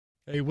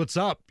Hey, what's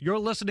up? You're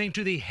listening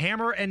to the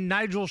Hammer and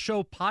Nigel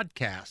Show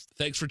podcast.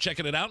 Thanks for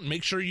checking it out, and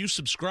make sure you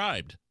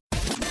subscribed.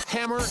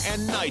 Hammer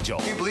and Nigel.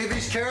 Can you believe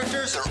these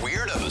characters are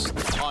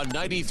weirdos? On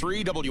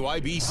 93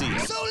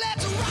 WIBC. So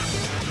let's rock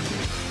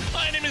it!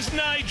 My name is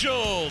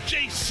Nigel.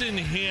 Jason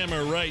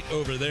Hammer right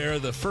over there.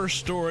 The first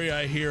story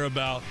I hear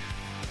about,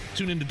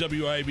 tune into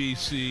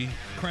WIBC,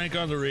 crank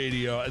on the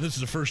radio, and this is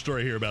the first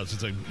story I hear about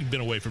since I've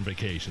been away from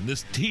vacation.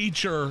 This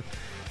teacher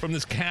from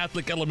this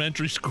Catholic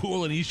elementary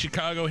school in East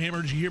Chicago.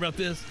 Hammer, did you hear about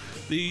this?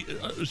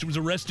 She was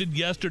arrested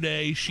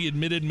yesterday. She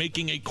admitted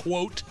making a,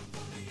 quote,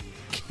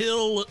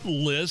 kill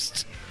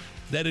list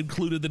that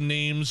included the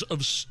names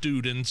of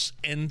students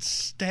and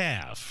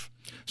staff.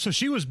 So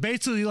she was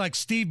basically like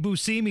Steve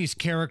Buscemi's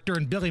character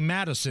in Billy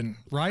Madison,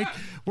 right?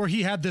 Where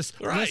he had this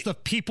list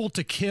of people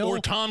to kill. Or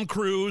Tom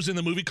Cruise in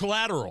the movie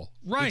Collateral.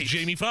 Right. With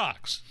Jamie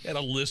Foxx. Had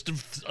a list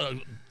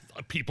of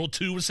people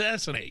to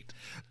assassinate.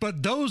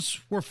 But those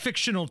were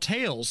fictional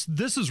tales.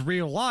 This is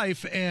real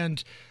life,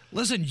 and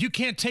listen, you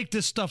can't take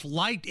this stuff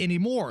light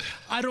anymore.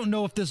 I don't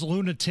know if this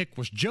lunatic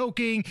was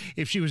joking,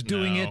 if she was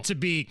doing it to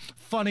be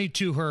funny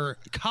to her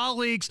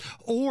colleagues,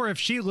 or if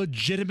she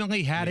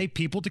legitimately had a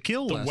people to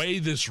kill list. The way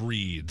this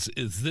reads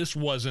is this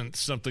wasn't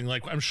something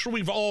like, I'm sure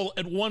we've all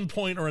at one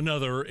point or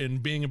another in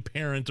being a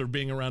parent or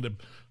being around a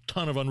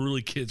ton of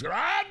unruly kids go,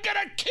 I'm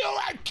gonna kill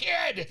that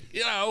kid,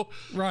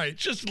 right,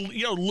 just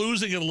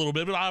losing it a little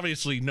bit, but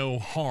obviously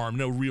no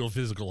real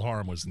physical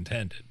harm was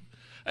intended.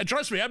 And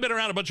trust me, I've been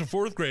around a bunch of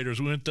fourth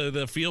graders. We went to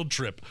the field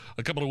trip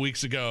a couple of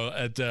weeks ago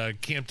at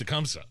Camp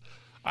Tecumseh.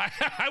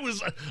 I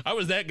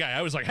was that guy.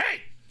 I was like,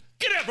 hey,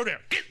 get out from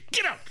there,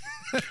 get out,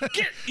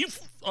 get you.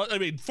 I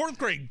mean, fourth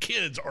grade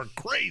kids are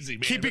crazy,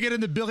 man. Keeping it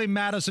in the Billy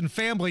Madison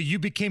family, you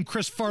became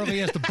Chris Farley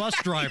as the bus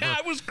driver. Yeah,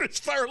 I was Chris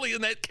Farley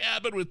in that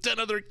cabin with 10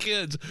 other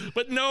kids.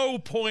 But no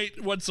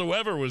point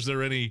whatsoever was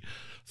there any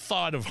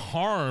thought of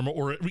harm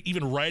or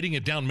even writing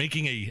it down,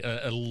 making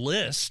a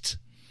list.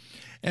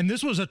 And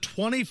this was a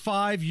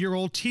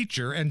 25-year-old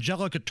teacher,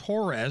 Angelica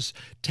Torres,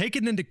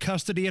 taken into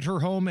custody at her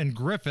home in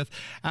Griffith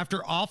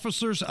after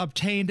officers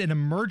obtained an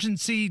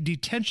emergency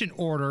detention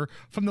order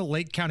from the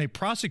Lake County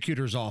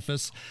Prosecutor's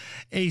Office.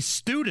 A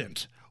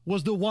student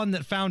was the one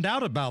that found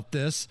out about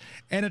this,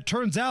 and it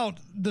turns out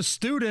the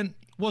student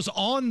was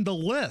on the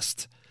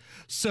list.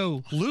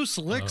 So loose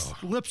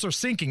lips are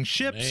sinking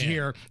ships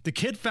here. The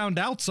kid found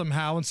out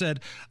somehow and said,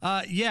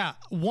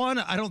 one,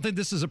 I don't think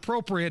this is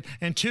appropriate.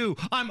 And two,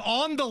 I'm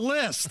on the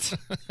list.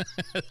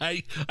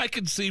 I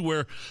can see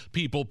where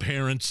people,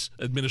 parents,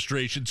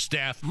 administration,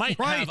 staff might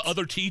have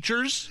other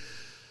teachers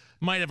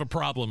might have a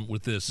problem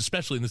with this,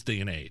 especially in this day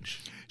and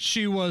age.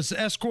 She was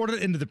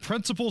escorted into the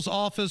principal's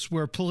office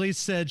where police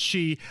said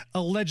she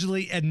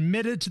allegedly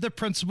admitted to the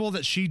principal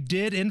that she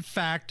did, in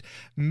fact,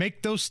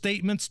 make those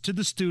statements to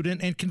the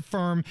student and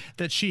confirm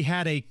that she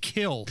had a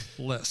kill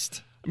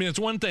list. I mean, it's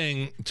one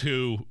thing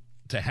to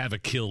have a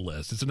kill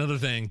list. It's another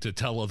thing to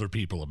tell other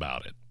people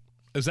about it.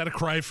 Is that a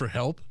cry for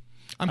help?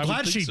 I'm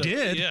glad she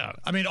did. Yeah.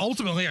 I mean,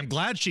 ultimately, I'm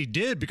glad she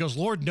did because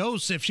Lord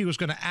knows if she was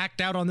going to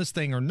act out on this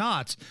thing or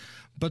not.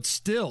 But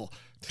still,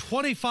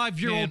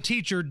 25-year-old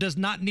teacher does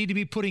not need to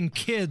be putting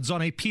kids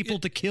on a people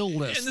to kill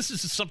list. And this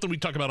is something we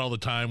talk about all the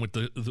time with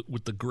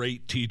the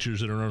great teachers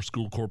that are in our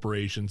school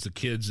corporations, the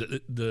kids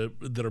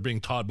that are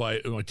being taught by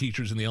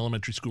teachers in the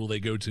elementary school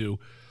they go to.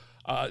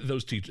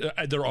 Those teachers,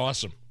 they're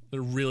awesome. They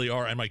really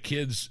are. And my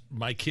kids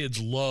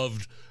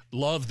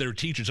love their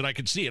teachers, and I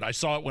could see it. I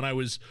saw it when I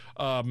was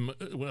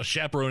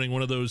chaperoning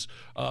one of those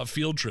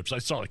field trips. I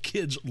saw the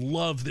kids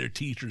love their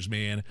teachers,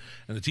 man,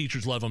 and the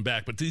teachers love them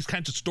back. But these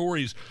kinds of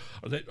stories,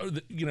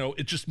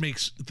 it just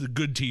makes the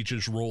good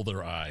teachers roll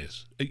their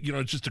eyes.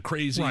 It's just a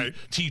crazy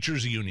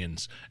teachers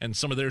unions, and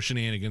some of their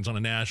shenanigans on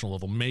a national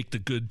level make the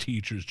good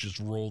teachers just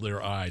roll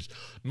their eyes.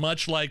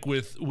 Much like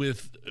with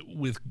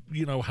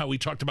how we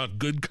talked about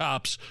good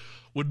cops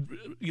would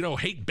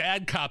hate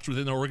bad cops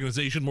within the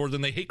organization more than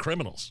they hate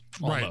criminals,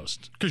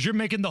 almost. Because you're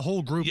making the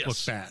whole group look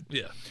bad.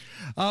 Yeah.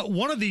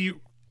 One of the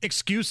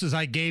excuses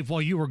I gave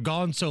while you were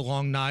gone so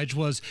long, Nige,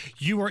 was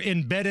you were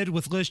embedded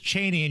with Liz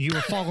Cheney and you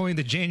were following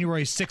the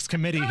January 6th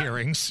committee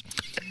hearings.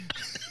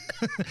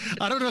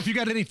 I don't know if you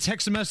got any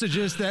text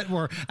messages that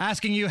were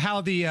asking you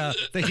how the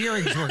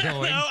hearings were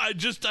going. No,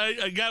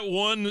 I got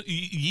one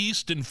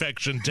yeast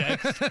infection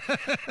text,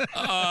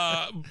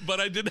 but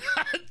I did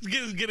not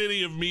get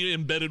any of me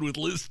embedded with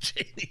Liz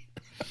Cheney.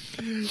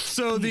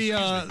 So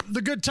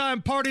the Good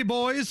Time Party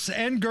boys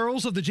and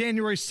girls of the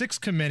January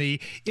 6th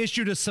committee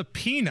issued a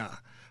subpoena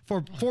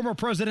for former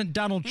President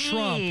Donald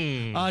Trump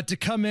to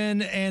come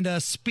in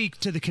and speak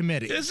to the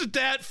committee. Isn't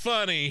that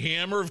funny,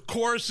 Hammer? Of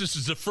course, this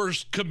is the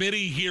first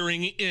committee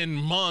hearing in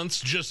months,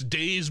 just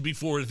days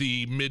before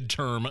the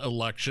midterm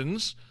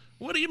elections.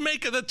 What do you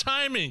make of the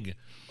timing?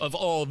 of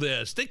all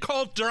this. They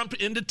called Trump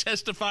in to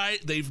testify.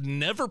 They've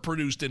never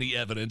produced any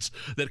evidence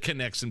that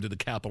connects him to the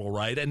Capitol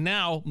riot. And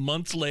now,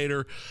 months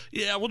later,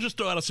 we'll just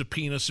throw out a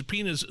subpoena.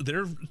 Subpoenas,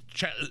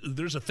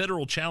 there's a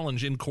federal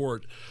challenge in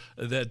court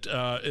that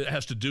it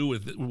has to do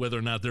with whether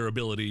or not their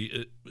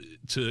ability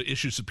to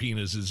issue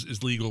subpoenas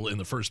is legal in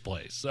the first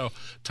place. So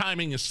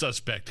timing is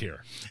suspect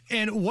here.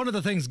 And one of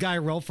the things Guy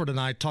Relford and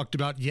I talked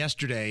about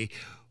yesterday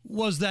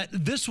was that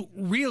this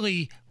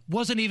really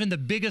wasn't even the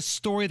biggest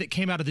story that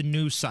came out of the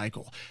news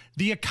cycle.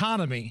 The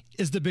economy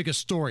is the biggest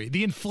story.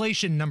 The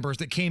inflation numbers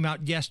that came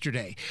out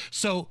yesterday.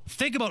 So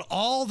think about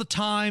all the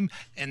time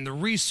and the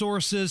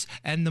resources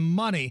and the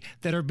money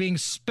that are being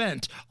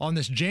spent on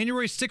this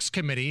January 6th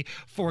committee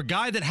for a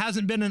guy that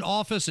hasn't been in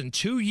office in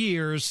 2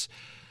 years.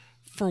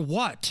 For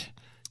what?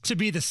 To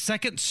be the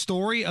second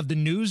story of the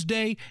news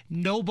day?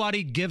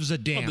 Nobody gives a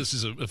damn. Well, this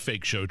is a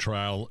fake show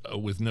trial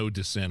with no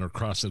dissent or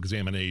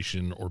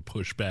cross-examination or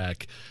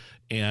pushback.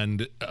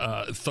 And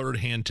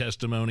third-hand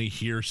testimony,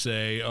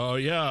 hearsay.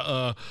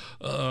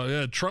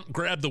 Trump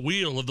grabbed the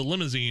wheel of the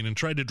limousine and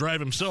tried to drive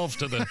himself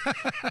to the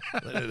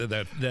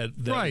that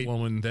right.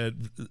 woman that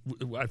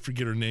I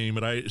forget her name,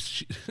 but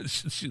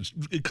she's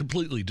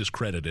completely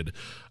discredited.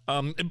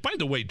 And by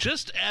the way,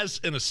 just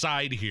as an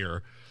aside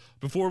here,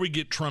 before we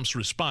get Trump's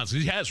response,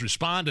 he has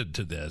responded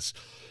to this.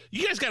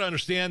 You guys got to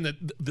understand that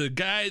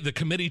the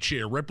committee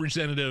chair,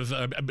 Representative,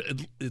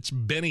 it's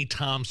Benny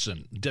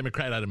Thompson,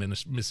 Democrat out of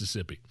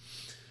Mississippi.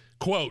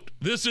 Quote,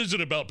 "This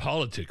isn't about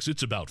politics,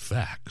 it's about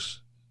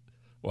facts."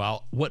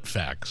 Well, what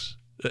facts?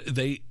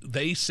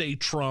 They say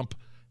Trump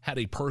had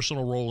a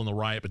personal role in the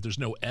riot, but there's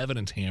no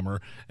evidence,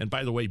 Hammer. And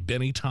by the way,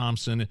 Benny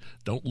Thompson,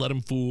 don't let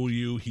him fool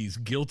you. He's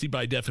guilty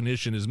by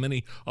definition, as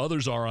many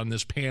others are on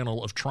this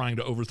panel, of trying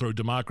to overthrow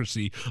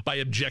democracy by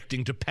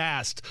objecting to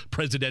past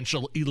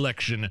presidential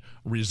election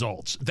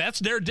results. That's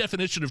their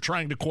definition of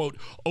trying to, quote,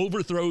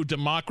 overthrow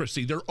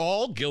democracy. They're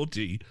all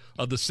guilty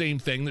of the same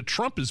thing that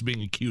Trump is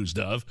being accused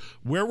of.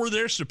 Where were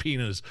their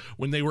subpoenas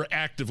when they were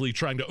actively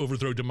trying to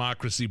overthrow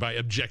democracy by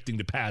objecting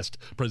to past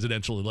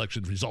presidential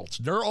election results?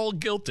 They're all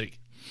guilty.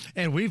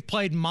 And we've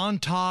played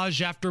montage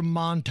after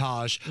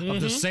montage of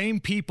the same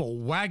people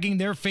wagging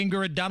their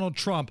finger at Donald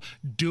Trump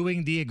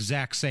doing the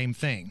exact same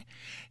thing.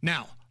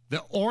 Now, the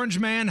Orange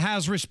Man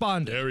has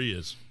responded. There he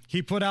is.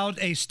 He put out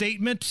a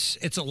statement.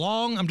 It's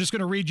long. I'm just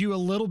going to read you a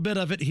little bit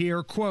of it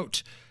here.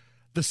 Quote,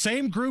 "The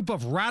same group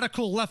of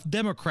radical left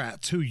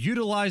Democrats who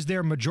utilized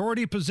their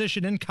majority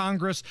position in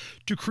Congress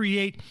to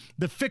create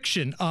the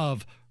fiction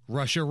of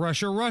Russia,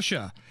 Russia,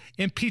 Russia,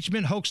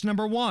 impeachment hoax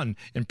number 1,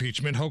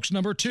 impeachment hoax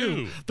number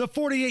 2, the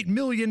 $48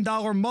 million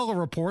Mueller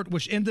report,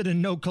 which ended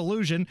in no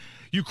collusion,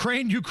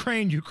 Ukraine,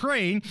 Ukraine,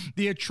 Ukraine,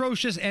 the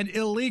atrocious and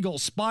illegal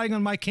spying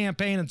on my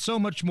campaign, and so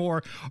much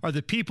more, are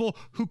the people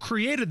who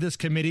created this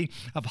committee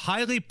of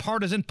highly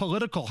partisan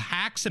political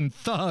hacks and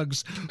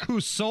thugs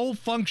whose sole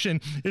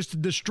function is to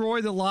destroy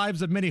the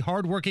lives of many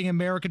hardworking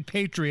American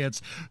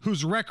patriots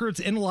whose records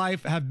in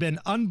life have been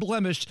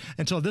unblemished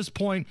until this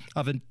point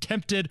of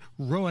attempted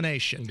ruination."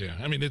 Yeah,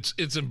 I mean, it's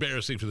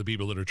embarrassing for the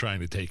people that are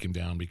trying to take him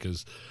down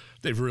because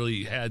they've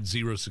really had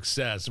zero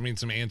success. I mean,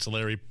 some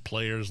ancillary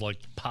players like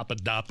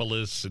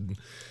Papadopoulos and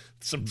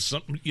some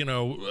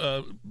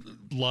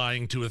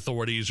lying to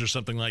authorities or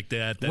something like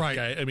that. That right.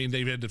 guy, I mean,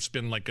 they've had to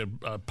spend like a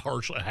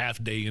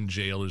half day in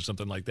jail or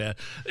something like that.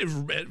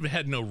 They've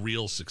had no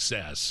real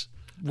success.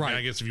 Right. I mean,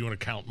 I guess if you want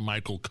to count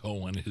Michael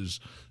Cohen,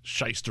 his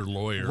shyster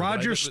lawyer.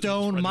 Roger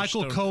Stone,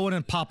 Michael Cohen,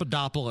 and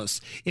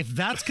Papadopoulos. If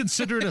that's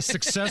considered a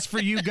success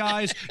for you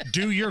guys,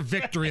 do your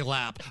victory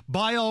lap.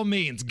 By all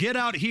means, get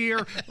out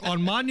here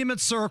on Monument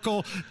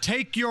Circle,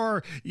 take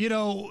your,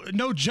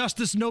 no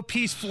justice, no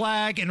peace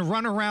flag, and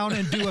run around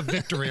and do a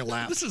victory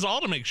lap. This is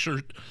all to make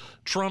sure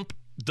Trump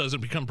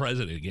doesn't become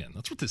president again.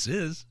 That's what this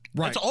is.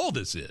 Right. That's all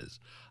this is.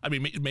 I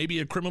mean, maybe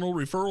a criminal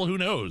referral, who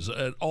knows?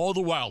 All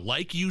the while,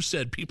 like you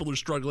said, people are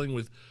struggling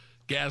with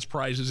gas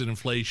prices and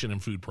inflation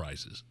and food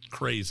prices.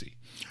 Crazy.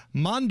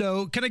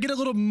 Mondo, can I get a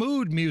little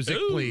mood music,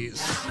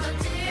 please?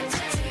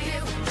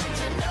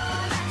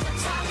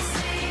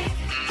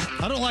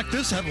 I don't like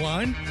this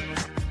headline.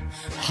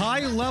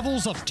 High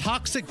levels of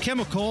toxic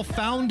chemical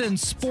found in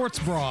sports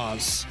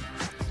bras.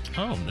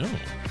 Oh, no.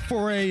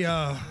 For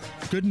a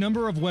good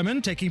number of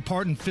women, taking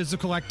part in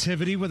physical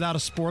activity without a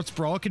sports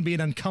bra can be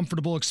an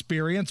uncomfortable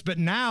experience. But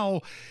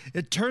now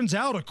it turns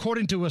out,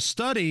 according to a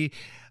study,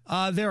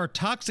 there are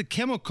toxic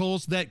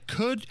chemicals that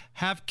could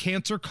have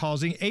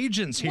cancer-causing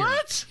agents here.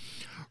 What?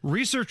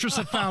 Researchers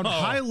have found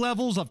high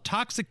levels of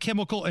toxic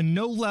chemical in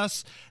no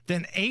less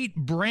than 8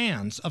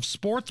 brands of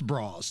sports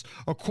bras,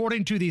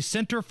 according to the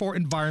Center for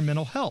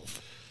Environmental Health.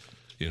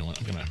 You know what?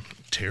 I'm going to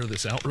tear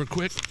this out real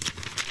quick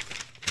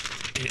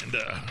and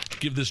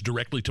give this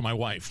directly to my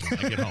wife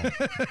when I get home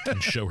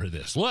and show her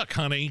this. Look,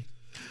 honey,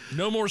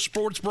 no more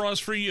sports bras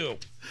for you.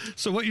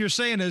 So what you're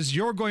saying is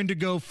you're going to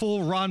go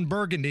full Ron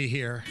Burgundy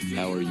here.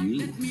 How are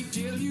you?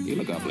 You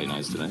look awfully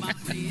nice today.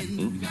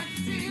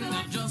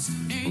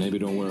 Maybe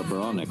don't wear a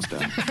bra next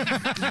time.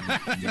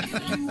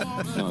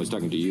 No, I was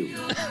talking to you.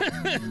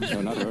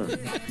 No, not her.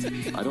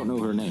 I don't know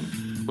her name.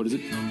 What is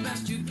it?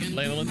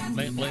 Lanolin?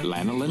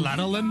 Lanolin?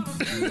 Lanolin?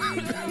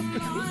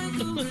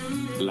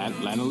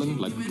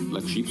 Lanolin?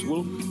 Like sheep's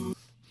wool?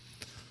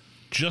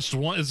 Just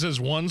one. It says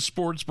one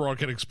sports bra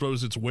can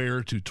expose its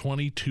wearer to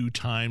 22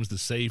 times the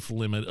safe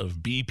limit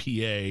of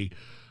BPA,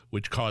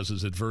 which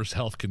causes adverse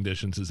health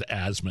conditions as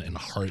asthma and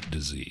heart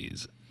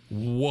disease.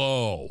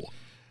 Whoa.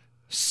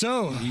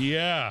 So,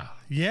 Yeah.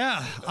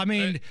 I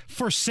mean,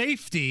 for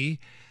safety,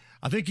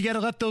 I think you got to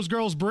let those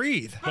girls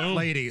breathe,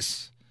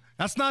 ladies.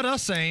 That's not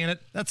us saying it.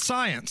 That's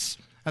science.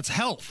 That's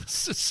health.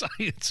 It's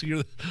science.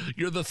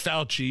 You're the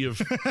Fauci of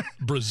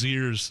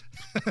brassiers.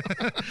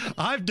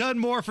 I've done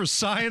more for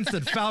science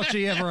than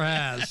Fauci ever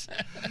has.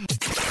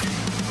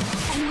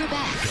 And we're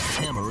back.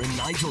 Hammer and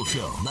Nigel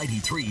Show,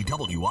 93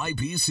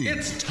 WIBC.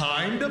 It's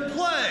time to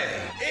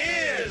play.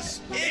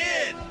 Is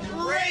it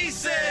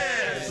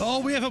racist? Oh,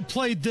 we haven't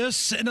played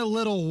this in a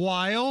little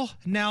while.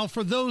 Now,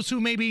 for those who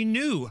may be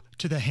new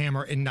to the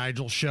Hammer and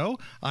Nigel Show,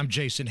 I'm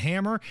Jason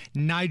Hammer.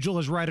 Nigel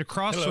is right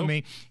across from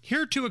me.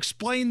 Here to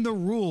explain the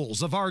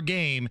rules of our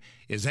game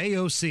is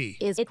AOC.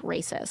 Is it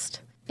racist?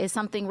 Is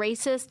something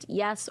racist?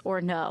 Yes or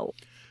no?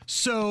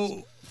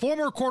 So,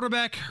 former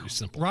quarterback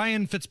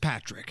Ryan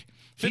Fitzpatrick.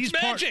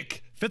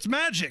 Fitzmagic.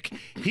 Fitzmagic.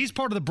 He's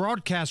part of the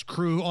broadcast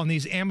crew on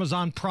these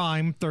Amazon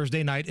Prime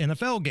Thursday night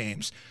NFL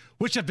games,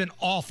 which have been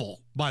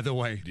awful, by the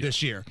way,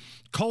 this year.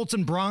 Colts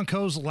and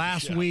Broncos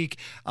last week,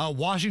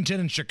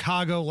 Washington and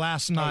Chicago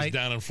last night. I was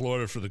down in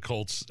Florida for the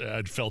Colts.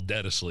 I fell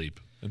dead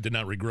asleep. I did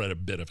not regret a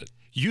bit of it.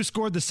 You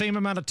scored the same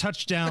amount of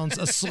touchdowns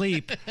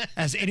asleep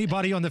as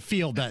anybody on the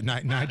field that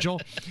night,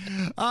 Nigel.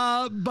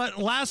 But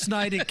last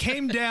night it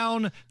came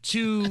down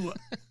to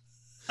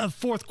a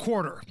fourth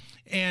quarter.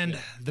 And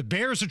the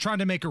Bears are trying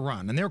to make a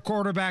run. And their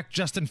quarterback,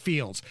 Justin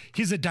Fields,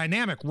 he's a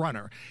dynamic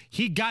runner.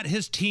 He got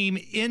his team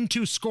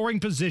into scoring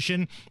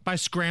position by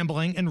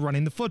scrambling and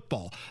running the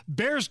football.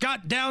 Bears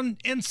got down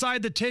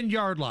inside the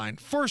 10-yard line,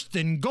 1st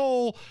and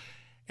goal,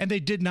 and they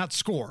did not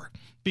score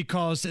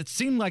because it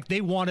seemed like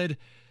they wanted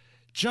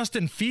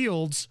Justin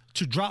Fields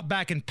to drop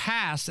back and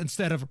pass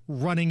instead of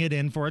running it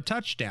in for a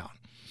touchdown.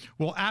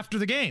 Well, after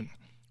the game,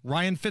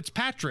 Ryan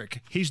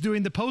Fitzpatrick, he's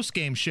doing the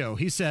post-game show.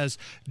 He says,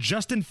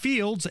 Justin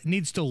Fields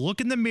needs to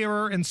look in the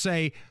mirror and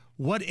say,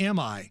 what am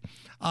I?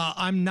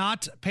 I'm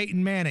not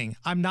Peyton Manning.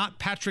 I'm not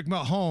Patrick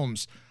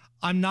Mahomes.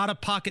 I'm not a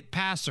pocket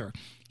passer.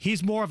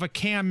 He's more of a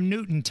Cam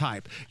Newton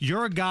type.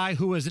 You're a guy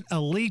who is an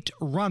elite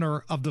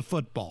runner of the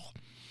football.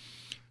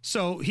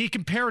 So he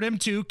compared him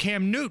to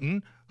Cam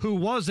Newton, who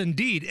was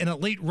indeed an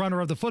elite runner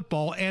of the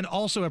football and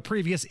also a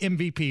previous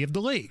MVP of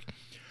the league.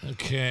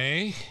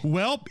 Okay.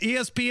 Well,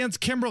 ESPN's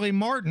Kimberly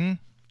Martin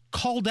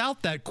called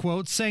out that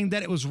quote, saying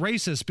that it was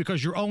racist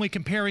because you're only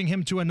comparing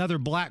him to another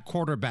black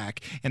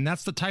quarterback. And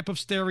that's the type of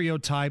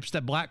stereotypes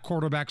that black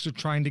quarterbacks are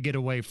trying to get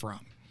away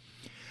from.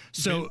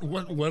 So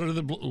what are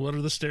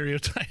the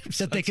stereotypes?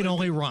 That they can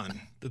only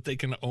run. That they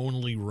can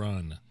only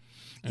run.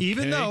 Okay.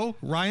 Even though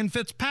Ryan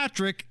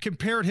Fitzpatrick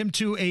compared him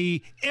to a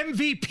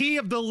MVP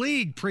of the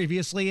league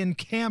previously in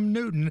Cam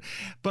Newton,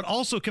 but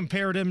also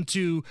compared him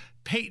to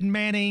Peyton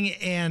Manning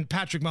and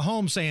Patrick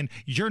Mahomes, saying,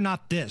 you're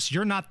not this.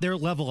 You're not their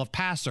level of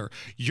passer.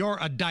 You're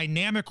a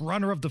dynamic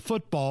runner of the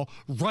football.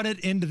 Run it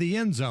into the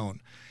end zone.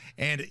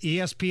 And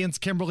ESPN's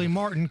Kimberly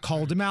Martin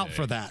called him out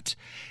for that.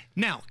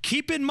 Now,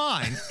 keep in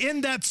mind, in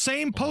that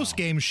same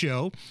postgame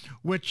show,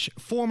 which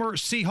former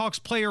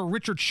Seahawks player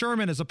Richard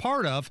Sherman is a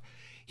part of,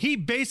 he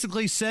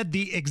basically said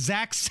the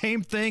exact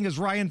same thing as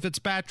Ryan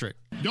Fitzpatrick.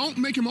 Don't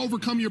make him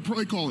overcome your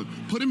play calling.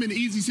 Put him in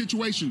easy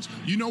situations.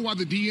 You know why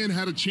the DN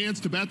had a chance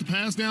to bat the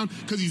pass down?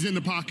 Because he's in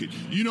the pocket.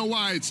 You know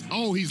why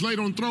he's late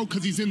on throw?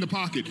 Because he's in the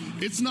pocket.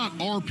 It's not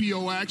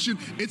RPO action.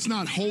 It's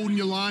not holding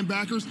your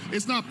linebackers.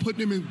 It's not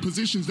putting him in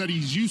positions that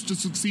he's used to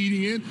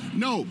succeeding in.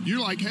 No,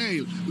 you're like,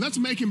 hey, let's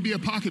make him be a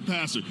pocket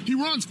passer. He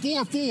runs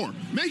 4-4.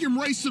 Make him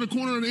race to the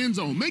corner of the end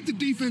zone. Make the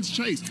defense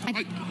chase.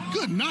 Like,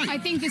 good night. I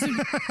think this is...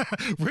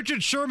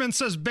 Richard Sherman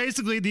says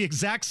basically the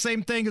exact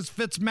same thing as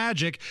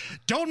Fitzmagic.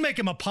 Don't make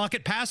him a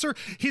pocket passer.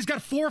 He's got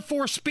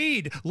 4.4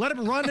 speed. Let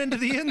him run into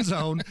the end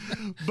zone.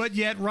 But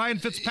yet Ryan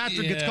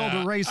Fitzpatrick gets called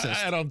a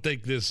racist. I don't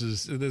think this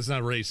is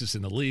not racist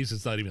in the least.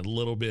 It's not even a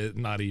little bit,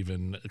 not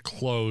even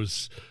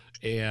close.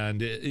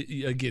 And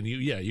again,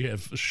 you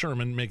have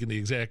Sherman making the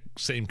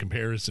exact same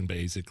comparison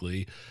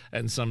basically,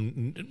 and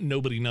some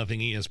nobody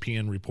nothing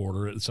ESPN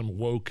reporter, some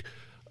woke.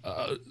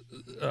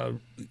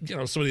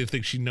 Somebody that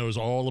thinks she knows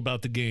all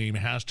about the game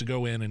has to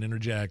go in and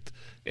interject,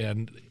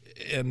 and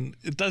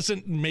it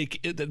doesn't make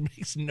it. That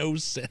makes no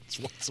sense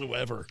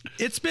whatsoever.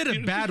 It's been a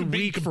bad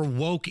week for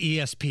woke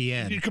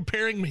ESPN. You're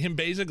comparing him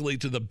basically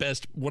to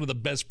one of the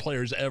best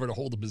players ever to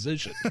hold the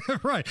position.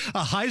 Right,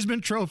 a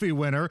Heisman Trophy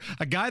winner,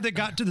 a guy that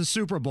got to the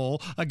Super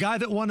Bowl, a guy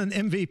that won an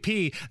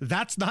MVP.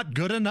 That's not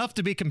good enough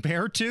to be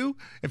compared to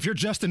if you're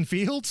Justin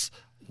Fields.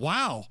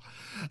 Wow.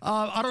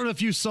 I don't know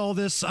if you saw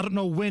this. I don't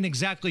know when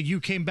exactly you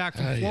came back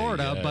from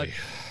Florida, but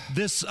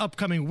this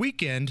upcoming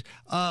weekend,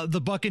 the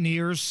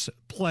Buccaneers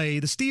play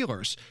the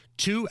Steelers.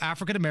 two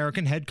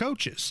African-American head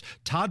coaches,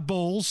 Todd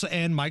Bowles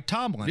and Mike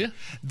Tomlin. Yeah.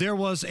 There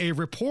was a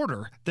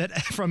reporter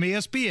from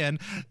ESPN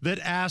that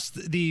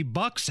asked the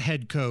Bucs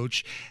head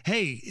coach,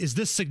 hey, is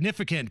this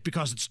significant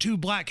because it's two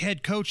black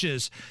head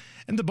coaches?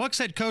 And the Bucs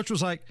head coach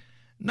was like,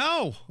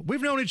 no,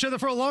 we've known each other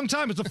for a long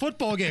time. It's a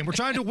football game. We're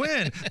trying to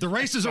win. The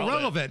race is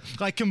irrelevant.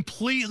 Like,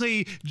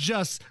 completely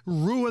just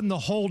ruined the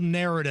whole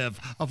narrative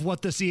of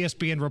what this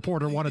ESPN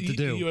reporter wanted to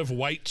do. You have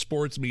white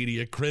sports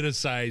media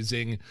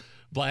criticizing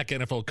black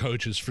NFL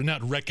coaches for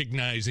not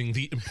recognizing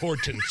the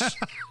importance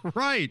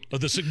right.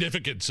 of the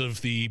significance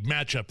of the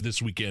matchup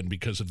this weekend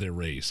because of their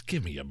race.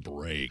 Give me a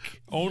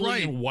break.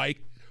 Only in white,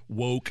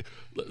 woke,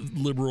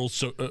 liberal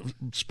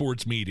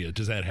sports media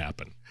does that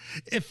happen.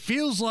 It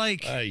feels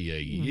like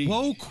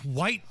woke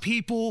white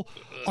people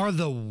are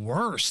the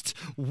worst.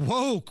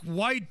 Woke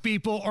white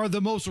people are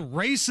the most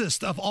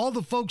racist of all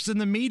the folks in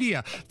the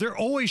media. They're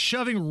always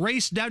shoving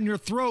race down your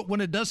throat when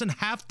it doesn't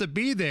have to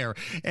be there.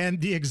 And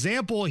the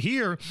example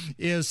here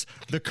is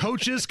the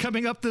coaches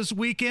coming up this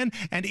weekend,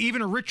 and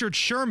even Richard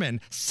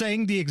Sherman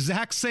saying the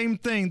exact same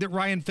thing that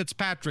Ryan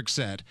Fitzpatrick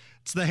said.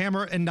 It's the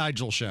Hammer and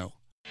Nigel Show.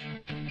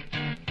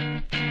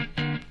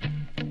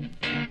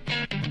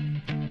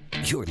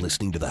 You're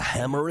listening to the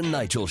Hammer and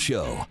Nigel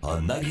Show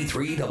on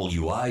 93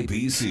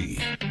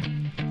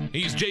 WIBC.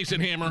 He's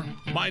Jason Hammer.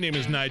 My name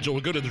is Nigel.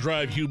 We'll go to the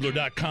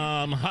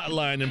drivehubler.com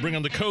hotline and bring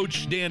on the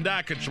coach, Dan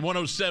Dakich from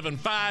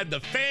 107.5, the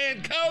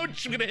fan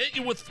coach. I'm going to hit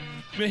you with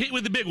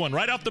the big one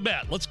right off the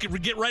bat. Let's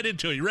get right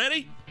into it. You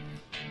ready?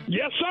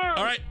 Yes, sir.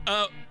 All right.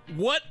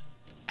 What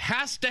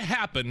has to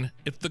happen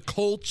if the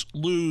Colts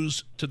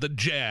lose to the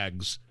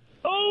Jags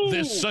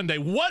this Sunday?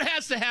 What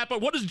has to happen?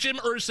 What does Jim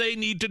Irsay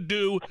need to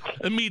do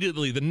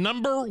immediately? The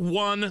number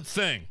one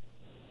thing.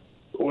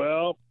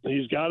 Well,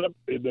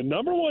 the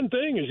number one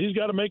thing is he's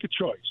got to make a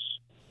choice.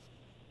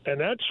 And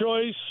that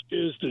choice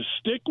is to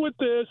stick with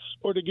this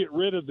or to get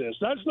rid of this.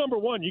 That's number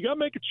one. You got to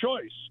make a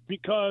choice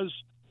because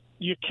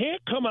you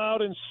can't come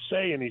out and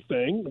say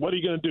anything. What are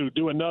you going to do?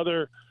 Do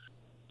another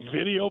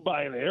video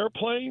by an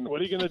airplane? What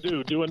are you going to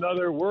do? Do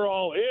another we're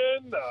all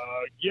in?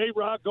 Yay,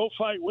 Rock, go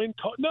fight, win?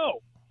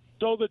 No.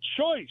 So the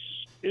choice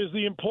is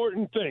the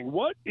important thing.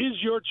 What is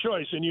your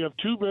choice? And you have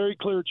two very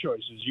clear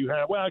choices. You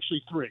have, well,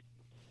 actually three.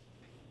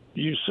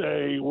 You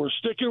say, we're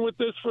sticking with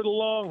this for the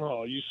long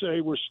haul. You say,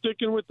 we're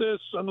sticking with this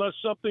unless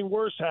something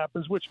worse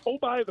happens, which, oh,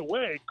 by the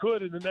way,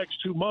 could in the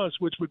next 2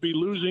 months, which would be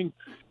losing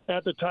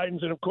at the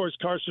Titans and, of course,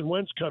 Carson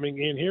Wentz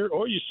coming in here.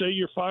 Or you say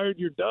you're fired,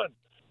 you're done.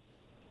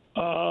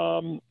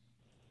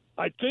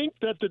 I think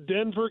that the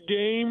Denver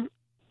game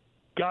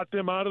got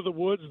them out of the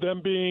woods,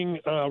 them being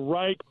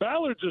Reich.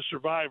 Ballard's a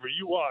survivor.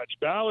 You watch.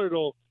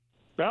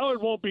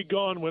 Ballard won't be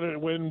gone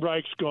when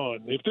Reich's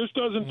gone. If this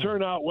doesn't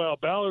turn out well,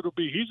 Ballard will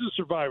be – he's a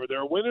survivor. There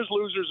are winners,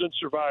 losers, and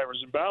survivors,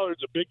 and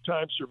Ballard's a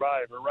big-time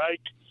survivor.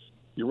 Reich,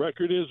 your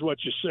record is what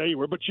you say you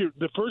were. But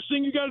the first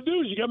thing you got to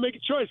do is you got to make a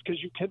choice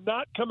because you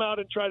cannot come out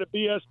and try to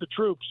BS the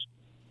troops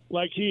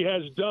like he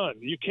has done.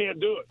 You can't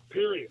do it,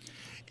 period.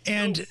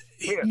 And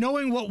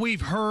knowing what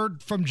we've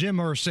heard from Jim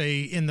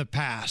Irsay in the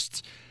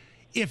past –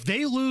 if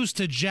they lose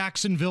to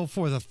Jacksonville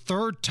for the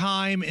third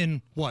time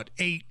in,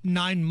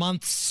 8-9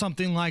 months,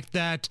 something like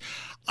that,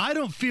 I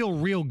don't feel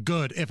real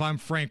good if I'm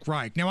Frank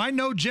Reich. Now, I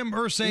know Jim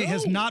Irsay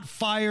has not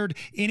fired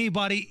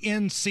anybody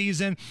in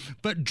season,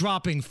 but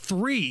dropping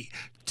 3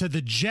 to the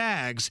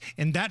Jags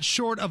in that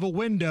short of a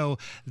window,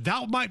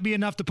 that might be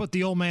enough to put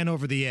the old man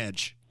over the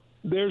edge.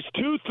 There's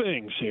two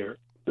things here.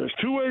 There's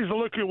two ways to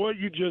look at what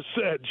you just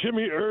said.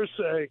 Jimmy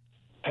Irsay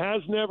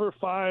has never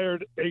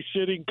fired a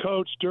sitting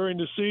coach during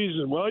the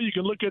season. Well, you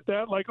can look at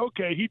that like,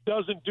 okay, he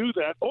doesn't do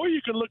that. Or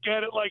you can look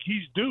at it like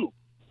he's due.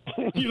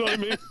 You know what I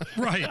mean?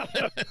 Right.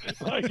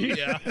 Like he's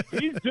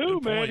due,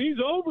 man. He's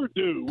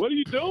overdue. What are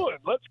you doing?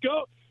 Let's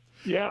go.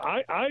 Yeah,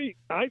 I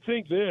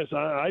think this.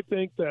 I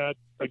think that,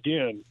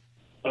 again,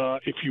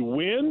 if you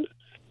win,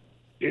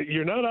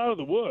 you're not out of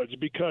the woods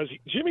because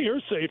Jimmy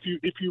Irsay,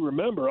 if you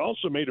remember,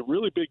 also made a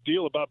really big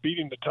deal about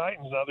beating the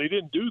Titans. Now, they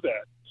didn't do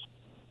that.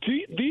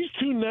 These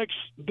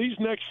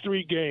next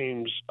 3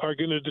 games are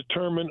going to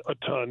determine a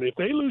ton. If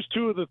they lose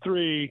 2 of the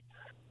 3,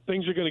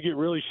 things are going to get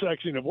really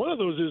sexy. And if one of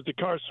those is the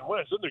Carson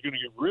Wentz, then they're going to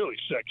get really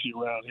sexy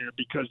around here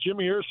because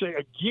Jimmy Irsay,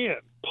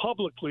 again,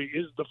 publicly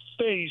is the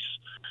face,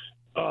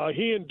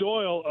 he and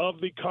Doyle,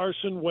 of the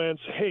Carson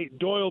Wentz hate.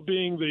 Doyle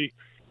being the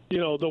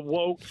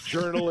woke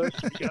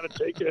journalist. We got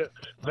to take a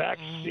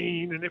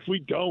vaccine, and if we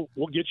don't,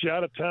 we'll get you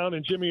out of town.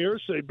 And Jimmy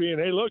Irsay being,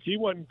 hey, look, he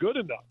wasn't good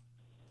enough.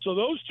 So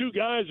those two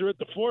guys are at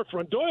the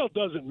forefront. Doyle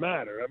doesn't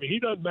matter. I mean, he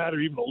doesn't matter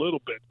even a little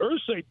bit.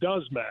 Irsay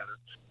does matter.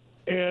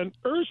 And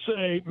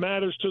Irsay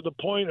matters to the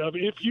point of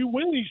if you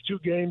win these 2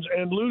 games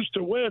and lose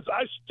to Wentz,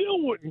 I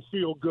still wouldn't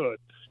feel good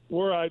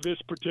were I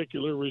this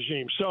particular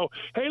regime. So,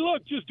 hey,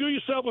 look, just do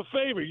yourself a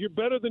favor. You're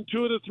better than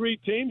 2 of the 3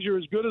 teams. You're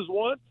as good as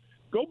one.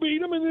 Go beat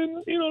them, and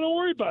then, don't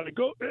worry about it.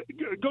 Go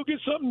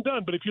get something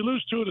done. But if you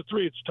lose 2 of the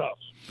 3, it's tough.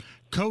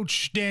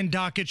 Coach Dan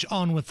Dockich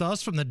on with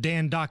us from the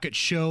Dan Dockich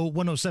Show,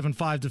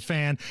 107.5 The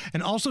Fan,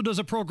 and also does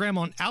a program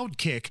on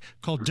Outkick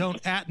called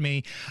Don't At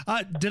Me.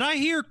 Did I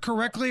hear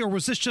correctly, or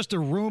was this just a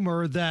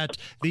rumor that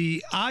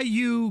the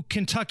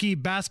IU-Kentucky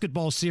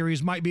basketball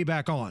series might be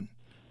back on?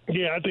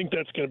 Yeah, I think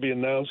that's going to be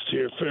announced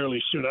here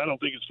fairly soon. I don't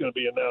think it's going to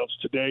be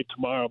announced today,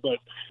 tomorrow. But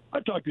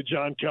I talked to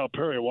John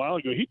Calipari a while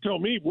ago. He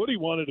told me Woody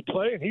wanted to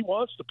play, and he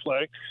wants to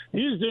play.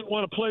 He just didn't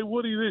want to play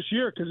Woody this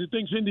year because he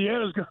thinks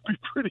Indiana's going to be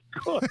pretty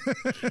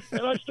good.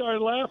 And I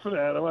started laughing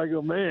at him. I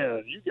go,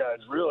 man, you guys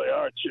really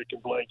are chicken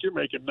blank. You're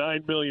making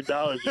 $9 million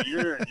a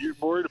year, and you're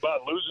worried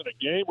about losing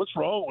a game? What's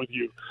wrong with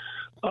you?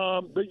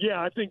 But,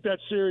 yeah, I think that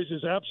series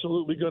is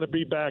absolutely going to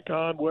be back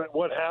on.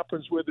 What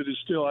happens with it is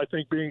still, I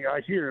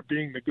hear it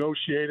being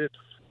negotiated.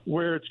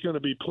 Where it's going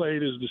to be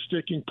played is the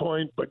sticking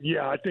point. But,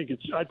 yeah, I think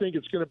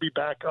it's going to be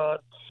back on.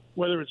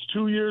 Whether it's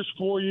 2 years,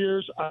 4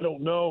 years, I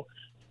don't know.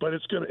 But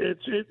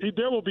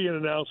there will be an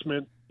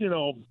announcement. You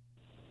know,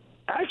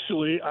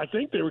 actually, I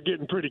think they were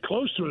getting pretty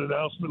close to an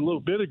announcement a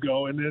little bit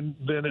ago, and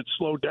then it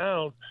slowed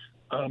down.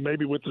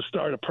 Maybe with the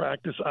start of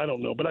practice, I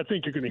don't know, but I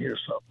think you're going to hear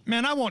something.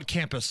 Man, I want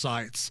campus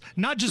sites,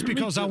 not just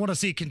because I want to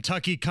see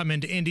Kentucky come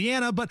into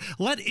Indiana, but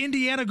let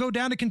Indiana go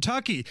down to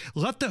Kentucky.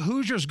 Let the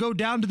Hoosiers go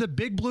down to the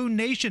Big Blue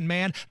Nation,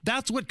 man.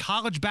 That's what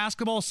college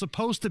basketball is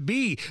supposed to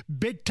be.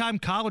 Big-time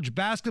college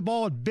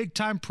basketball and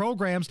big-time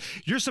programs.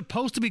 You're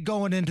supposed to be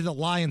going into the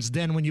Lions'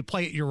 Den when you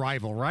play at your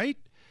rival, right?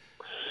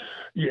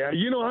 Yeah,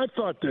 I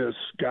thought this,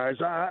 guys.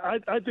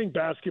 I think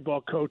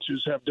basketball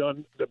coaches have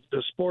done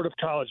the sport of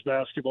college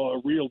basketball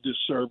a real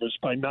disservice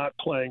by not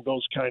playing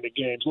those kind of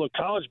games. Look,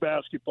 college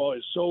basketball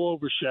is so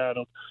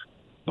overshadowed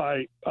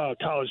by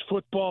college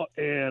football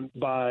and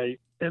by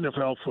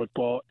NFL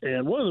football.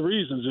 And one of the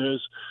reasons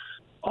is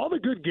all the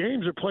good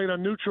games are played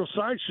on neutral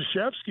sites.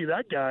 Krzyzewski,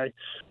 that guy,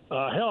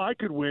 hell, I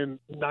could win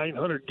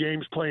 900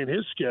 games playing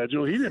his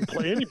schedule. He didn't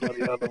play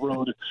anybody on the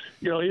road.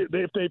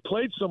 If they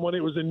played someone,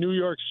 it was in New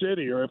York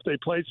City, or if they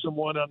played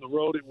someone on the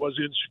road, it was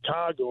in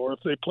Chicago, or if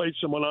they played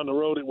someone on the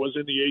road, it was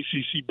in the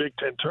ACC Big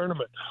Ten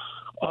tournament.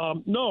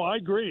 No, I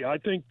agree. I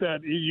think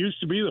that it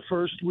used to be the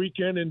first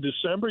weekend in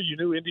December. You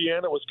knew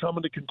Indiana was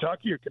coming to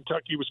Kentucky, or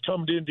Kentucky was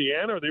coming to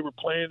Indiana, or they were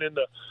playing in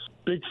the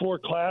Big Four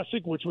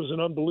Classic, which was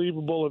an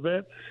unbelievable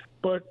event.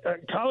 But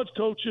college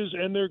coaches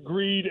and their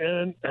greed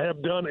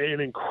have done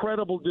an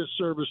incredible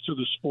disservice to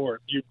the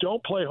sport. You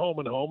don't play home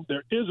and home.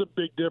 There is a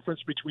big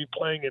difference between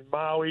playing in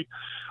Maui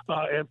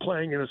and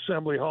playing in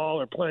Assembly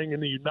Hall, or playing in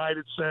the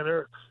United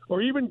Center,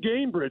 or even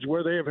Gamebridge,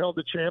 where they have held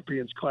the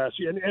Champions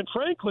Classic. And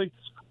frankly,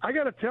 I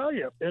got to tell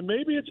you, and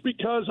maybe it's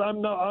because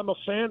I'm a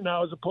fan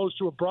now as opposed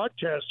to a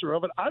broadcaster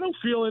of it, I don't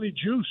feel any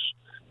juice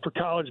for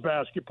college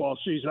basketball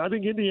season. I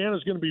think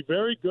Indiana's going to be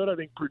very good. I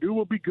think Purdue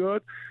will be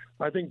good.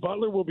 I think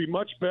Butler will be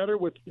much better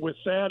with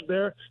Thad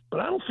there.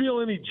 But I don't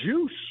feel any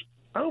juice.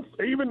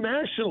 Even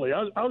nationally.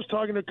 I was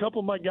talking to a couple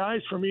of my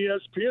guys from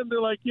ESPN.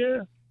 They're like,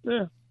 yeah,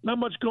 not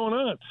much going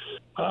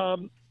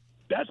on.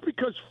 That's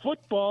because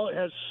football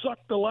has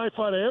sucked the life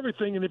out of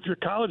everything. And if you're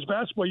college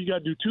basketball, you got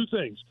to do two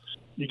things.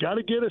 You got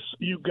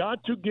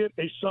to get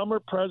a summer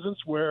presence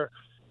where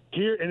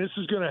here, and this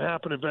is going to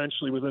happen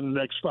eventually within the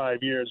next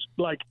 5 years,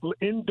 like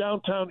in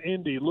downtown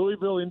Indy,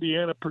 Louisville,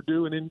 Indiana,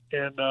 Purdue, and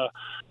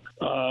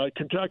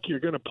Kentucky are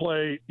going to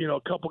play,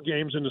 a couple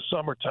games in the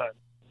summertime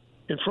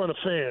in front of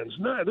fans.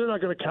 No, they're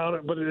not going to count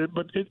it,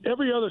 but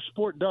every other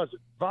sport does it.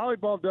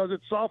 Volleyball does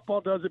it,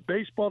 softball does it,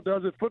 baseball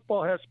does it,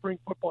 football has spring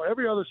football.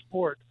 Every other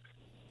sport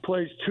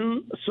plays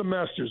 2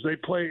 semesters. They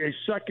play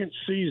a second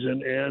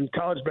season, and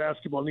college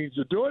basketball needs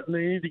to do it, and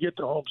they need to get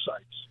to home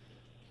sites.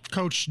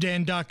 Coach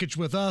Dan Dockich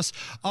with us.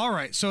 All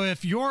right, so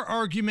if your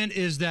argument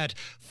is that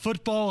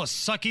football is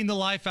sucking the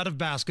life out of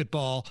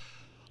basketball,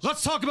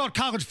 let's talk about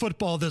college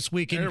football this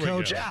weekend,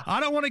 Coach. I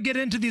don't want to get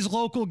into these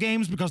local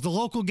games because the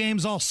local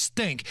games all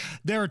stink.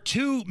 There are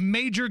 2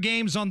 major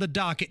games on the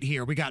docket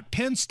here. We got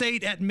Penn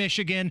State at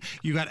Michigan.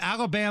 You got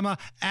Alabama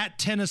at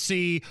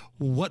Tennessee.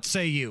 What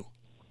say you?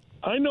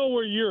 I know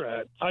where you're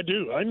at. I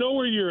do. I know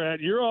where you're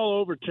at. You're all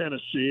over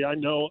Tennessee. I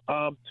know.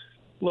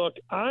 Look,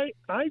 I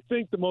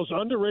think the most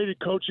underrated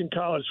coach in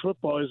college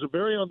football is a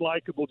very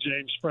unlikable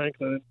James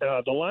Franklin.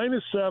 The line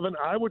is 7.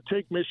 I would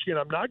take Michigan.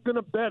 I'm not going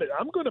to bet it.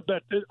 I'm going to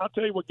bet this. I'll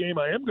tell you what game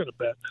I am going to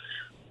bet.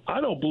 I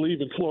don't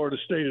believe in Florida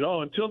State at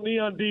all. Until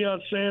Deion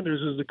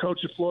Sanders is the coach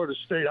of Florida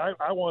State,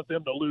 I want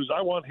them to lose.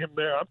 I want him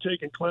there. I'm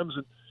taking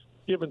Clemson,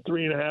 giving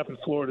 3.5 in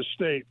Florida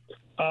State.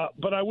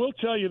 But I will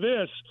tell you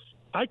this.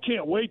 I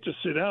can't wait to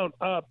sit down.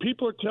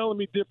 People are telling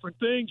me different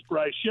things.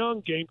 Bryce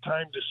Young,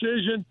 game-time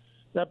decision.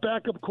 That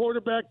backup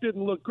quarterback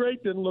didn't look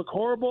great, didn't look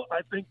horrible. I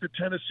think that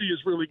Tennessee is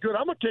really good.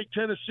 I'm going to take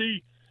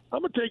Tennessee.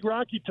 I'm going to take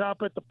Rocky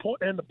Top at the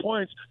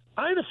points.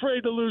 I ain't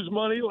afraid to lose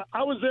money.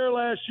 I was there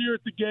last year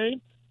at the game,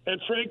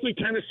 and frankly,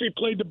 Tennessee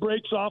played the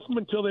brakes off them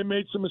until they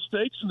made some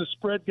mistakes and the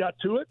spread got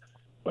to it.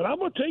 But I'm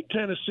going to take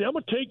Tennessee. I'm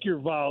going to take your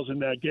Vols in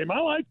that game. I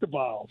like the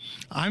Vols.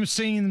 I'm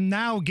seeing them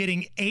now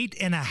getting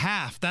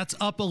 8.5. That's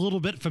up a little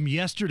bit from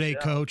yesterday,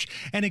 Coach.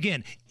 And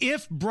again,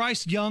 if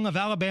Bryce Young of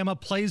Alabama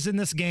plays in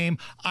this game,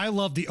 I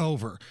love the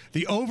over.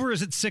 The over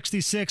is at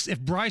 66. If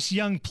Bryce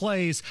Young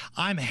plays,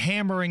 I'm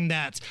hammering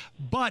that.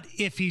 But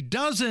if he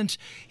doesn't,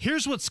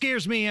 here's what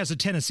scares me as a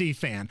Tennessee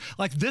fan.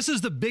 Like, this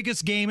is the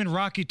biggest game in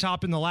Rocky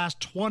Top in the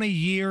last 20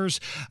 years,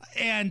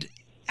 and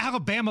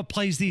Alabama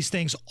plays these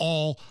things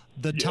all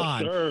the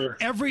time.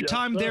 Every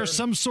time there's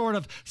some sort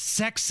of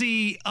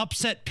sexy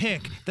upset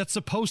pick that's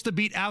supposed to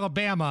beat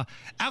Alabama,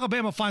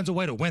 Alabama finds a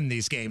way to win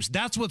these games.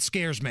 That's what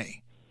scares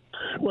me.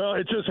 Well,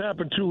 it just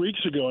happened 2 weeks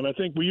ago, and I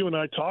think you and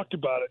I talked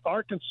about it.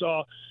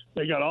 Arkansas,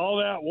 they got all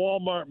that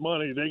Walmart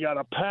money. They got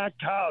a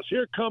packed house.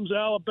 Here comes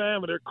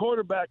Alabama. Their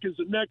quarterback is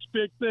the next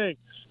big thing.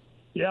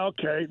 Yeah,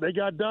 okay. They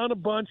got down a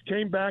bunch,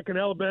 came back, and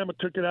Alabama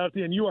took it out at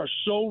the end. You are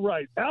so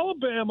right.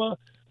 Alabama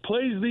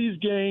plays these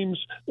games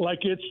like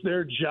it's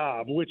their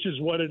job, which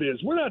is what it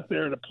is. We're not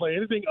there to play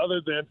anything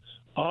other than,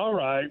 all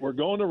right, we're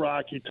going to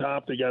Rocky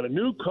Top. They got a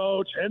new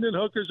coach. Hendon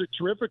Hooker's a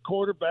terrific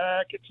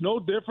quarterback. It's no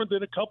different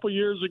than a couple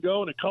years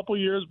ago and a couple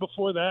years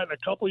before that and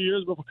a couple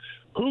years before.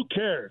 Who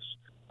cares?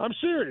 I'm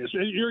serious.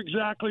 You're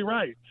exactly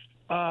right.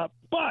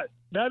 But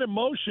that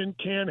emotion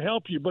can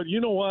help you. But you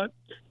know what?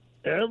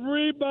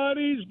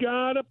 Everybody's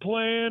got a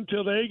plan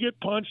till they get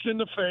punched in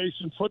the face,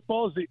 and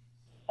football is the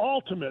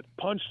ultimate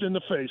punched in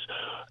the face.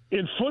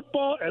 In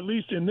football, at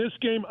least in this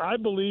game, I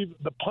believe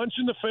the punch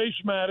in the face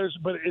matters,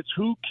 but it's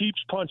who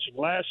keeps punching.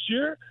 Last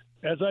year,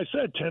 as I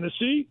said,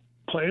 Tennessee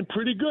playing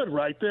pretty good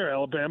right there.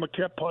 Alabama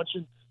kept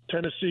punching.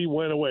 Tennessee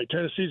went away.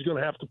 Tennessee's going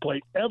to have to play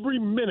every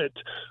minute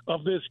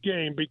of this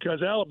game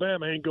because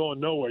Alabama ain't going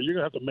nowhere. You're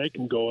going to have to make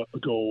them go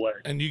away.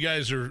 And you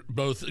guys are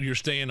both, you're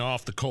staying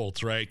off the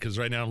Colts, right? Because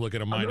right now I'm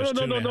looking at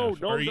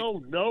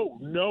 -2.5.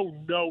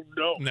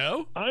 No.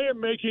 No? I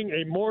am making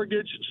a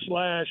mortgage /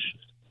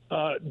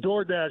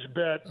 DoorDash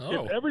bet.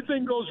 Oh. If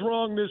everything goes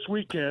wrong this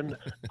weekend,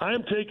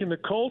 I'm taking the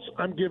Colts.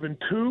 I'm giving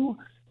 2.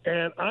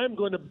 And I'm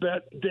going to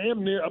bet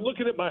damn near. I'm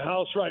looking at my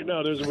house right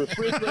now. There's a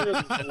refrigerator,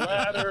 there's a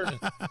ladder.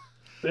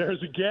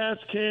 There's a gas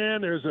can.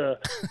 There's a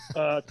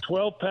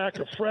 12-pack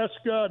of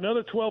Fresca,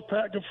 another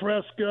 12-pack of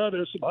Fresca.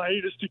 There's some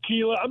hiatus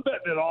tequila. I'm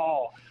betting it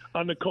all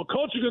on the Colts.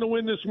 Colts are going to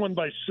win this one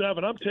by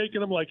 7. I'm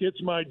taking them like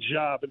it's my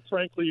job, and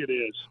frankly, it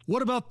is.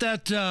 What about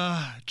that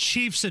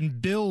Chiefs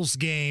and Bills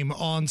game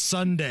on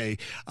Sunday?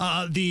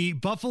 The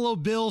Buffalo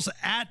Bills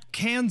at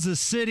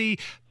Kansas City.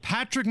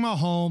 Patrick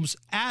Mahomes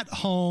at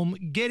home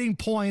getting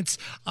points.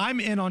 I'm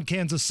in on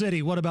Kansas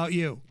City. What about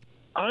you?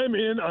 I'm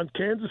in on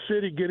Kansas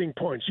City getting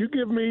points. You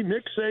give me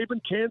Nick Saban,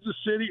 Kansas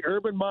City,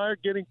 Urban Meyer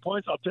getting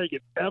points, I'll take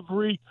it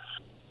every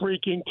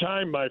freaking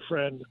time, my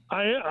friend.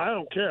 I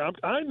don't care.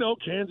 I know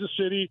Kansas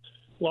City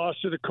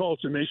lost to the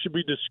Colts, and they should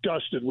be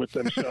disgusted with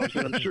themselves,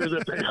 and I'm sure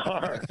that they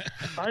are.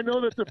 I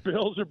know that the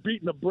Bills are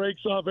beating the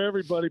brakes off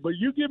everybody, but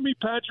you give me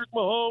Patrick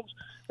Mahomes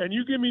and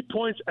you give me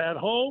points at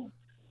home,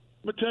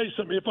 I'm going to tell you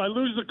something. If I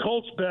lose the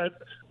Colts bet,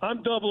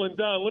 I'm doubling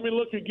down. Let me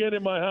look again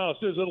in my house.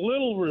 There's a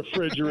little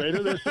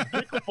refrigerator. There's some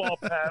pickleball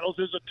paddles.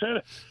 There's a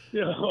tennis.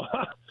 You know,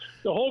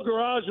 the whole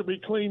garage will be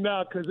cleaned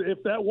out because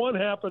if that one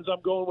happens, I'm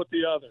going with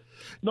the other.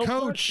 No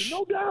Coach, question,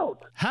 no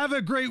doubt. Have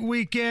a great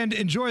weekend.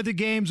 Enjoy the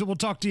games, and we'll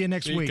talk to you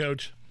next week.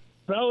 Coach.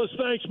 Fellas,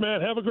 thanks,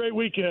 man. Have a great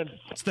weekend.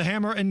 It's the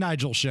Hammer and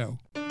Nigel Show.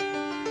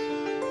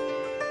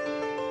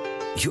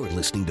 You're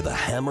listening to the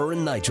Hammer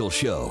and Nigel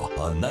Show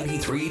on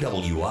 93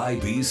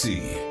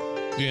 WIBC.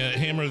 Yeah,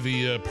 Hammer,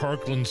 the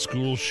Parkland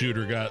school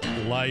shooter got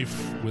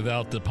life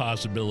without the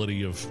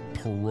possibility of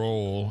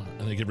parole.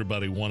 I think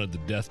everybody wanted the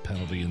death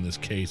penalty in this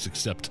case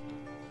except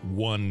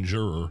one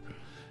juror,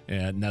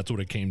 and that's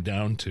what it came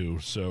down to.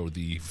 So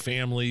the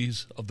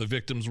families of the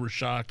victims were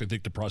shocked. I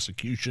think the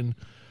prosecution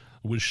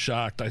was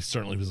shocked. I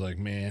certainly was like,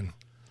 man,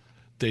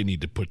 they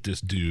need to put this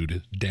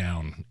dude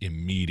down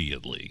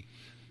immediately.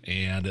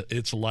 And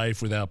it's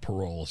life without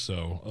parole.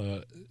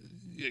 So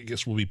I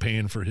guess we'll be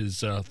paying for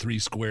his 3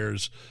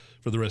 squares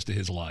for the rest of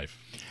his life.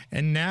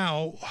 And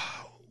now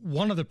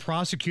one of the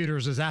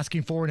prosecutors is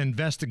asking for an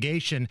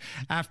investigation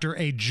after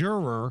a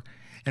juror,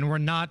 and we're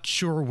not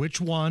sure which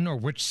one or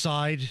which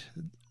side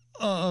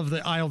of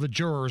the aisle the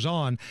juror is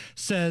on,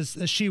 says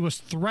that she was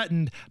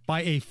threatened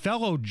by a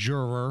fellow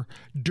juror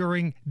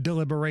during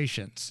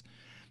deliberations.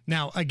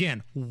 Now,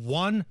 again,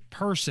 one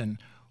person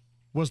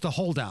was the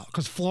holdout,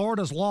 because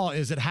Florida's law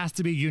is it has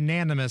to be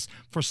unanimous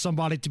for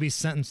somebody to be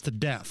sentenced to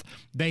death.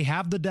 They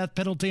have the death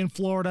penalty in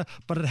Florida,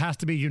 but it has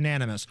to be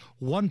unanimous.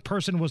 One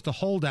person was the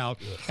holdout,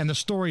 and the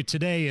story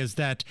today is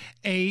that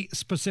a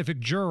specific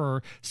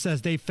juror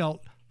says they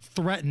felt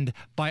threatened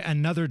by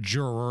another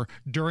juror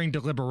during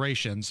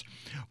deliberations.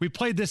 We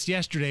played this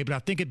yesterday, but I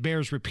think it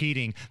bears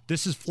repeating.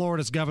 This is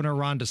Florida's Governor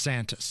Ron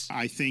DeSantis.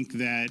 I think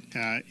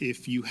that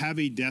if you have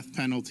a death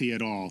penalty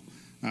at all,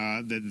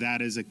 that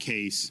is a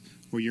case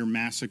where you're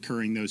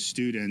massacring those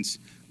students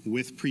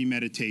with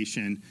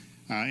premeditation.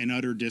 in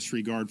utter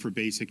disregard for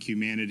basic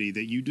humanity,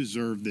 that you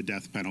deserve the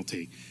death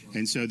penalty.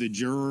 And so the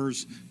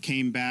jurors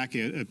came back.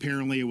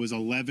 Apparently it was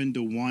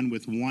 11-1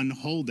 with one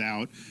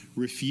holdout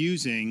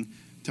refusing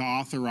to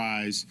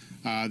authorize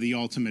the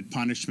ultimate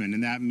punishment.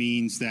 And that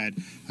means that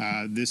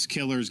this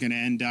killer is going to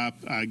end up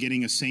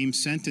getting a same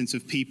sentence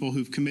of people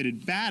who've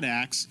committed bad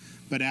acts,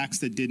 but acts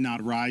that did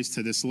not rise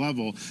to this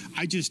level.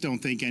 I just don't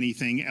think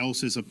anything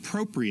else is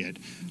appropriate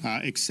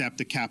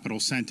except a capital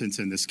sentence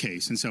in this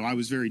case. And so I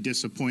was very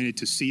disappointed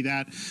to see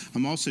that.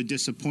 I'm also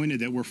disappointed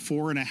that we're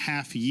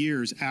 4.5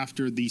 years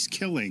after these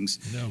killings,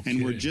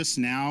 and we're just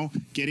now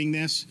getting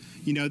this.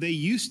 You know, they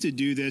used to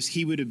do this.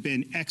 He would have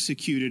been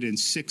executed in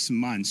 6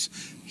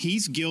 months.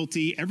 He's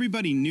guilty.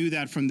 Everybody knew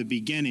that from the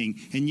beginning,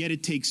 and yet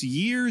it takes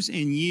years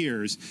and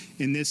years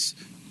in this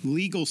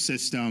legal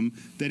system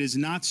that is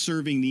not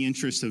serving the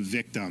interests of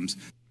victims.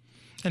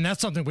 And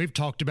that's something we've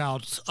talked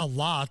about a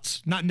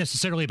lot, not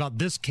necessarily about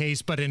this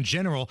case, but in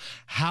general,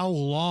 how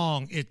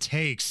long it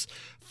takes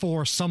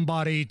for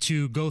somebody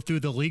to go through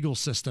the legal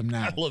system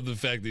now. I love the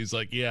fact that he's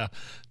like, yeah,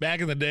 back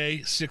in the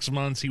day, 6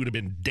 months, he would have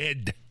been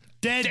dead.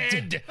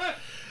 Dead.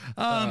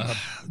 But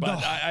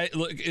I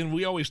look, and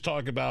we always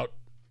talk about,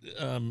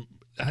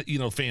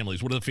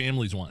 families. What do the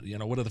families want?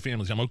 What do the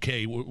families? I'm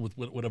okay with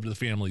whatever the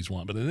families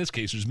want. But in this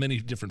case, there's many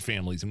different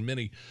families and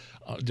many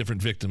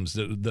different victims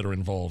that are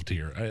involved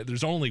here.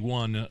 There's only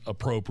one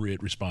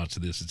appropriate response to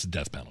this. It's a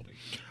death penalty.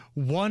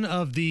 One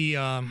of the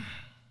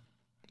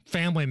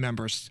family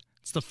members,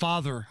 it's the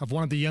father of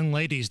one of the young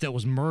ladies that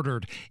was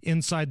murdered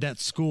inside that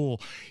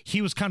school.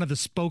 He was kind of the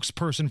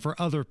spokesperson for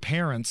other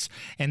parents,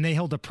 and they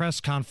held a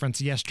press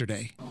conference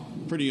yesterday.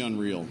 Pretty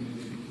unreal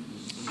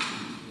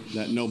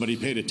that nobody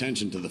paid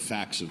attention to the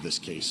facts of this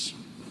case,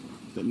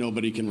 that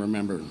nobody can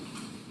remember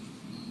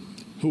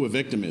who a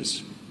victim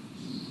is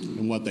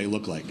and what they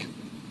look like.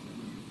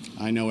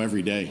 I know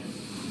every day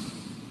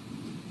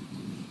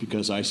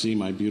because I see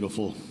my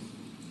beautiful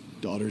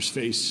daughter's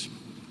face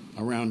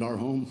around our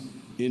home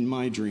in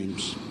my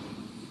dreams,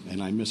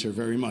 and I miss her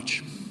very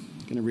much.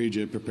 I'm going to read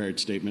you a prepared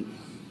statement.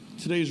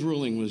 Today's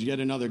ruling was yet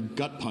another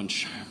gut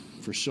punch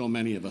for so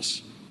many of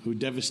us who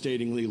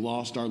devastatingly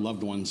lost our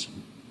loved ones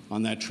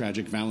on that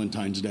tragic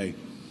Valentine's Day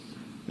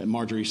at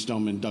Marjorie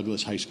Stoneman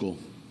Douglas High School.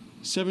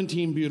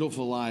 17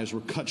 beautiful lives were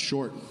cut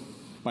short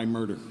by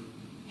murder.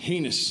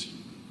 Heinous,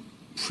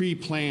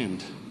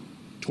 pre-planned,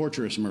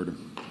 torturous murder.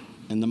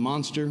 And the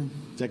monster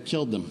that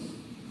killed them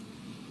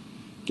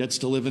gets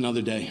to live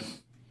another day.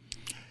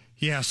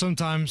 Yeah,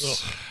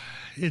 sometimes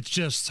it's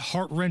just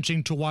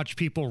heart-wrenching to watch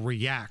people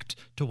react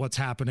to what's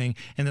happening,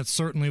 and that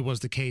certainly was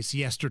the case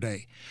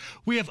yesterday.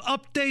 We have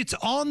updates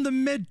on the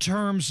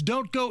midterms.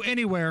 Don't go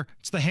anywhere.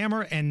 It's the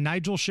Hammer and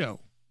Nigel Show.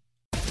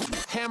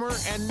 Hammer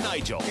and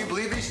Nigel. Can you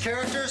believe these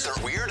characters are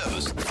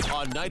weirdos?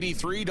 On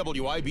 93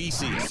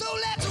 WIBC. So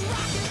let's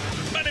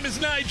rock it! My name is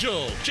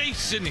Nigel.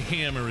 Jason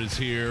Hammer is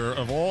here.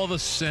 Of all the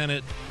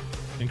Senate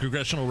and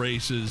congressional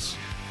races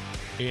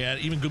and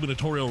even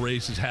gubernatorial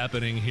races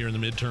happening here in the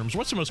midterms,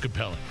 what's the most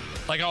compelling?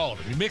 Like all of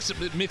them. You mix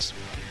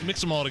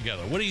them all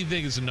together. What do you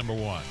think is the number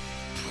one?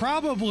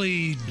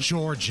 Probably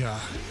Georgia.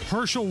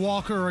 Herschel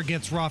Walker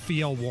against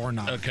Raphael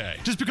Warnock. Okay.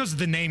 Just because of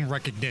the name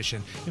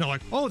recognition.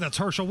 That's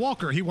Herschel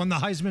Walker. He won the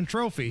Heisman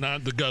Trophy.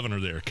 Not the governor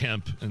there,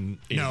 Kemp and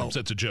Abrams.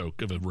 That's a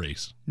joke of a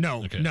race.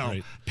 No.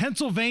 Right.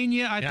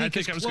 Pennsylvania, I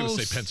think I was going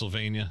to say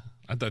Pennsylvania.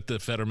 I thought the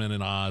Fetterman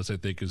and Oz, I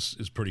think, is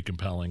pretty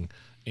compelling.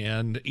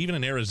 And even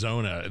in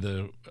Arizona,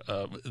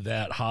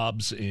 that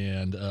Hobbs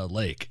and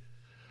Lake,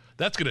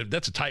 that's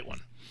a tight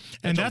one.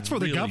 And that's for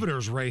the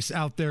governor's race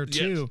out there,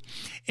 too.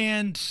 Yes.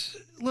 And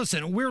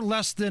listen, we're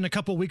less than a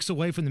couple weeks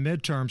away from the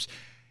midterms.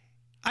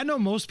 I know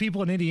most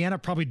people in Indiana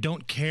probably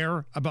don't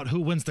care about who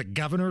wins the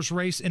governor's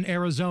race in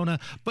Arizona,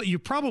 but you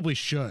probably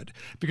should,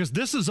 because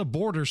this is a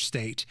border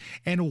state,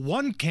 and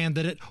one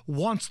candidate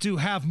wants to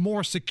have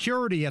more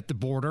security at the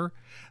border.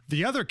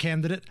 The other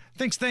candidate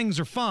thinks things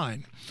are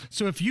fine.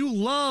 So if you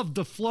love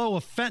the flow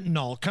of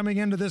fentanyl coming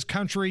into this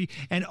country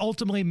and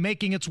ultimately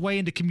making its way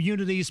into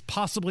communities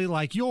possibly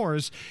like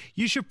yours,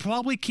 you should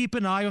probably keep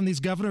an eye on these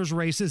governor's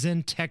races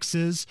in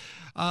Texas.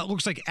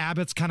 Looks like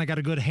Abbott's kind of got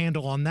a good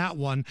handle on that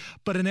one.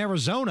 But in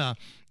Arizona,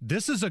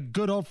 this is a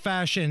good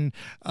old-fashioned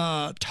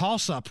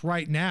toss-up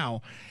right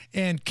now.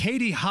 And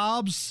Katie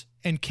Hobbs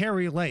and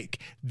Kari Lake,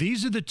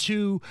 these are the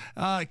two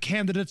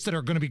candidates that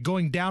are going to be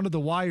going down to the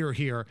wire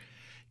here.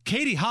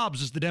 Katie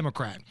Hobbs is the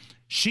Democrat.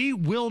 She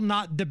will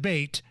not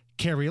debate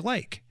Kari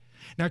Lake.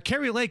 Now,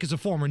 Kari Lake is a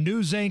former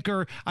news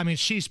anchor. I mean,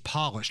 she's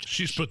polished.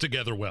 She's put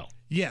together well.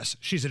 Yes,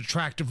 she's an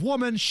attractive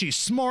woman. She's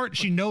smart.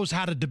 She knows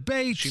how to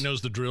debate. She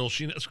knows the drill.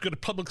 She's good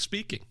at public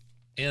speaking.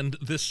 And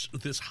this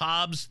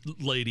Hobbs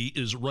lady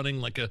is running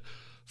like a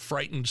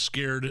frightened,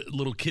 scared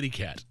little kitty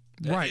cat.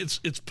 Right.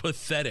 It's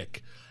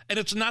pathetic. And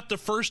it's not the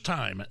first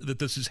time that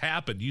this has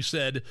happened. You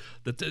said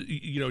that,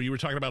 you were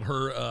talking about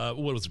her,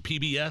 what was it,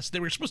 PBS? They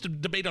were supposed to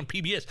debate on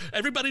PBS.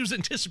 Everybody was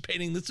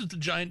anticipating this is the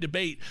giant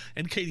debate.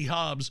 And Katie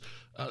Hobbs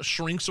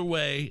shrinks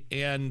away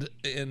and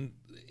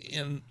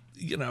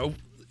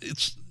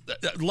it's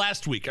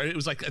last week. I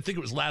think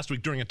it was last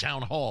week during a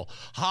town hall.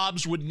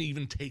 Hobbs wouldn't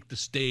even take the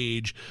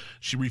stage.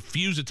 She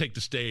refused to take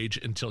the stage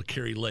until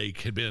Kari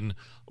Lake had been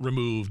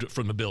removed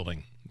from the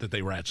building that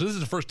they were at. So this is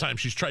the first time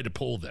she's tried to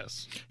pull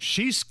this.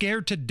 She's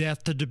scared to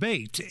death to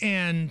debate.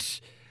 And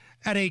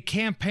at a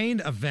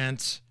campaign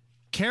event,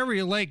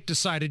 Kari Lake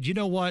decided, you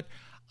know what?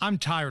 I'm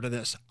tired of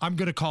this. I'm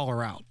going to call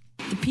her out.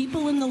 The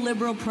people in the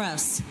liberal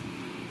press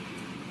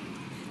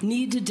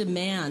need to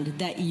demand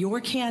that your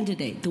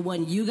candidate, the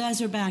one you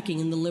guys are backing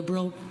in the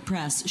liberal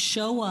press,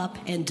 show up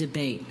and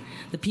debate.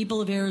 The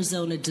people of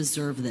Arizona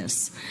deserve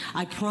this.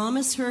 I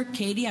promise her,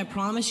 Katie, I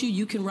promise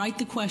you can write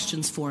the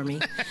questions for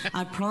me.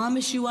 I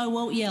promise you I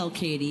won't yell,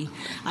 Katie.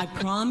 I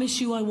promise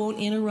you I won't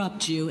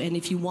interrupt you. And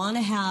if you want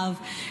to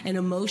have an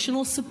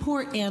emotional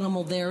support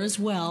animal there as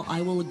well,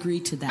 I will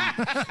agree to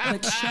that.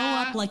 But show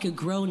up like a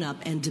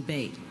grown-up and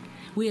debate.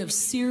 We have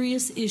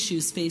serious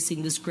issues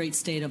facing this great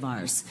state of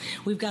ours.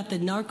 We've got the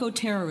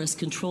narco-terrorists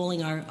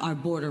controlling our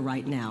border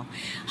right now.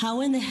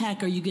 How in the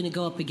heck are you going to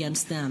go up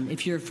against them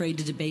if you're afraid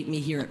to debate me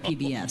here at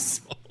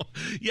PBS?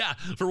 Yeah,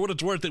 for what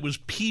it's worth, it was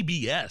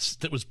PBS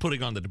that was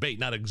putting on the debate,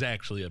 not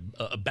exactly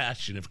a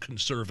bastion of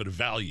conservative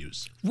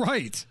values.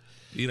 Right.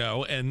 You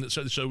know, and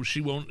so she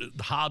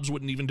won't, Hobbs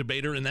wouldn't even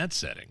debate her in that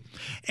setting.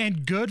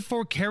 And good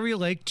for Kari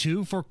Lake,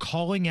 too, for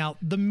calling out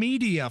the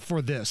media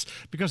for this,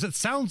 because it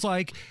sounds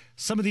like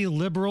some of the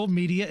liberal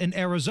media in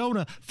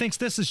Arizona thinks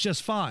this is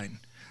just fine.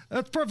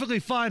 It's perfectly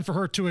fine for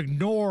her to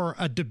ignore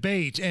a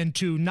debate and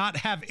to not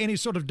have any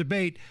sort of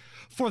debate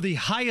for the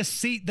highest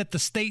seat that the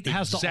state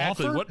has to offer.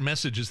 Exactly. What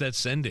message is that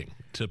sending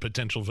to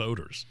potential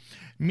voters?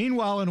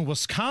 Meanwhile, in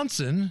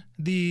Wisconsin,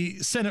 the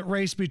Senate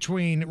race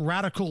between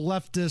radical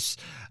leftist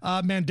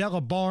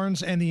Mandela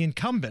Barnes and the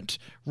incumbent,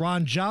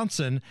 Ron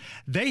Johnson,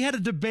 they had a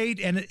debate,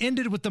 and it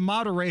ended with the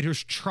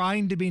moderators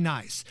trying to be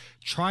nice,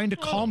 trying to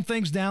calm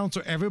things down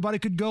so everybody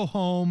could go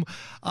home.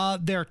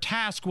 Their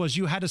task was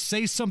you had to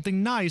say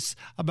something nice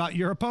about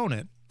your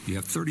opponent. You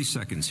have 30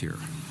 seconds here.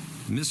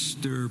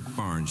 Mr.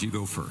 Barnes, you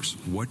go first.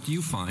 What do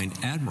you find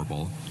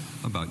admirable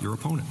about your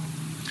opponent?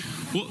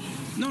 Well,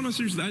 no,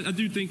 seriously. I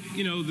do think,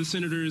 the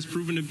senator is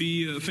proven to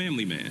be a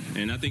family man,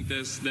 and I think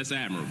that's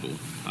admirable.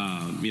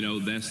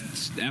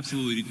 That's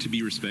absolutely to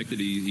be respected.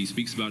 He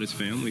speaks about his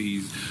family.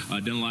 He's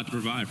done a lot to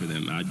provide for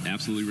them. I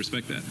absolutely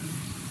respect that.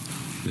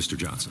 Mr.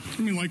 Johnson.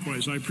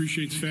 Likewise, I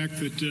appreciate the fact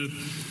that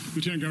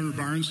Lieutenant Governor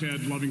Barnes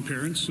had loving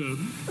parents,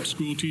 a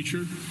school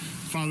teacher,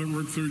 father that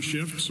worked third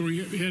shift, so he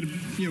had,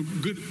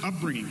 good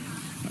upbringing.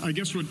 I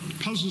guess what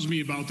puzzles me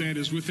about that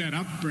is with that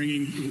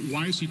upbringing,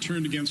 why is he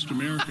turned against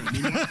America?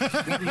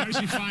 Why does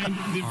he find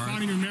the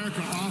founding of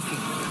America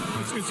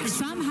awful? It's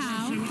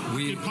somehow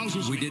it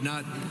puzzles me. We did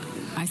not.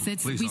 I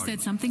said we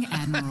said something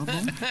admirable.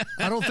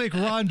 I don't think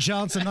Ron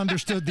Johnson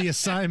understood the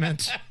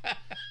assignment.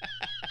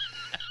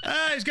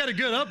 He's got a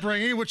good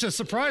upbringing, which is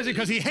surprising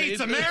because he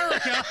hates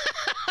America.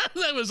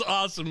 That was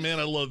awesome, man.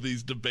 I love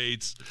these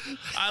debates.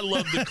 I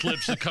love the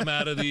clips that come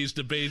out of these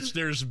debates.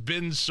 There's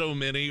been so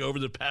many over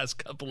the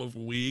past couple of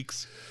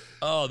weeks.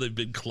 Oh, they've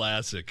been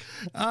classic.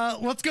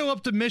 Let's go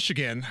up to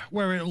Michigan,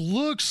 where it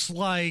looks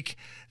like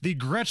the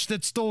Gretch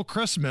that stole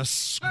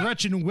Christmas,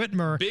 Gretchen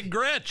Whitmer. Big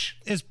Gretch.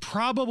 Is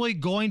probably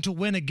going to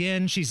win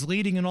again. She's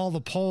leading in all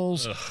the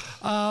polls.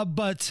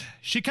 But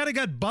she kind of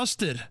got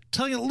busted,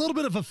 telling a little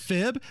bit of a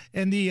fib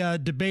in the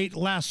debate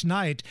last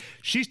night.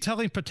 She's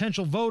telling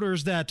potential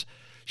voters that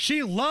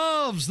she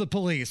loves the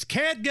police,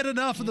 can't get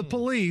enough of the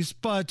police,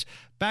 but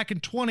back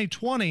in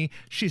 2020,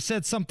 she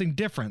said something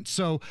different.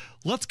 So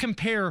let's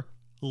compare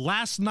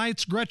last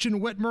night's Gretchen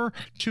Whitmer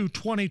to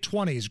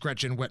 2020's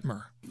Gretchen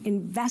Whitmer.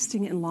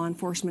 Investing in law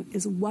enforcement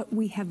is what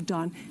we have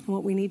done and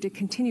what we need to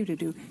continue to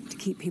do to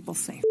keep people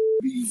safe.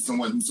 Be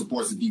someone who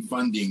supports the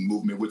defunding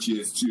movement, which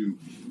is to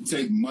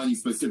take money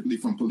specifically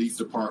from police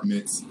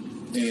departments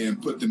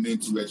and put them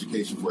into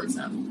education, for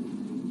example.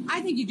 I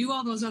think you do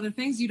all those other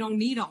things. You don't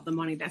need all the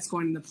money that's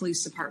going to the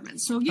police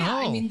department. So,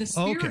 yeah, the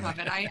spirit of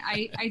it,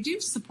 I do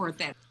support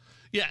that.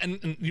 Yeah, and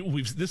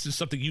this is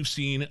something you've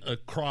seen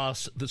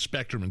across the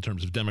spectrum in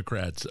terms of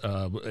Democrats,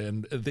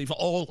 and they've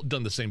all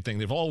done the same thing.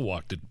 They've all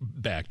walked it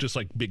back, just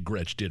like Big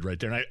Gretch did right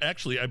there. And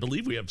I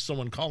believe we have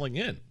someone calling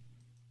in.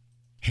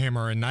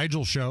 Hammer and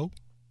Nigel show.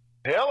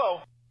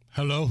 Hello.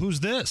 Hello,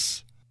 who's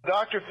this?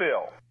 Dr.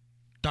 Phil.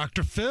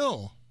 Dr.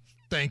 Phil,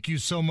 thank you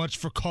so much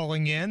for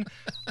calling in.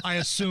 I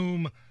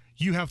assume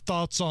you have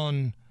thoughts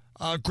on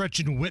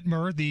Gretchen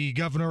Whitmer, the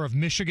governor of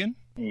Michigan?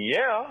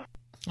 Yeah.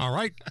 All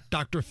right,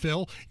 Dr.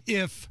 Phil,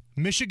 if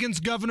Michigan's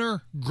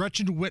Governor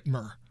Gretchen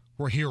Whitmer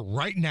were here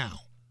right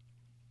now,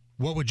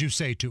 what would you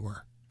say to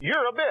her?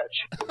 You're a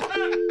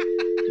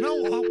bitch.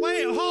 No,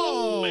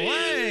 wait,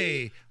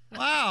 hey.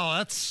 Wow,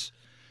 that's...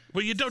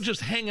 Well, you don't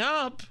just hang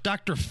up.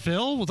 Dr.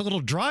 Phil with a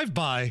little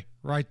drive-by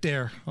right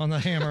there on the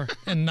Hammer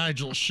and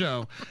Nigel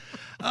show.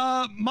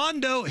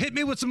 Mondo, hit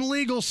me with some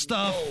legal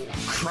stuff.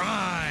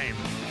 Crime,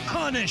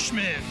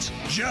 punishment,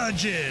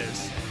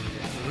 judges,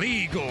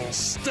 legal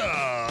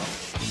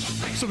stuff.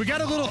 So we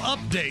got a little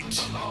update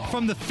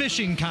from the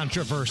fishing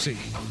controversy.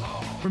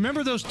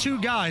 Remember those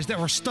two guys that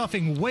were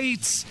stuffing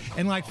weights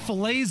and like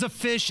fillets of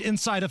fish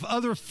inside of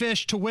other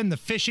fish to win the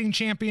fishing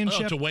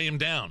championship? Oh, to weigh him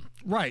down.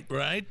 Right.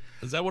 Right?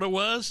 Is that what it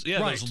was?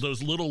 Yeah, right.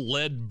 those little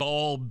lead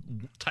ball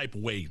type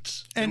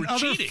weights. And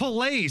other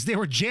fillets, they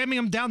were jamming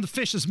them down the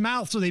fish's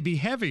mouth so they'd be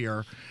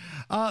heavier.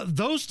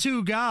 Those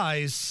two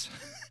guys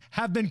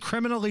have been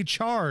criminally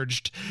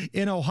charged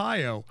in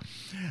Ohio.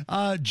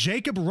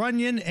 Jacob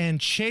Runyon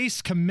and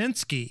Chase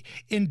Kaminsky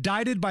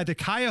indicted by the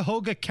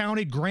Cuyahoga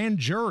County grand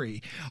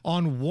jury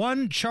on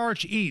one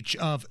charge each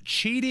of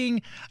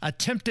cheating,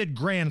 attempted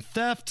grand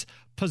theft,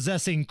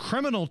 possessing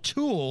criminal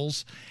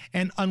tools,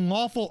 and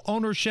unlawful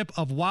ownership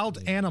of wild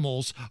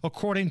animals,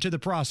 according to the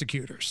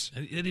prosecutors. I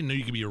didn't know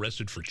you could be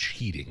arrested for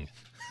cheating.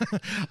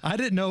 I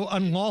didn't know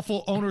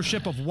unlawful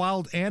ownership of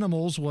wild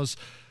animals was...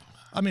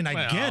 I mean,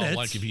 I get it.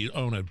 Like if you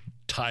own a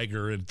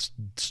tiger and it's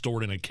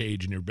stored in a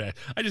cage in your back.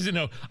 I just didn't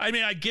know. I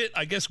mean, I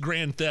guess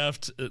grand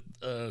theft,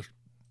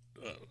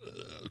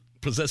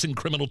 possessing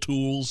criminal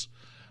tools,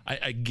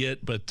 I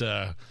get, but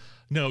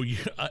no,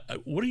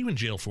 what are you in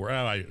jail for?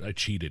 Oh, I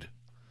cheated.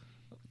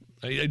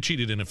 I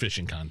cheated in a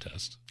fishing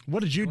contest.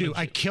 What did you do?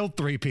 I killed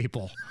 3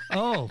 people.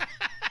 Oh.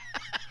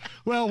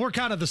 Well, we're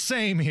kind of the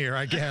same here,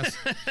 I guess.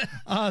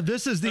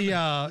 This is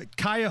the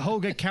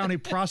Cuyahoga County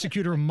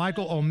prosecutor,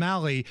 Michael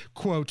O'Malley,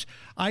 quote,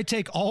 "I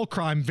take all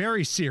crime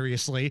very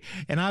seriously,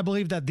 and I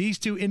believe that what these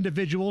two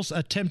individuals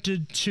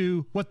attempted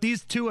to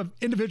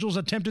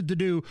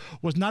do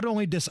was not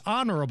only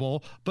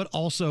dishonorable, but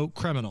also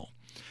criminal."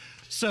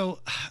 So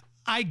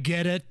I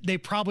get it. They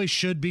probably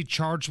should be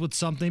charged with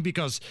something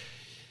because...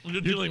 You're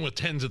dealing with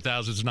tens of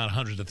thousands, not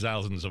hundreds of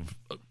thousands of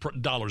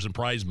dollars in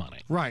prize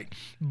money. Right.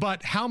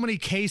 But how many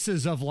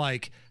cases of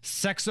like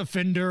sex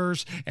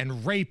offenders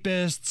and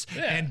rapists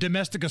and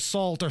domestic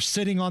assault are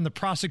sitting on the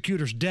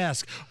prosecutor's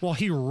desk while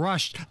he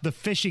rushed the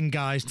fishing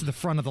guys to the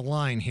front of the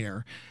line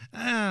here?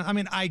 I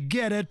mean, I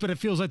get it, but it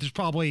feels like there's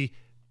probably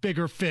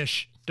bigger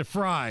fish to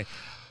fry.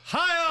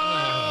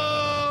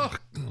 Hi-oh!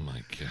 Oh,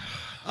 my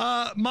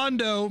God.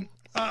 Mondo...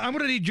 I'm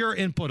going to need your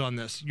input on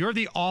this. You're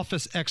the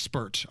Office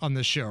expert on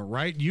this show,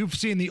 right? You've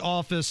seen The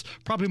Office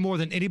probably more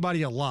than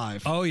anybody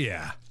alive. Oh,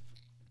 yeah.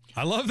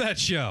 I love that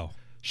show.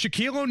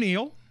 Shaquille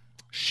O'Neal,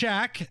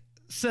 Shaq,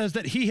 says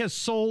that he has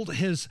sold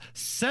his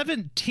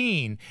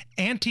 17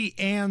 Auntie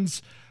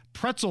Anne's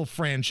pretzel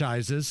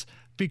franchises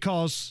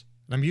because,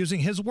 I'm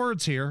using his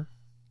words here,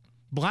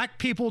 black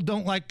people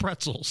don't like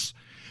pretzels.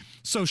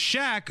 So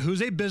Shaq, who's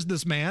a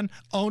businessman,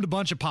 owned a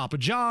bunch of Papa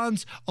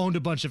John's, owned a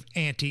bunch of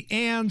Auntie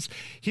Anne's.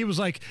 He was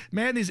like,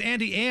 man, these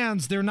Auntie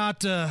Anne's, they're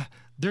not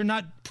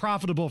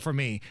profitable for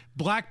me.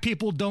 Black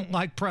people don't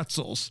like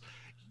pretzels.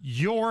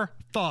 Your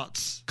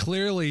thoughts?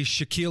 Clearly,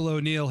 Shaquille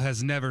O'Neal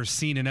has never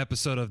seen an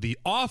episode of The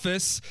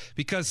Office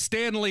because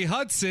Stanley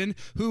Hudson,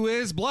 who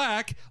is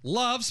black,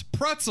 loves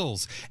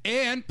pretzels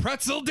and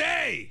Pretzel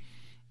Day.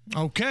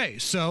 Okay,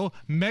 so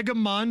Mega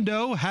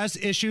Mondo has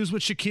issues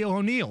with Shaquille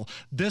O'Neal.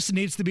 This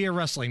needs to be a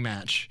wrestling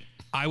match.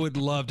 I would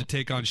love to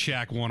take on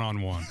Shaq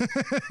one-on-one.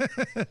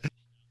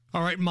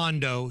 All right,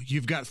 Mondo,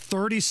 you've got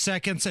 30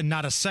 seconds and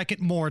not a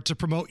second more to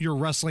promote your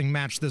wrestling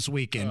match this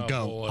weekend.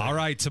 Go. Boy. All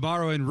right,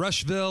 tomorrow in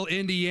Rushville,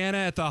 Indiana,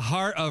 at the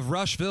heart of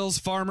Rushville's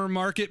Farmer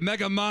Market,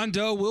 Mega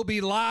Mondo will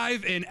be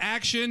live in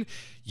action.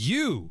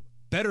 You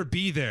better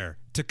be there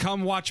to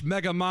come watch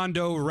Mega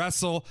Mondo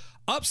wrestle.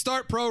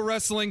 Upstart Pro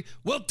Wrestling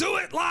will do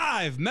it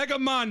live. Mega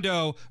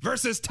Mondo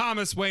versus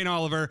Thomas Wayne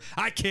Oliver.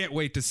 I can't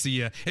wait to see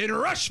you in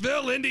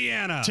Rushville,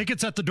 Indiana.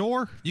 Tickets at the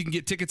door? You can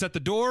get tickets at the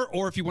door,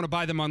 or if you want to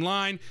buy them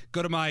online,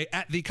 go to my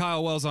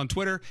 @TheKyleWells on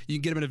Twitter. You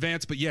can get them in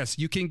advance, but yes,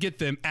 you can get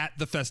them at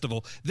the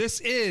festival. This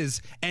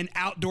is an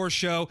outdoor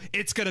show.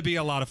 It's going to be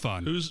a lot of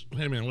fun. Wait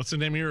a minute, what's the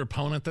name of your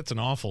opponent? That's an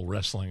awful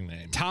wrestling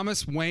name.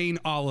 Thomas Wayne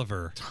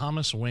Oliver.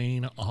 Thomas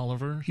Wayne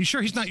Oliver? You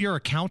sure he's not your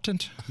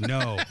accountant?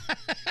 No.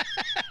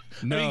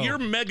 No. I mean, you're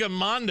Mega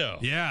Mondo.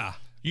 Yeah.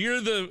 You're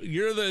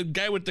the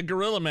guy with the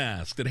gorilla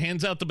mask that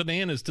hands out the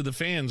bananas to the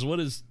fans. What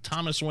is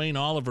Thomas Wayne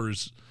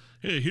Oliver's?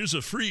 Hey, here's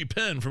a free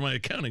pen for my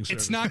accounting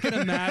service. It's not going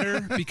to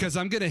matter because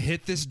I'm going to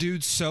hit this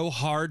dude so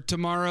hard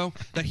tomorrow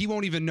that he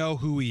won't even know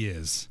who he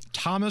is.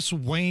 Thomas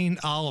Wayne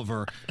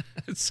Oliver.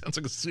 It sounds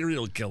like a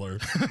serial killer.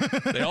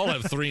 They all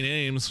have 3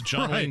 names.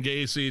 John Wayne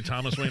Gacy,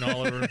 Thomas Wayne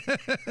Oliver.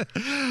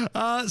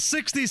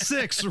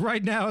 66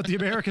 right now at the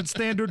American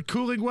Standard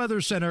Cooling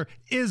Weather Center.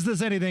 Is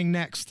this anything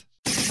next?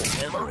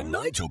 Hammer and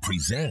Nigel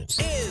presents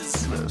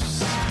Is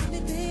This.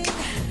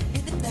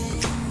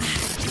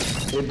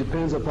 It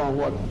depends upon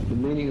what the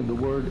meaning of the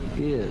word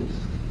is.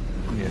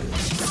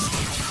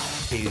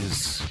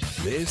 Is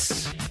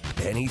this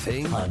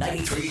anything? On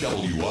 93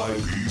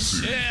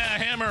 WIBC. Yeah,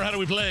 Hammer, how do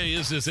we play?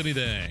 Is this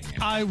anything?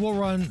 I will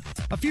run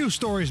a few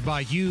stories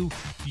by you.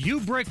 You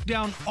break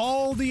down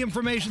all the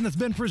information that's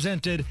been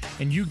presented,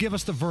 and you give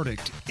us the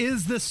verdict.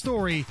 Is this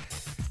story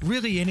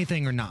really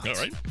anything or not? All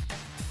right.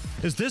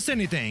 Is this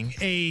anything?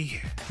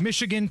 A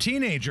Michigan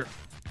teenager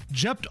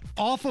jumped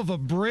off of a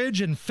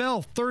bridge and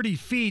fell 30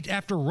 feet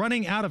after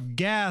running out of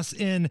gas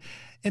in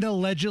an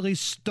allegedly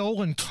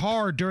stolen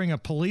car during a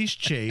police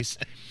chase.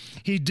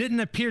 He didn't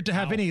appear to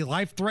have any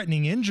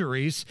life-threatening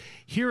injuries.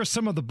 Here are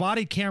some of the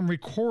body cam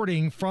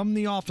recording from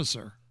the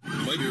officer.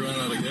 Might be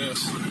running out of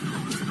gas.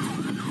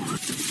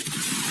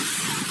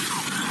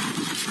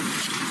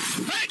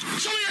 Hey,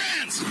 show me your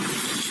hands!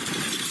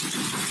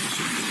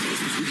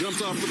 He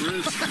jumped off the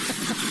bridge.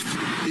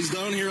 He's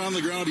down here on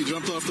the ground. He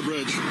jumped off the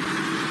bridge.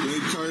 We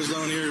need cars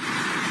down here.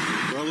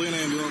 Probably an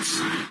ambulance.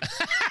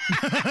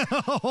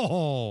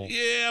 Oh.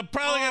 Yeah,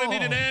 probably going to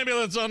need an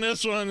ambulance on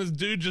this one. This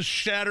dude just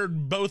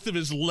shattered both of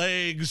his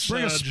legs.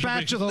 Bring a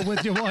spatula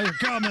with you while you're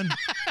coming.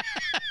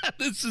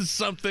 This is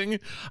something.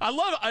 I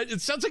love it.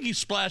 It sounds like he's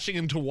splashing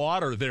into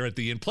water there at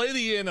the end. Play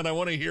the end, and I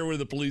want to hear where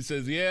the police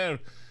says, yeah,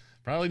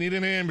 probably need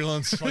an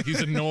ambulance. Like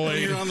he's annoyed.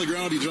 Here on the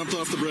ground, he jumped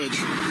off the bridge.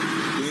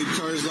 We need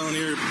cars down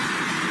here.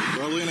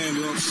 Probably an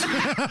ambulance.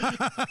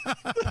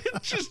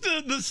 Just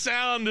the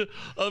sound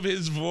of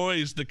his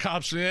voice. The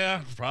cops,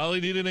 yeah, probably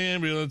need an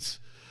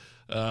ambulance.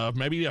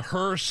 Maybe a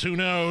hearse, who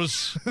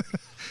knows?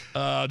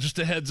 Just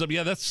a heads up.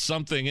 Yeah, that's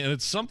something. And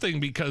it's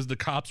something because the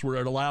cops were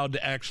allowed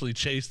to actually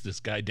chase this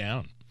guy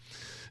down.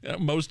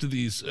 Most of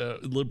these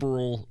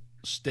liberal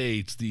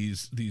states,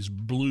 these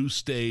blue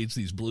states,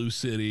 these blue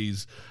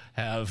cities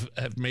have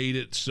made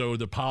it so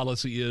the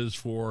policy is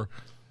for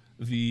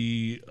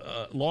the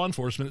law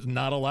enforcement is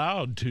not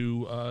allowed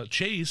to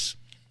chase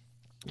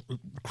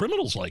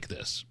criminals like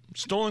this.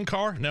 Stolen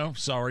car? No,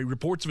 sorry.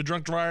 Reports of a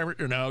drunk driver?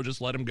 No,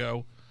 just let him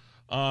go.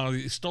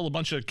 He stole a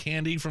bunch of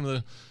candy from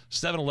the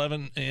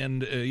 7-Eleven,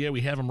 and yeah, we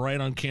have him right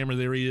on camera.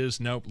 There he is.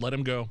 Nope, let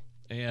him go.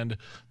 And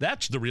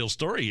that's the real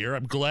story here.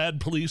 I'm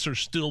glad police are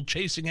still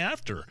chasing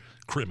after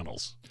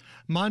criminals.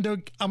 Mondo,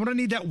 I'm going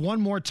to need that one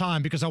more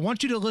time because I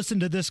want you to listen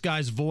to this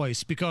guy's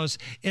voice because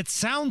it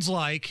sounds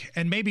like,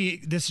 and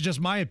maybe this is just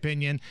my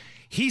opinion,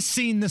 he's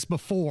seen this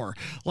before.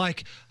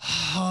 Like,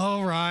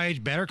 all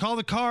right, better call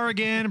the car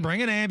again,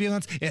 bring an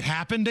ambulance. It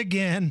happened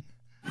again.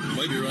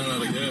 Might be running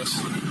out of gas.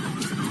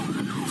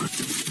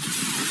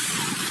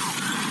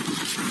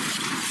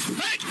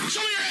 Hey,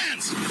 show me your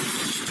hands!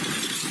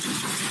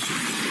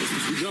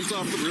 He jumped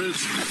off the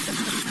bridge.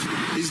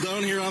 He's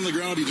down here on the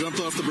ground. He jumped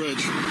off the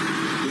bridge.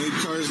 We need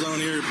cars down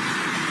here.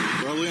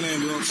 Probably an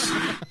ambulance.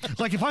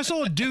 Like if I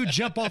saw a dude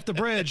jump off the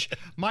bridge,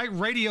 my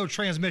radio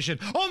transmission,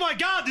 oh my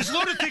God, this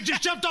lunatic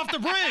just jumped off the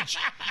bridge.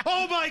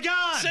 Oh my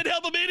God. Send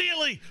help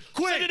immediately.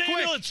 Quick, send an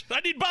ambulance. I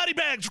need body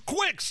bags.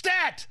 Quick,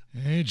 stat.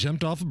 He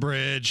jumped off the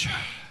bridge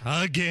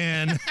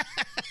again.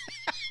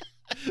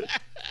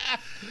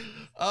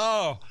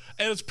 Oh,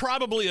 and it's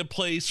probably a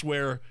place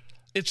where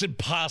it's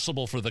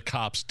impossible for the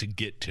cops to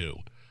get to.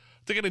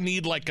 They're going to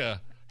need like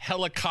a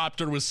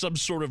helicopter with some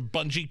sort of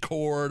bungee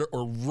cord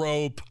or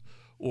rope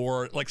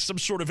or like some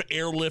sort of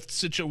airlift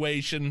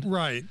situation.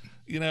 Right.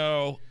 You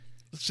know,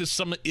 it's just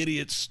some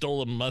idiot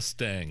stole a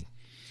Mustang.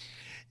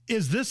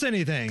 Is this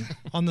anything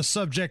on the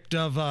subject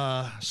of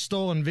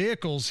stolen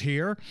vehicles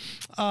here?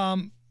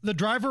 The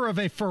driver of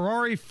a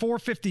Ferrari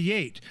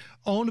 458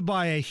 owned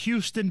by a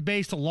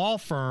Houston-based law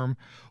firm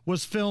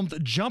was filmed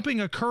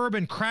jumping a curb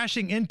and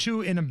crashing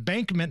into an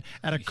embankment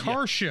at a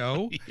car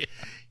show. Yeah.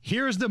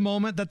 Here's the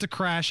moment that the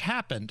crash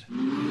happened.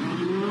 No!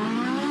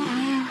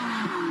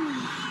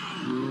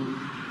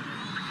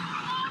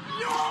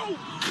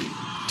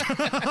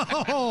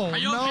 Oh, Are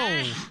you no.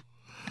 okay?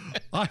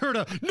 I heard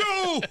a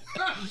no.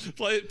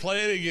 Play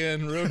it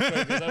again real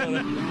quick.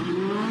 No!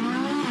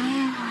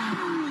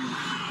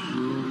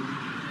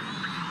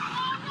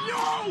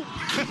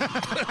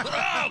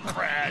 Oh,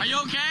 crash. Are you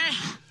okay?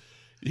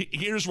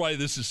 Here's why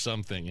this is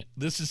something.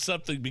 This is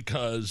something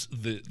because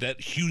that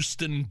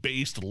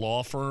Houston-based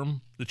law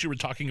firm that you were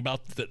talking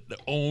about that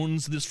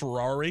owns this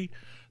Ferrari,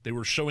 they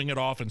were showing it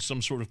off in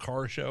some sort of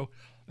car show.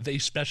 They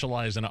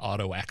specialize in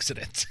auto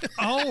accidents.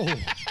 Oh.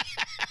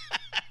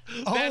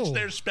 That's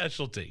their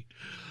specialty,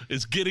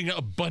 is getting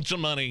a bunch of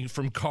money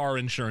from car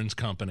insurance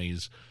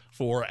companies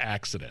for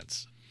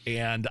accidents.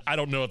 And I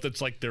don't know if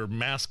it's like their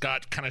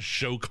mascot kind of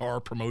show car,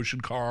 promotion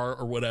car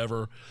or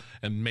whatever.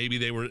 And maybe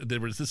there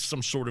was this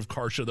some sort of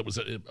car show that was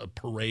a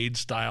parade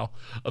style,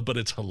 but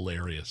it's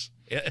hilarious.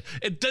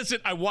 It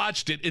doesn't, I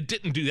watched it. It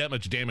didn't do that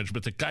much damage,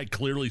 but the guy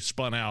clearly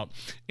spun out.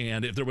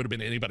 And if there would have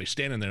been anybody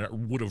standing there, it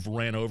would have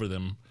ran over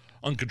them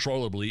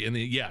uncontrollably. And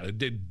it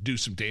did do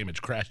some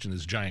damage, crashed in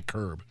this giant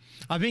curb.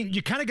 I mean,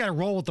 you kind of got to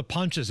roll with the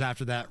punches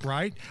after that,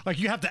 right? Like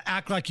you have to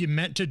act like you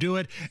meant to do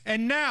it.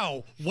 And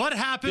now, what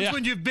happens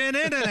when you've been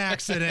in an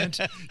accident?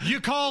 You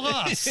call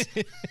us.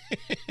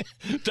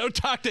 Don't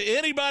talk to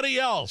anybody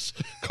else.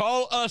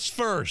 Call us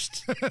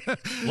first.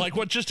 Like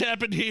what just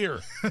happened here.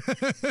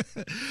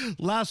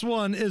 Last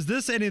one. Is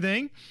this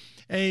anything?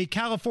 A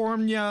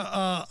California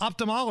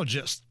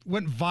ophthalmologist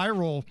went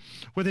viral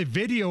with a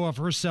video of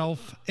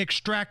herself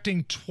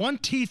extracting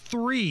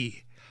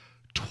 23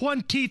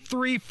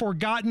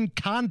 forgotten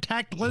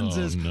contact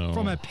lenses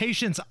from a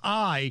patient's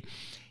eye.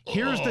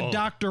 Here's the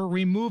doctor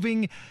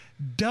removing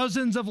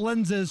dozens of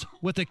lenses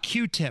with a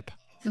Q-tip.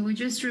 So we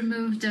just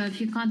removed a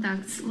few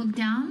contacts. Look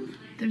down.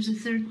 There's a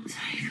third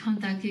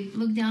contact.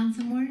 Look down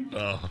some more.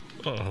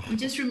 We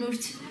just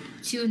removed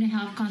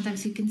 2.5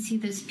 contacts. You can see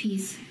this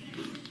piece.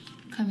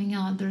 coming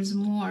out. There's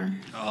more.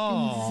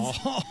 Oh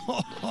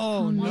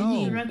no.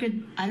 Maybe a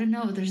record. I don't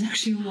know. There's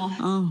actually a wall.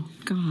 Oh,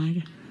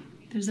 God.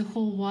 There's a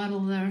whole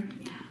waddle there.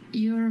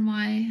 You're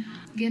my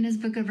Guinness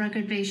Book of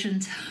Record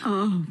patient.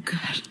 Oh,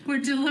 God. We're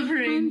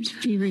delivering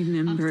To be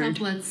remembered.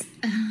 couplets.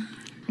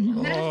 I'm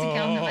gonna have to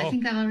count them. I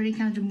think I've already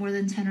counted more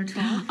than 10 or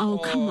 12. Oh,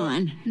 come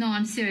on. No,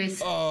 I'm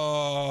serious.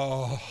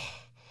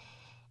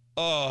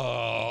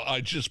 I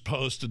just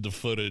posted the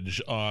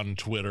footage on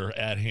Twitter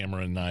at Hammer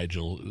and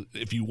Nigel.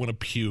 If you want to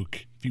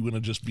puke, if you want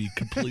to just be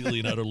completely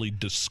and utterly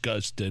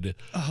disgusted.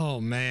 Oh,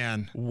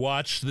 man.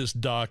 Watch this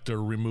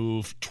doctor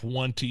remove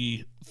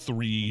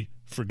 23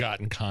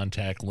 forgotten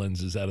contact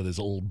lenses out of this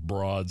old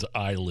broad's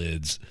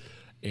eyelids,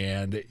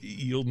 and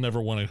you'll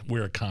never want to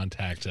wear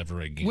contacts ever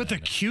again. With a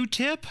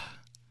Q-tip?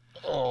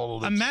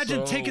 Oh,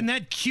 imagine taking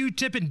that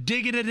Q-tip and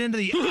digging it into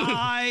the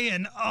eye,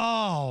 and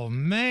oh,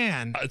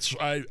 man.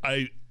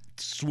 I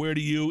swear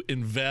to you,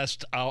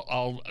 invest.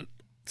 I'll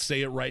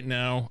say it right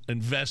now.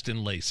 Invest in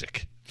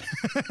LASIK.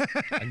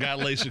 I got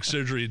LASIK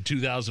surgery in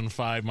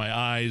 2005. My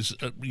eyes,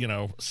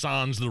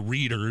 sans the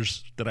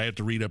readers that I have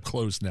to read up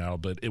close now,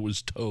 but it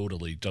was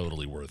totally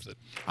worth it.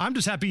 I'm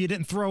just happy you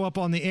didn't throw up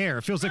on the air.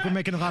 It feels like we're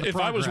making a lot of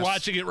progress. If I was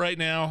watching it right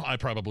now, I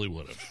probably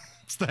would have.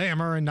 It's the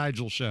Hammer and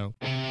Nigel Show.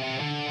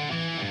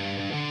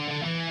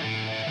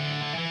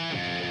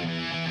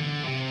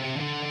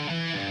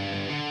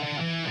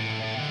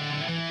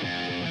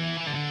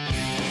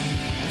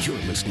 You're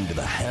listening to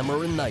the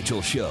Hammer and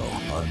Nigel Show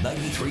on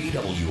 93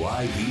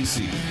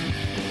 WIBC.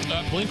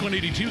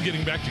 Blink-182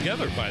 getting back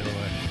together, by the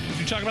way. Did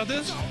you talk about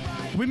this?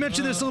 We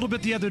mentioned this a little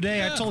bit the other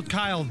day. I told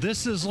Kyle,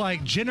 this is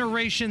like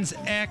Generations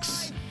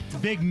X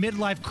big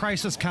midlife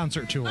crisis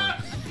concert tour.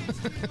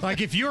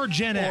 Like if you're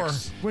Gen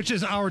X, which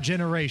is our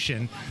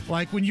generation,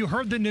 like when you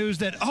heard the news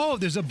that,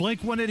 there's a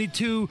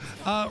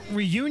Blink-182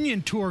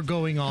 reunion tour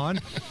going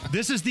on,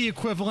 this is the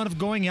equivalent of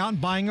going out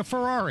and buying a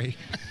Ferrari.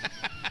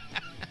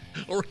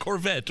 Or a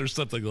Corvette or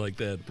something like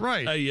that.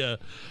 Right.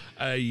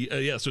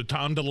 So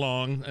Tom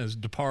DeLonge has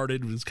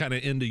departed, was kind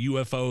of into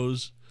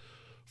UFOs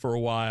for a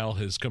while,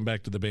 has come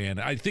back to the band.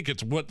 I think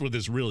it's what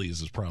this really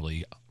is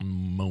probably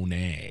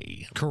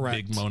Monet. Correct.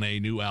 Big Monet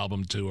new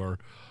album tour,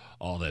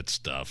 all that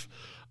stuff.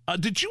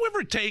 Did you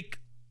take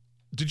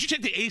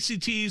the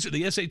ACTs or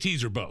the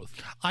SATs or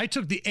both? I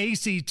took the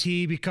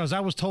ACT because I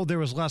was told there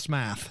was less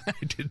math. I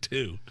did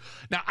too.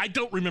 Now, I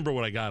don't remember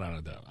what I got on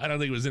it, though. I don't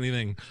think it was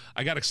anything.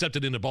 I got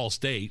accepted into Ball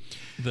State.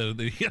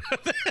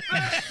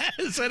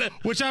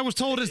 Which I was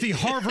told is the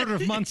Harvard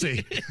of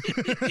Muncie.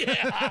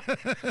 Yeah.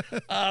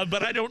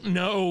 But I don't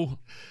know.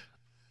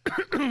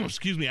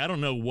 Excuse me. I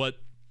don't know what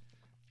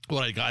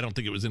I got. I don't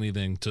think it was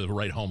anything to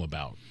write home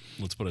about.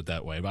 Let's put it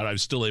that way. But I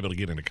was still able to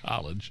get into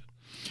college.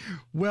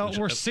 Well,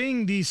 we're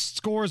seeing these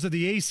scores of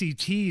the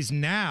ACTs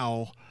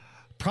now,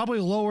 probably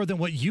lower than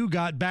what you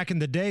got back in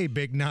the day,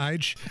 Big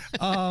Nige.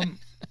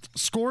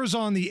 Scores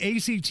on the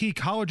ACT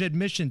college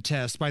admission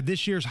test by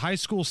this year's high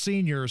school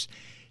seniors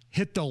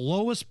hit the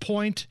lowest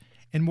point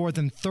in more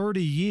than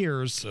 30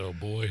 years. Oh,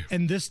 boy.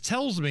 And this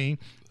tells me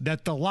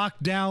that the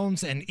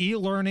lockdowns and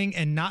e-learning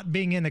and not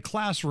being in a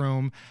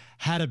classroom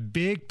had a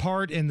big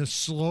part in the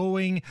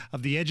slowing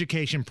of the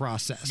education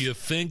process. You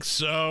think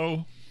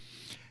so?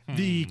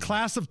 The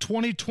class of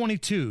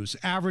 2022's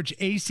average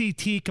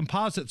ACT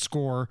composite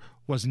score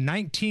was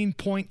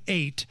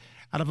 19.8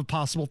 out of a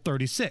possible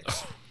 36.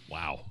 Oh,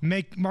 wow.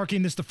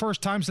 Marking this the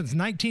first time since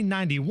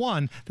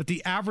 1991 that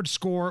the average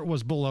score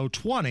was below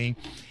 20.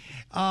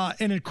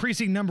 An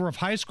increasing number of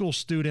high school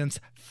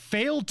students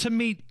failed to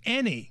meet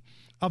any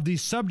of the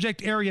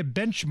subject area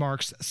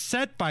benchmarks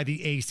set by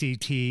the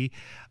ACT,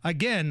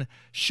 again,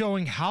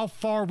 showing how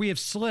far we have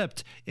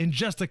slipped in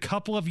just a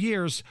couple of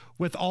years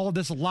with all of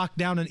this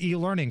lockdown and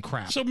e-learning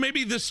crap. So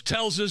maybe this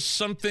tells us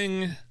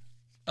something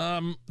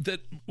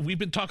that we've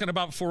been talking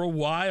about for a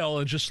while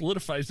and just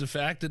solidifies the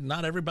fact that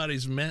not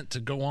everybody's meant to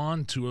go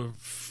on to a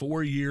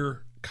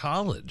 4-year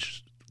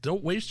college.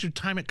 Don't waste your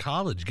time at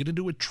college. Get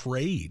into a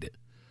trade.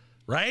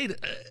 Right?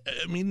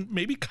 I mean,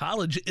 maybe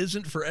college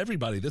isn't for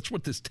everybody. That's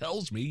what this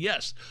tells me.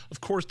 Yes, of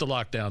course the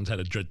lockdowns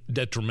had a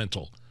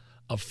detrimental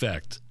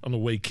effect on the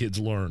way kids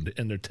learned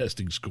and their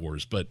testing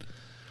scores, but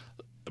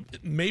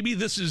maybe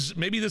this is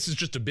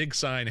just a big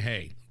sign,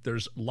 hey,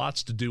 there's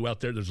lots to do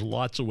out there. There's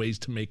lots of ways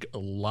to make a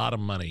lot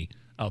of money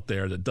out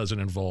there that doesn't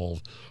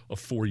involve a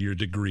 4-year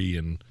degree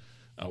in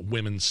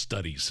women's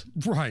studies.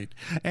 Right.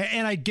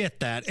 And I get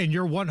that, and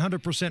you're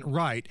 100%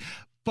 right.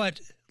 But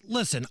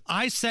listen,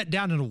 I sat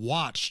down and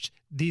watched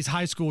these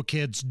high school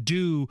kids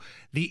do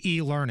the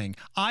e-learning.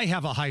 I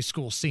have a high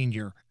school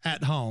senior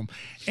at home.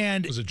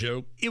 And it was a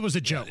joke? It was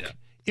a joke. Yeah.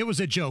 It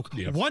was a joke.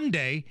 Yeah. One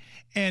day,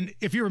 and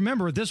if you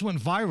remember, this went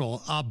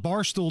viral.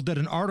 Barstool did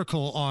an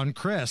article on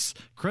Chris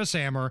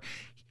Hammer.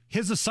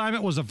 His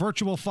assignment was a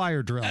virtual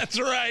fire drill. That's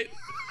right.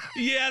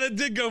 Yeah, that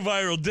did go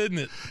viral, didn't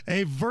it?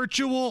 A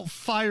virtual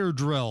fire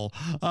drill.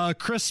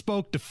 Chris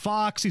spoke to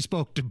Fox. He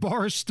spoke to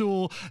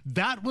Barstool.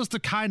 That was the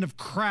kind of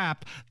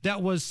crap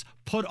that was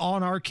put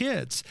on our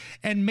kids.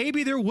 And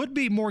maybe there would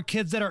be more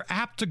kids that are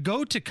apt to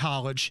go to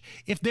college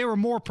if they were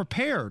more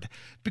prepared.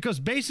 Because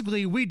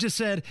basically we just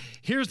said,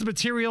 here's the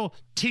material,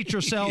 teach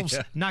yourselves,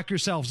 knock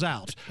yourselves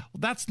out. Well,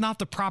 that's not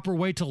the proper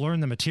way to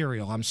learn the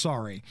material. I'm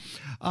sorry.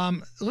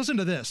 Listen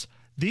to this.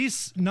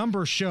 These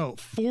numbers show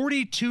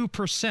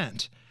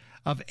 42%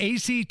 of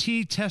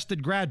ACT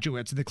tested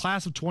graduates in the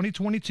class of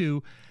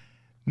 2022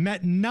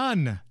 met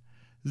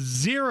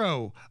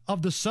zero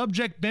of the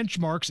subject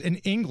benchmarks in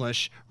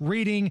English,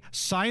 reading,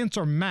 science,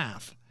 or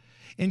math.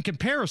 In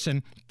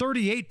comparison,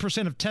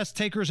 38% of test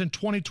takers in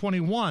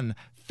 2021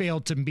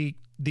 failed to meet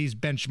these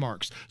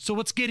benchmarks. So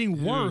it's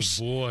getting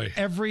worse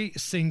every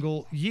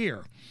single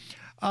year.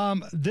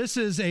 This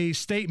is a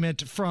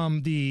statement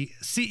from the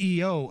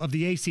CEO of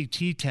the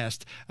ACT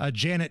test,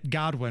 Janet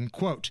Godwin.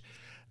 Quote,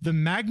 "The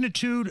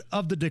magnitude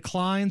of the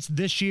declines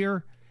this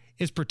year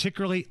is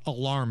particularly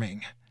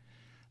alarming."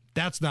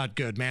 That's not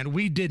good, man.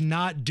 We did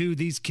not do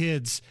these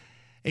kids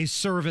a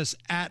service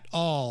at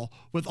all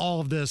with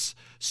all of this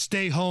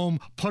stay home,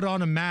 put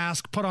on a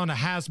mask, put on a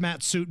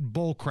hazmat suit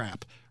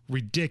bullcrap.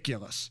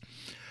 Ridiculous.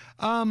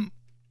 I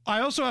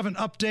also have an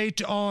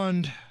update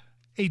on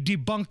a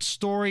debunked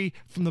story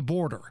from the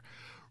border.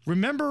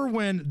 Remember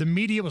when the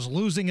media was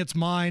losing its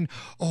mind?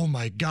 Oh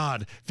my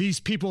God, these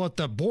people at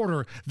the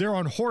border, they're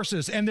on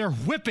horses and they're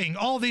whipping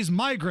all these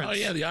migrants.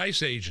 Oh yeah, the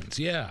ICE agents,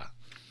 yeah.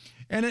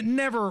 And it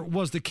never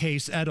was the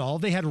case at all.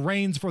 They had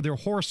reins for their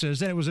horses,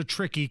 and it was a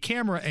tricky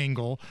camera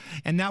angle,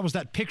 and that was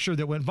that picture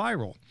that went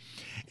viral.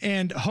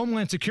 And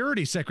Homeland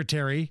Security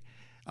Secretary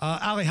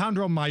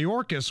Alejandro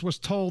Mayorkas was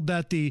told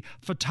that the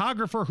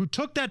photographer who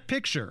took that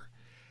picture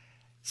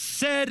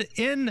said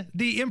in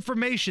the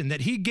information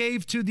that he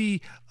gave to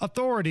the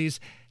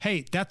authorities,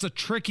 hey, that's a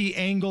tricky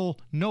angle,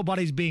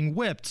 nobody's being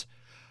whipped,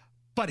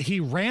 but he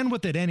ran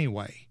with it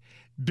anyway.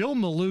 Bill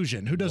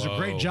Malugin, who does a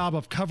great job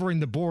of covering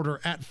the border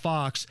at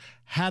Fox,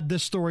 had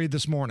this story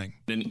this morning.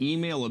 An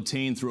email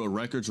obtained through a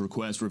records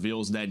request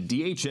reveals that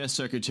DHS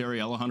Secretary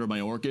Alejandro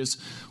Mayorkas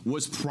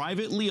was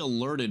privately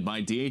alerted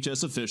by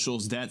DHS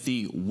officials that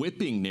the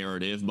whipping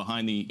narrative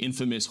behind the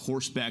infamous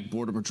horseback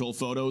Border Patrol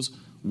photos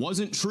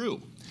wasn't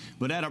true.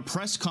 But at a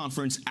press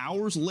conference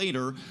hours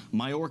later,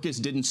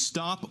 Mayorkas didn't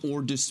stop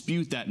or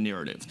dispute that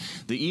narrative.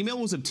 The email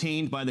was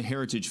obtained by the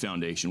Heritage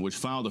Foundation, which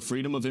filed a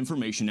Freedom of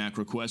Information Act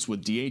request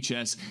with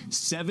DHS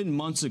 7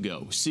 months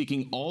ago,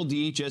 seeking all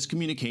DHS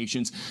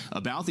communications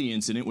about the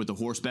incident with the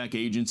horseback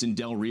agents in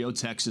Del Rio,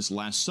 Texas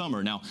last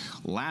summer. Now,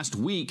 last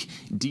week,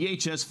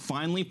 DHS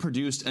finally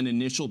produced an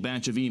initial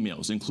batch of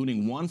emails,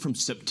 including one from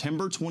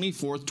September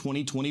 24th,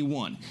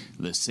 2021,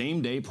 the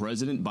same day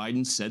President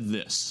Biden said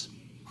this.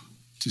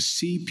 To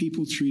see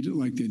people treated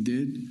like they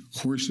did,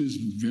 horses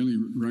really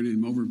running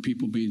them over,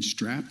 people being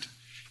strapped,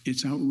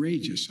 it's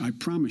outrageous. I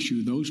promise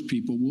you those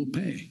people will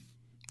pay.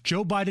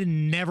 Joe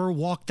Biden never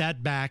walked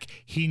that back.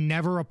 He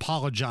never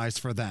apologized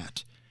for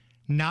that.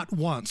 Not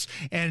once.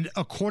 And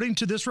according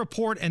to this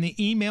report and the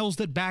emails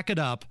that back it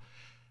up,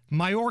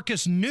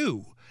 Mayorkas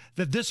knew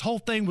that this whole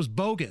thing was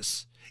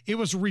bogus. It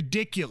was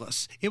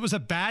ridiculous. It was a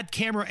bad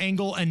camera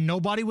angle and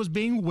nobody was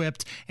being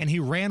whipped, and he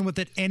ran with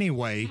it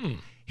anyway.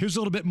 Here's a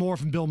little bit more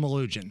from Bill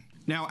Malugin.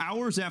 Now,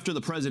 hours after the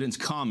president's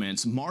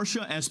comments,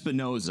 Marcia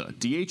Espinoza,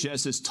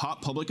 DHS's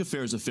top public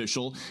affairs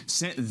official,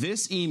 sent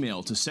this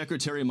email to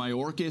Secretary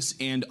Mayorkas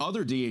and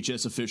other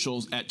DHS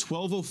officials at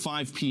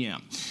 12:05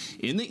 p.m.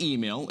 In the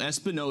email,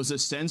 Espinoza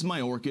sends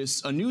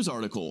Mayorkas a news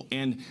article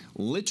and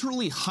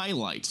literally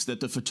highlights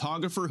that the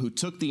photographer who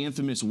took the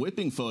infamous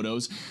whipping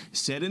photos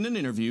said in an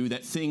interview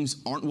that things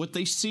aren't what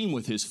they seem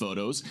with his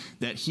photos,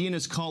 that he and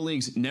his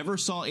colleagues never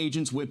saw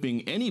agents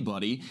whipping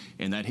anybody,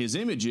 and that his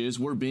images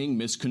were being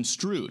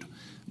misconstrued.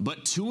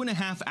 But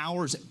 2.5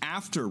 hours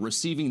after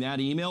receiving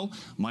that email,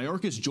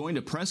 Mayorkas joined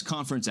a press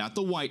conference at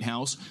the White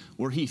House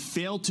where he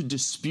failed to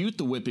dispute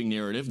the whipping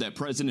narrative that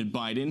President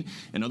Biden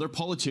and other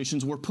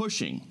politicians were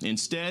pushing.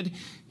 Instead,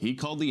 he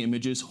called the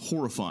images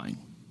horrifying.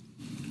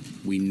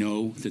 We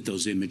know that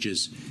those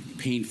images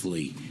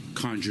painfully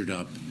conjured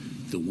up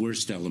the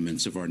worst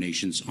elements of our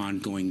nation's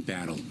ongoing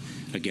battle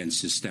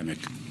against systemic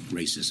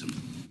racism.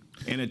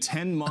 And a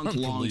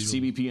 10-month-long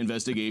CBP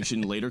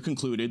investigation later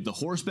concluded the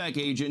horseback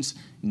agents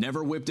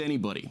never whipped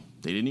anybody.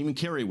 They didn't even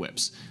carry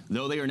whips,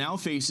 though they are now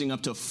facing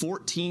up to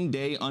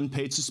 14-day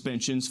unpaid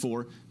suspensions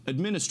for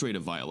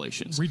administrative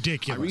violations.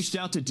 Ridiculous. I reached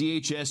out to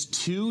DHS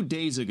 2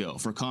 days ago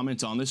for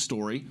comments on this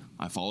story.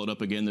 I followed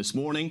up again this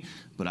morning,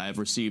 but I have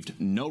received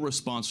no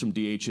response from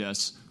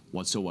DHS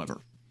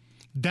whatsoever.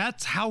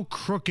 That's how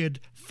crooked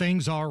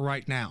things are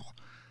right now.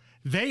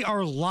 They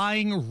are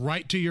lying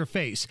right to your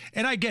face.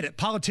 And I get it.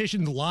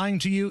 Politicians lying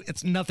to you,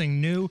 it's nothing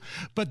new.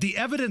 But the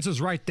evidence is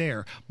right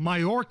there.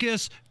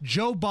 Mayorkas,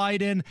 Joe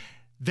Biden,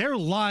 they're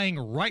lying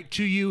right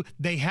to you.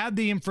 They had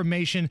the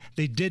information.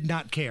 They did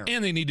not care.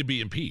 And they need to be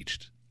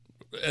impeached.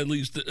 At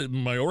least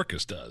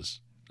Mayorkas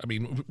does. I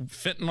mean,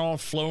 fentanyl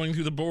flowing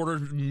through the border,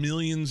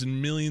 millions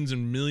and millions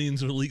and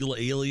millions of illegal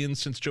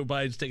aliens since Joe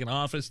Biden's taken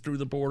office through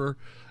the border,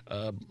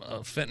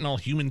 fentanyl,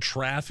 human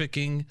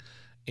trafficking.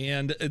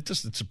 And it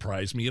doesn't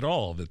surprise me at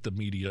all that the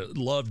media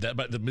loved that.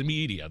 But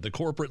the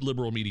corporate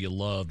liberal media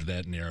loved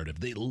that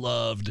narrative. They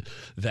loved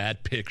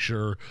that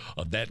picture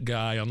of that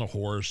guy on the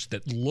horse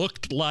that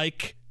looked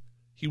like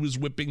he was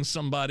whipping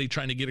somebody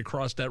trying to get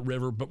across that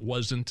river, but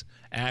wasn't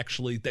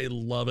actually. They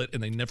love it,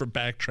 and they never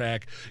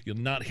backtrack. You'll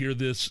not hear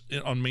this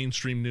on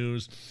mainstream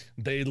news.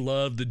 They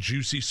love the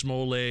Juicy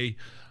Smollett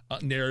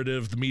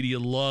narrative. The media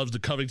loves the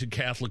Covington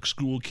Catholic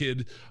school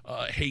kid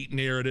hate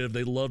narrative.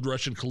 They loved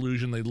Russian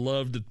collusion. They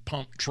loved the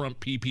pump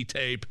Trump PP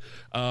tape.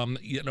 Kyle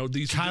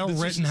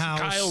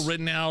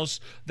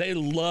Rittenhouse. They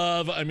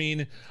love,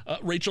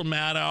 Rachel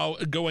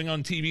Maddow going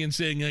on TV and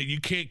saying,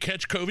 you can't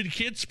catch COVID, you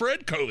can't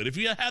spread COVID if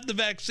you have the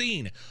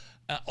vaccine.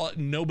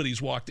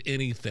 Nobody's walked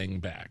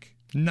anything back.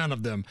 None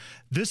of them.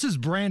 This is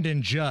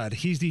Brandon Judd.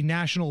 He's the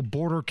National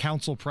Border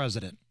Council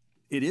president.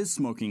 It is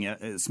smoking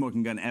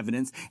gun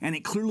evidence, and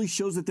it clearly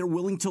shows that they're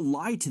willing to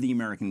lie to the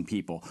American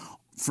people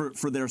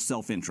for their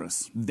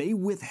self-interest. They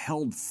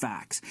withheld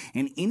facts,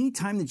 and any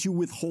time that you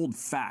withhold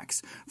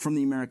facts from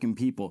the American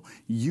people,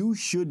 you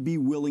should be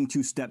willing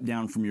to step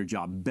down from your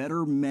job.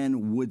 Better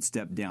men would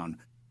step down.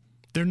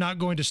 They're not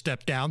going to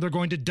step down. They're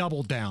going to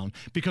double down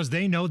because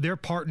they know their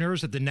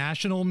partners at the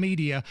national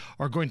media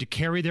are going to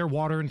carry their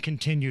water and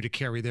continue to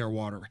carry their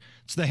water.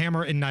 It's the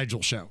Hammer and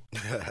Nigel Show.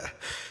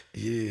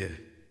 Yeah.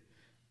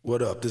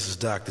 What up? This is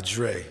Dr.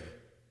 Dre.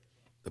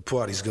 The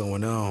party's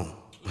going on.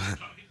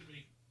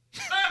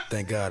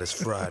 Thank God it's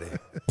Friday.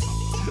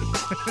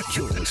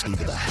 You're listening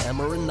to the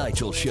Hammer and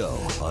Nigel Show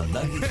on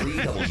 93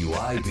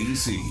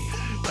 WIBC.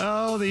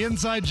 Oh, the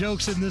inside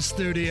jokes in this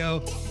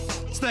studio.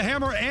 It's the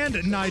Hammer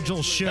and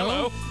Nigel Show.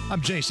 Hello.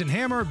 I'm Jason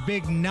Hammer.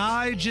 Big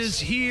Nige is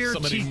here.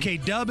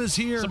 TK Dub is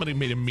here. Somebody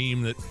made a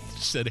meme that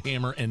said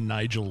Hammer and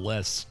Nigel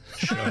Less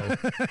Show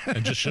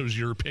and just shows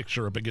your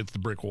picture up against the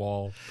brick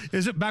wall.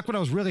 Is it back when I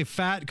was really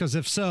fat? Because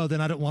if so,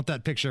 then I don't want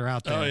that picture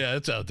out there. Oh, yeah,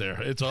 it's out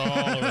there. It's all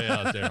the way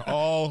out there.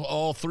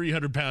 All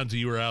 300 pounds of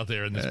you are out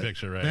there in this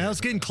picture right now. Here. I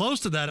was getting close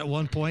to that at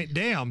one point.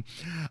 Damn.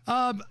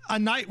 A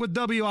night with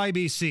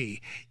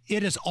WIBC.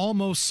 It is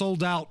almost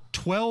sold out.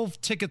 12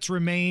 tickets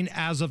remain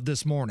as of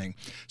this morning.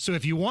 So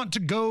if you want to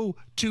go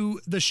to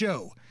the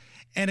show,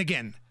 and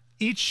again,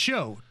 each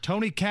show,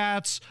 Tony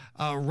Katz,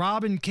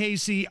 Robin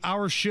Casey,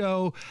 our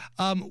show,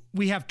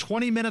 we have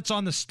 20 minutes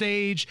on the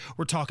stage.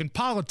 We're talking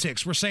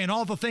politics. We're saying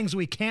all the things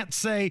we can't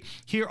say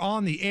here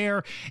on the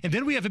air. And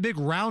then we have a big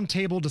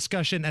roundtable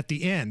discussion at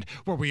the end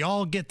where we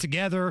all get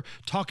together,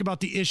 talk about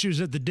the issues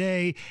of the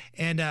day.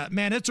 And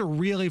man, it's a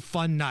really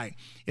fun night.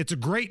 It's a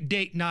great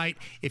date night.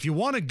 If you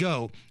want to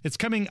go, it's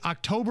coming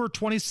October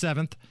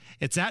 27th.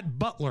 It's at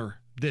Butler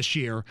this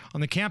year on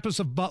the campus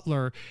of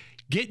Butler.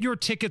 Get your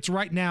tickets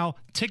right now,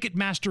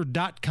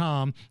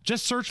 Ticketmaster.com.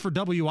 Just search for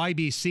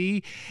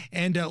WIBC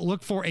and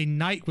look for a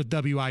night with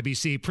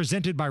WIBC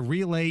presented by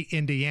Relay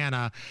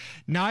Indiana.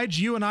 Nige,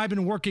 you and I have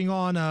been working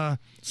on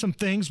some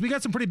things. We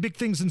got some pretty big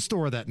things in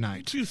store that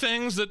night. 2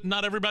 things that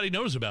not everybody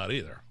knows about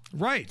either.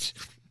 Right.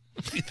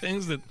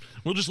 Things that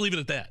we'll just leave it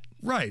at that.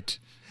 Right.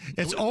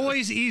 It's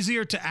always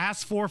easier to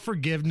ask for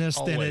forgiveness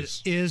than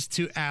it is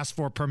to ask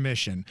for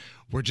permission.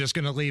 We're just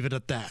going to leave it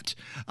at that.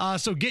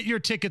 So get your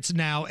tickets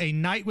now, a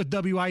night with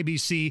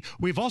WIBC.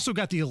 We've also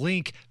got the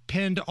link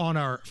pinned on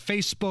our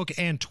Facebook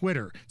and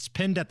Twitter. It's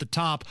pinned at the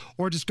top,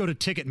 or just go to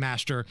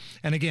Ticketmaster.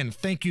 And again,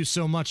 thank you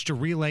so much to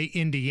Relay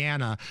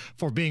Indiana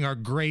for being our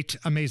great,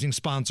 amazing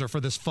sponsor for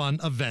this fun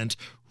event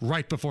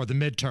right before the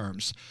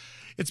midterms.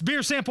 It's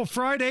Beer Sample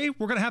Friday.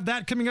 We're going to have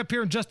that coming up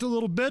here in just a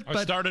little bit.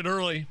 I started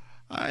early.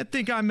 I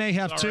think I may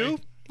have too.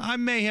 I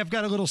may have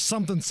got a little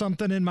something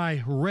in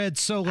my red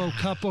Solo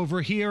cup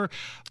over here.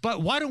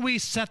 But why don't we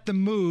set the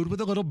mood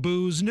with a little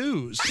booze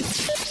news?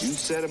 You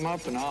set them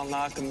up and I'll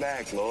knock them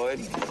back, Lloyd.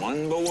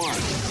 One by one.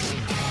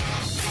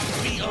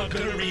 We are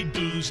gonna read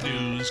booze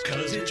news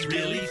because it's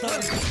really fun.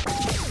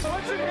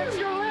 Once it hits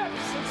your lips,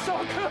 it's so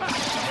good.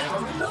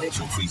 Hammer and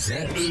Nigel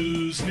present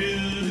Booze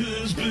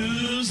News,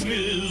 Booze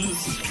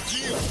News.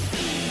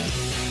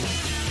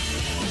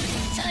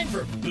 Time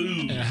for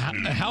booze.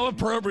 How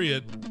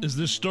appropriate is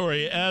this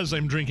story as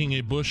I'm drinking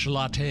a Busch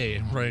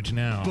Latte right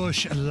now?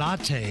 Busch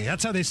Latte.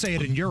 That's how they say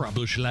it in Europe.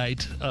 Busch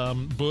Light.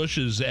 Busch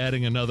is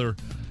adding another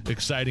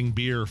exciting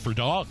beer for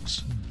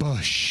dogs.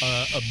 Busch.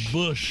 A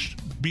Busch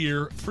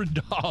beer for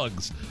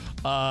dogs.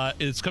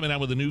 It's coming out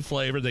with a new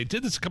flavor. They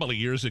did this a couple of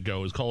years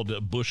ago. It's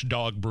called Busch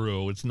Dog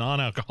Brew. It's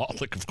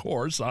non-alcoholic, of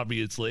course,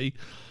 obviously.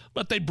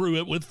 But they brew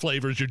it with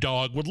flavors your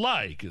dog would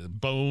like.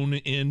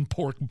 Bone-in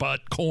pork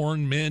butt,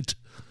 corn, mint,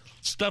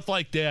 stuff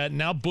like that.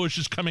 Now Busch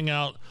is coming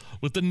out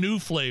with a new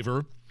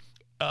flavor.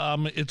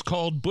 It's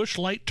called Busch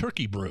Light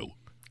Turkey Brew.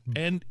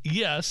 And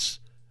yes,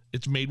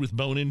 it's made with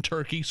bone-in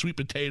turkey, sweet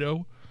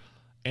potato,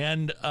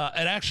 and it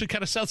actually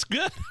kind of sounds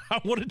good.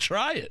 I want to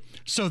try it.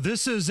 So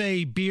this is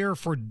a beer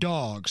for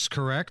dogs,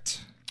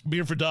 correct?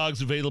 Beer for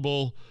dogs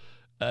available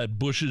at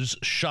Bush's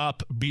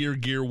Shop Beer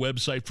Gear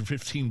website for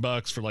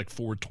 $15 for like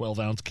 4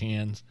 12-ounce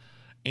cans.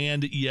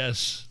 And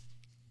yes,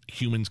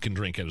 humans can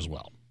drink it as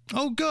well.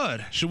 Oh,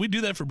 good. Should we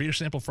do that for Beer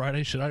Sample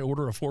Friday? Should I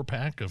order a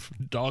 4-pack of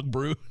dog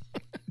brew?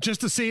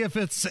 Just to see if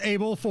it's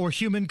able for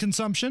human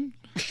consumption?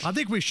 I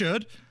think we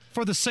should,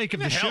 for the sake of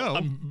the show.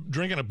 I'm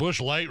drinking a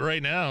Bush Light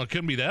right now. It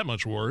couldn't be that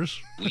much worse.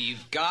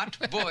 We've got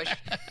Bush.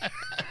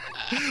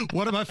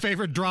 One of my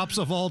favorite drops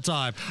of all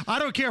time. I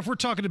don't care if we're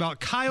talking about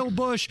Kyle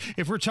Busch,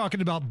 if we're talking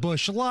about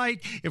Bush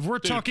Light, if we're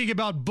talking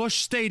about Busch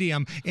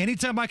Stadium.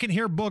 Anytime I can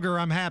hear Booger,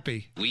 I'm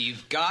happy.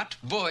 We've got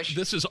Bush.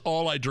 This is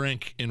all I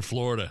drink in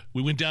Florida.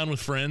 We went down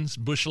with friends,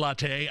 Bush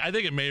Latte. I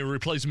think it may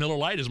replace Miller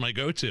Lite as my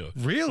go-to.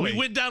 Really? We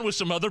went down with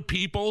some other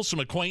people, some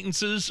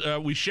acquaintances.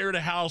 We shared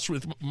a house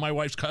with my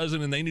wife's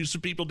cousin, and they knew some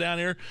people down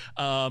here.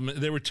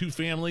 There were 2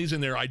 families,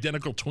 and they're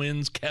identical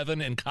twins, Kevin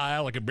and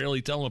Kyle. I could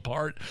barely tell them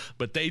apart,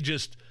 but they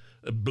just...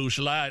 Bush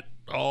Light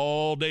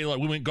all day long.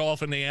 We went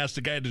golfing. They asked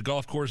the guy at the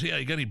golf course, "Yeah,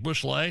 you got any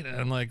Bush Light?" And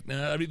I'm like,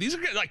 "No." I mean, these are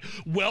like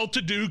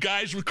well-to-do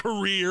guys with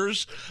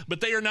careers, but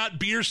they are not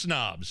beer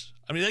snobs.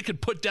 I mean, they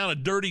could put down a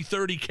dirty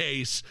 30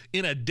 case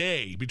in a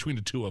day between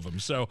the 2 of them.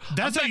 So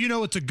that's how you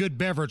know it's a good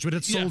beverage when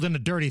it's sold in a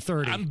dirty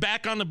 30. I'm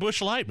back on the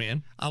Bush Light,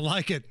 man. I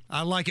like it.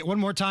 I like it. One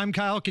more time,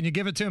 Kyle. Can you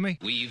give it to me?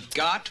 We've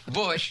got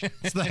Bush.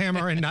 It's the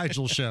Hammer and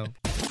Nigel Show.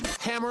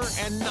 Hammer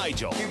and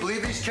Nigel. Can you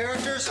believe these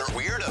characters are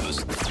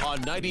weirdos?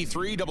 On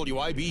 93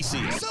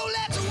 WIBC. So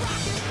let's rock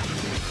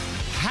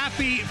it.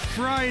 Happy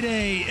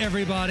Friday,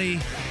 everybody.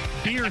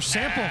 Beer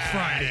Sample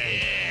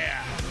Friday.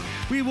 Yeah.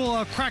 We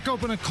will crack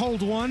open a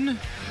cold one.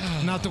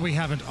 Not that we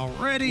haven't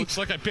already. Looks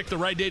like I picked the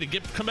right day to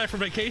come back from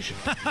vacation.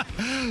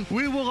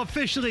 We will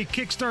officially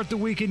kickstart the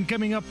weekend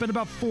coming up in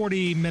about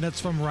 40 minutes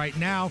from right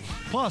now.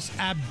 Plus,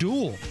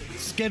 Abdul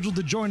scheduled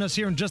to join us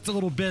here in just a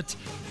little bit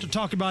to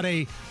talk about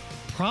a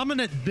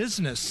prominent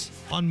business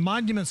on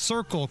Monument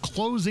Circle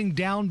closing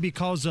down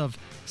because of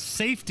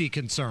safety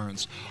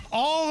concerns.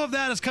 All of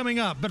that is coming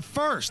up. But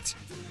first,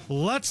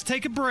 let's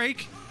take a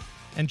break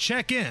and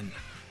check in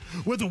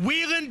with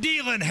wheelin'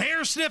 dealin',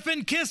 hair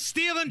sniffing, kiss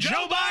stealing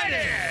Joe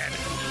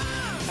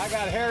Biden. I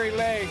got hairy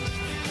legs.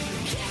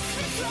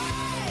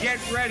 Get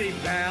ready,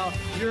 pal.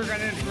 You're going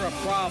to enter a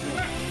problem.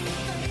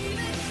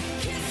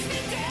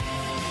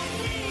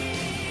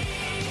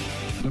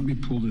 Let me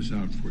pull this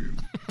out for you.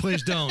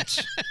 Please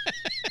don't.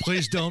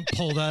 Please don't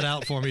pull that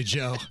out for me,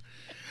 Joe.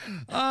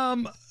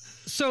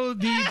 So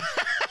the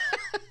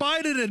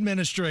Biden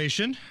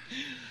administration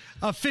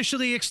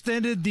officially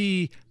extended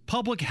the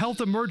public health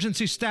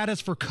emergency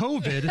status for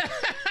COVID.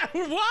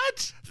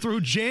 What?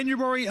 Through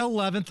January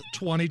 11th,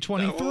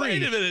 2023.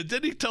 Wait a minute.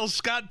 Didn't he tell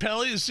Scott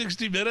Pelley in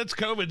 60 Minutes,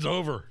 COVID's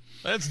over?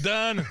 That's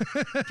done.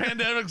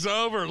 Pandemic's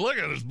over. Look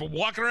at us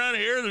walking around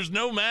here. There's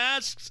no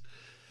masks.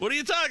 What are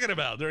you talking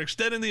about? They're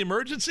extending the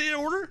emergency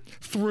order?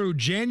 Through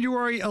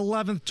January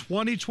 11th,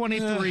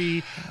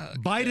 2023,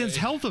 Biden's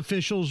health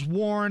officials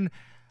warn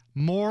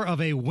more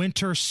of a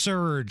winter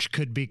surge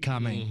could be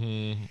coming.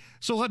 Mm-hmm.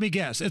 So let me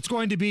guess. It's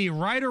going to be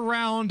right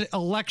around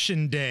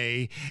Election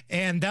Day,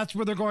 and that's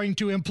where they're going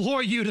to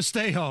implore you to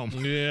stay home.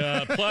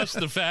 Yeah, plus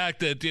the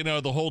fact that, you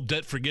know, the whole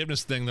debt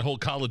forgiveness thing, the whole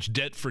college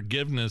debt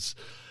forgiveness,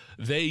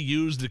 they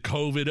used the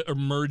COVID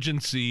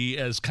emergency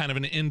as kind of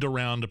an end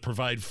around to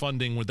provide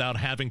funding without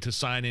having to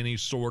sign any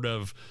sort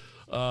of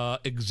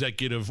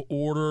executive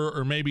order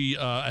or maybe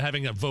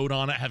having a vote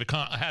on it,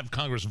 have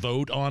Congress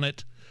vote on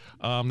it.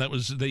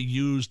 They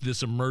used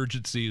this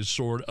emergency as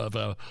sort of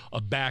a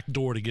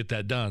backdoor to get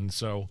that done.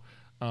 So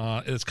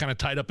it's kind of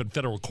tied up in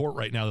federal court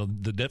right now,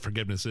 the debt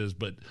forgiveness is.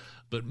 But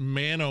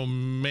man, oh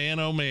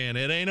man,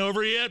 it ain't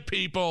over yet,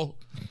 people.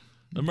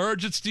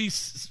 Emergency,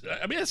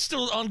 I mean, it's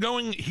still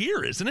ongoing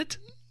here, isn't it?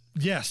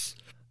 Yes.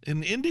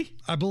 In Indy?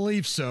 I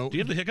believe so. Do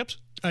you have the hiccups?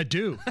 I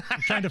do.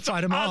 I'm trying to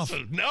fight them off.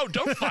 No,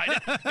 don't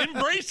fight it.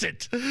 Embrace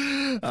it.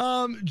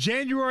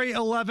 January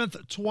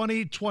 11th,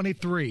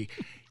 2023.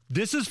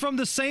 This is from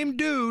the same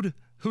dude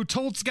who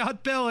told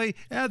Scott Pelley,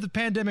 the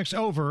pandemic's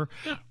over,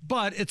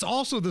 but it's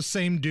also the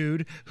same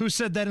dude who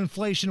said that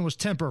inflation was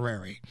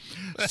temporary.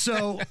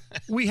 So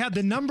we had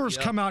the numbers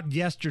come out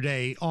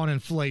yesterday on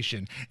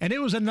inflation, and it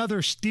was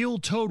another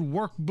steel-toed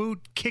work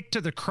boot kick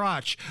to the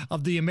crotch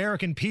of the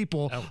American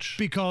people. Ouch.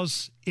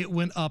 Because it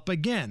went up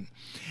again.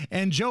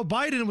 And Joe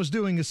Biden was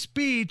doing a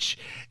speech,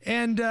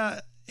 and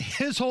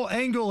his whole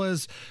angle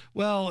is,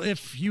 well,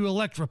 if you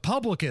elect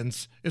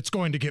Republicans, it's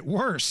going to get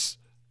worse.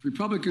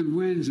 Republican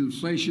wins,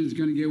 inflation is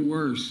going to get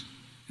worse.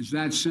 It's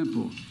that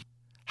simple.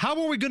 How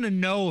are we going to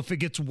know if it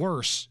gets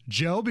worse,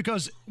 Joe?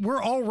 Because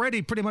we're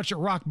already pretty much at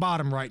rock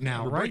bottom right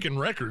now, We're breaking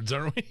records,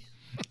 aren't we?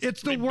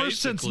 It's the worst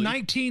since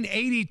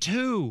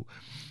 1982.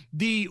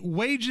 The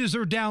wages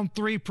are down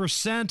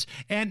 3%,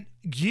 and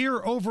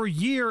year over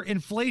year,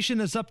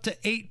 inflation is up to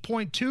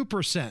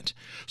 8.2%.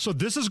 So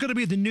this is going to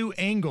be the new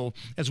angle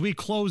as we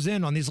close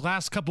in on these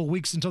last couple of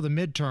weeks until the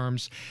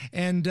midterms.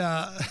 And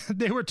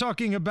they were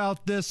talking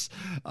about this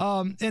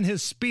in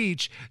his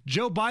speech.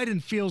 Joe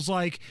Biden feels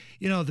like,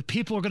 the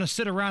people are going to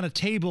sit around a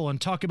table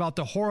and talk about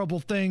the horrible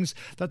things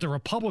that the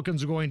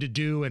Republicans are going to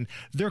do. And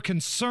they're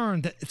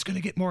concerned that it's going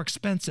to get more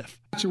expensive.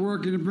 So we're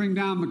going to bring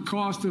down the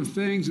cost of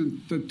things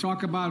and to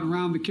talk about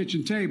around the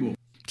kitchen table.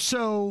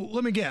 So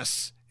let me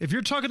guess. If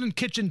you're talking in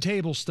kitchen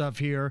table stuff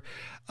here,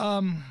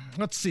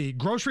 let's see.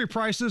 Grocery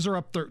prices are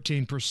up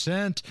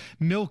 13%.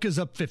 Milk is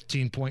up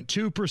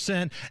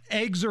 15.2%.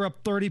 Eggs are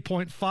up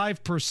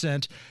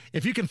 30.5%.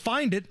 If you can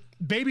find it,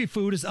 baby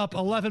food is up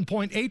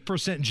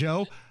 11.8%,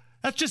 Joe.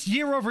 That's just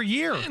year over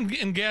year.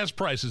 And gas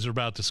prices are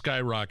about to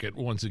skyrocket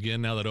once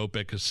again now that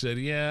OPEC has said,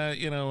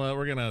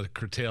 we're going to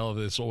curtail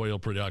this oil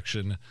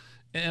production.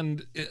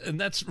 And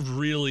that's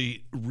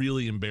really,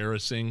 really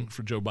embarrassing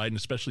for Joe Biden,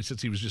 especially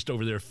since he was just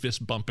over there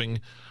fist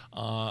bumping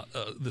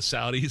the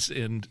Saudis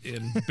and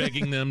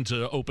begging them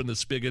to open the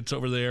spigots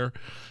over there.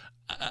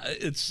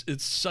 It's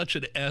such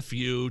an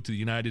FU to the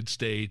United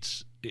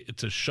States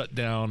to shut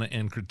down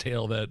and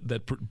curtail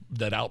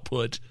that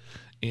output.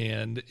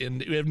 And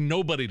we have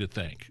nobody to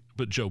thank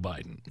but Joe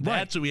Biden.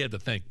 That's who we have to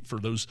thank for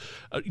those.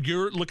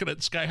 You're looking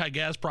at sky-high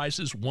gas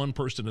prices, one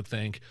person to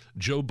thank,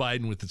 Joe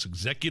Biden with his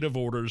executive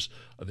orders,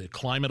 the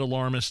climate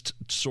alarmist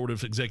sort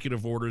of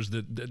executive orders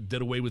that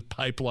did away with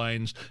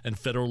pipelines and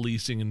federal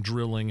leasing and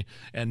drilling.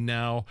 And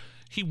now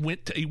he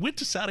went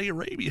to Saudi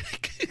Arabia.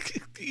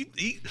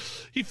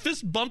 he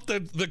fist bumped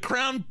the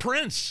crown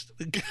prince.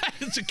 The guy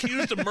that's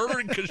accused of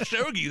murdering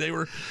Khashoggi. They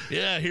were,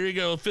 here you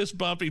go, fist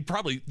bump. He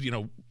probably,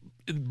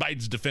 in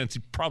Biden's defense, he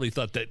probably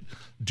thought that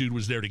dude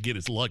was there to get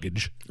his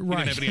luggage.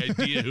 Right. He didn't have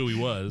any idea who he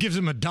was. Gives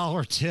him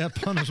 $1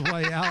 tip on his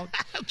way out.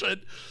 But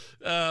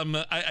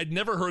I'd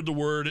never heard the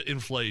word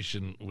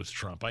inflation with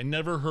Trump. I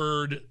never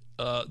heard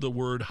the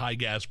word high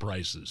gas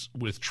prices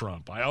with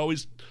Trump. I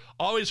always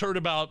heard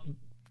about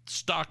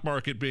stock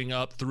market being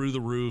up through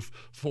the roof,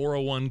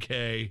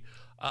 401k.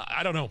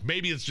 I don't know.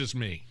 Maybe it's just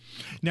me.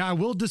 Now, I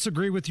will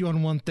disagree with you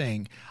on one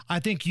thing. I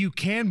think you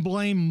can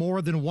blame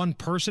more than one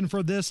person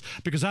for this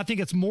because I think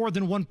it's more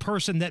than one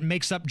person that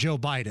makes up Joe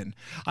Biden.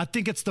 I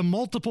think it's the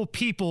multiple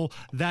people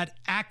that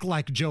act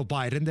like Joe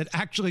Biden that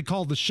actually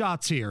call the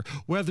shots here,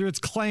 whether it's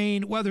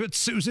Klain, whether it's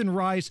Susan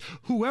Rice,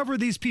 whoever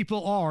these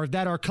people are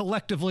that are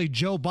collectively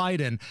Joe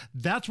Biden.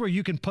 That's where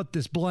you can put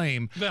this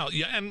blame. Well,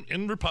 yeah,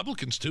 and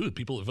Republicans, too.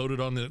 People that voted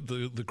on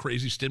the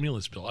crazy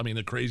stimulus bill. I mean,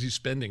 the crazy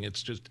spending.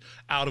 It's just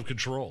out of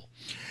control.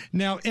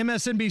 Now,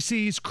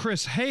 MSNBC's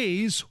Chris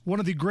Hayes, one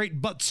of the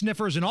great butt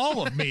sniffers in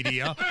all of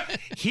media,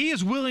 he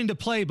is willing to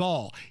play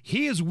ball.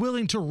 He is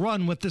willing to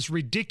run with this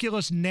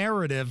ridiculous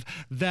narrative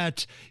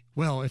that,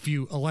 well, if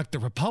you elect the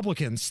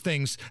Republicans,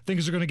 things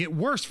are going to get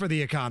worse for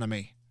the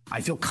economy.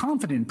 I feel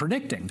confident in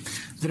predicting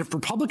that if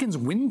Republicans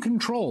win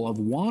control of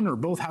one or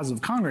both houses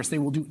of Congress, they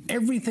will do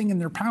everything in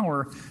their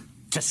power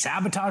to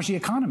sabotage the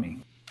economy.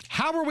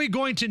 How are we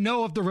going to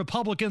know if the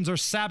Republicans are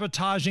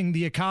sabotaging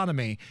the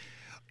economy?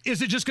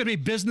 Is it just going to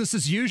be business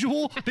as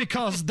usual?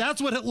 Because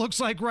that's what it looks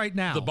like right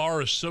now. The bar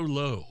is so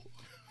low.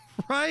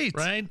 Right.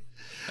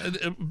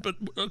 But,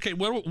 okay,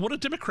 what are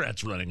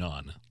Democrats running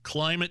on?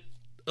 Climate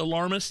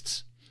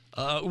alarmists?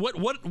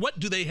 What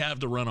do they have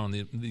to run on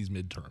these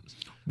midterms?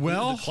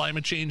 Well, the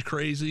climate change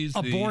crazies,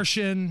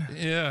 abortion.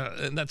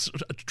 And that's,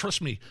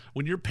 trust me,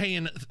 when you're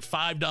paying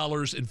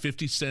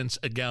 $5.50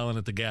 a gallon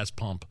at the gas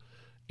pump,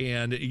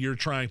 and you're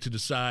trying to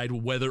decide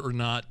whether or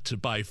not to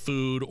buy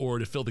food or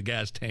to fill the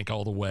gas tank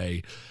all the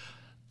way,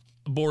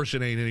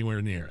 abortion ain't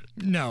anywhere near it.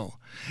 No.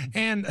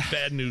 And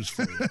bad news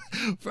for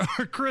you.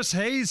 For Chris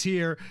Hayes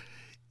here,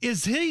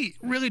 is he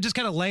really just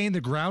kind of laying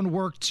the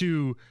groundwork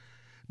to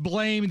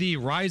blame the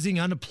rising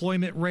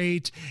unemployment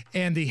rate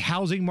and the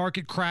housing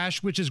market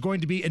crash, which is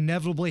going to be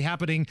inevitably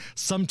happening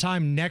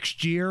sometime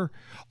next year,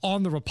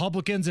 on the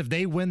Republicans if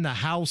they win the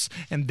House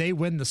and they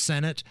win the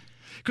Senate?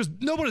 Because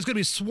nobody's going to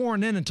be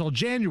sworn in until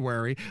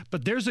January,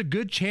 but there's a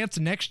good chance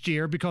next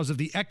year, because of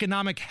the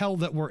economic hell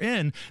that we're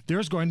in,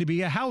 there's going to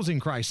be a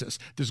housing crisis.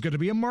 There's going to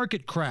be a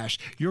market crash.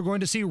 You're going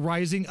to see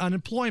rising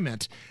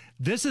unemployment.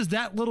 This is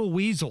that little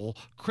weasel,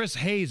 Chris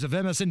Hayes of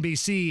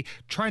MSNBC,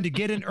 trying to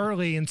get in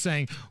early and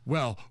saying,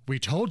 well, we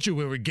told you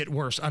it would get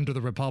worse under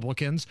the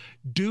Republicans.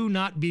 Do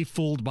not be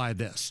fooled by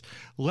this.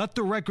 Let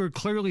the record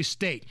clearly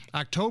state,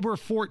 October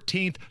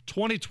 14th,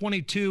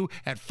 2022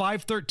 at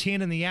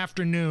 5:13 in the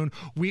afternoon,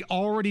 we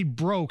already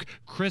broke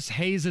Chris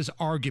Hayes'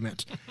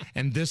 argument.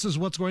 And this is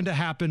what's going to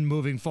happen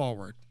moving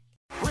forward.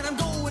 When I'm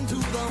going to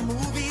the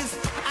movies,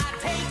 I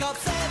take up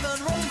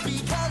 7 rows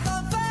because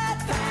I'm fat.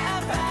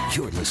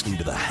 You're listening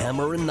to the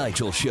Hammer and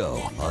Nigel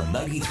Show on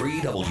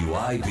 93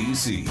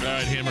 WIBC. All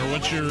right, Hammer,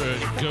 what's your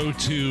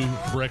go-to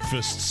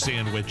breakfast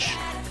sandwich?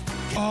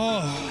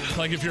 Oh.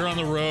 Like if you're on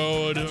the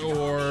road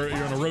or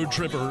you're on a road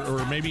trip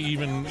or maybe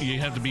even you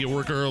have to be at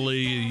work early,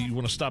 you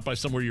want to stop by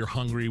somewhere you're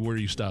hungry, where are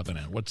you stopping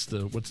at? What's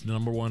the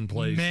number one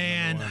place?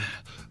 Man,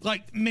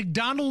 like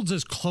McDonald's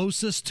is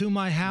closest to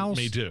my house.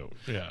 Me too,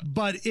 yeah.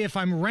 But if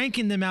I'm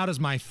ranking them out as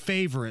my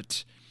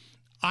favorite,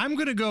 I'm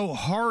going to go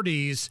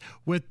Hardee's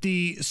with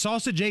the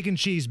sausage, egg, and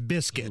cheese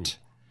biscuit.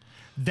 Ooh.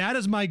 That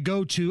is my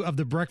go-to of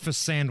the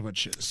breakfast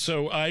sandwiches.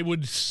 So I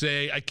would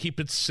say I keep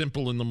it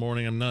simple in the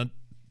morning. I'm not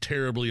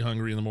terribly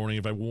hungry in the morning.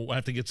 If I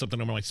have to get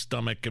something on my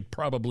stomach, I'm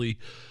going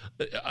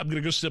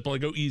to go simple. I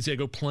go easy. I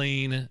go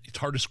plain. It's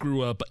hard to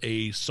screw up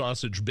a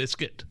sausage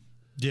biscuit.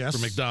 Yes.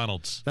 For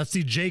McDonald's. That's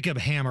the Jacob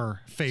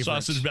Hammer favorite.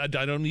 Sausage, I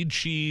don't need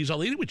cheese.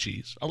 I'll eat it with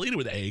cheese. I'll eat it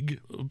with egg.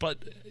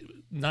 But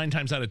 9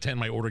 times out of 10,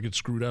 my order gets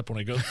screwed up when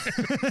I go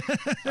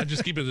there. I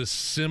just keep it as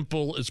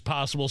simple as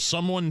possible.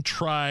 Someone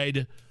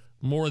tried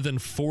more than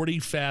 40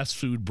 fast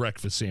food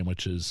breakfast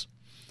sandwiches,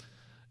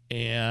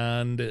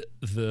 and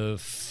the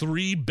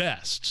 3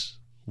 best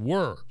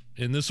were,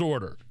 in this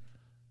order,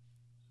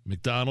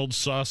 McDonald's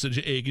sausage,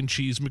 egg, and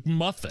cheese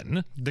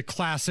McMuffin. The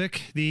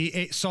classic.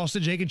 The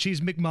sausage, egg, and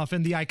cheese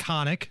McMuffin. The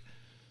iconic.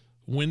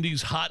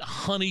 Wendy's hot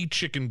honey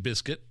chicken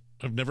biscuit.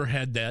 I've never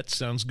had that.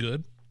 Sounds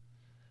good.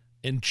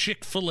 And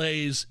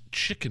Chick-fil-A's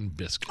chicken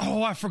biscuit.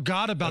 Oh, I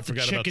forgot about the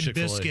chicken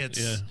biscuits.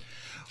 Yeah.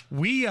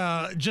 We,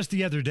 just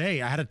the other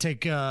day, I had to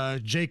take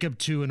Jacob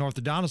to an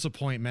orthodontist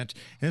appointment,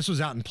 and this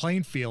was out in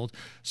Plainfield.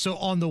 So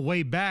on the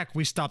way back,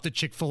 we stopped at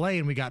Chick-fil-A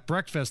and we got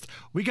breakfast.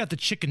 We got the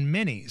chicken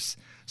minis.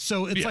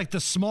 So it's like the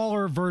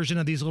smaller version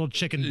of these little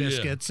chicken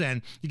biscuits,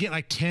 and you get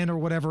like 10 or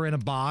whatever in a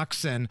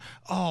box, and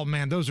oh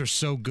man, those are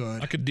so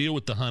good. I could deal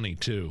with the honey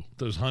too.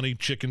 Those honey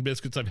chicken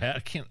biscuits I've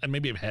had.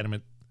 Maybe I've had them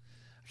at,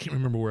 I can't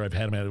remember where I've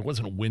had them at. It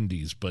wasn't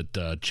Wendy's, but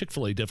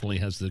Chick-fil-A definitely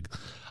has the,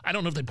 I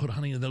don't know if they put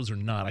honey in those or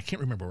not. I can't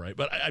remember right,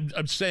 but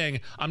I'm saying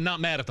I'm not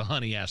mad at the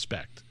honey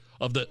aspect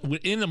of the,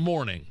 in the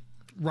morning.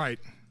 Right.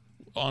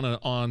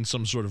 On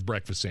some sort of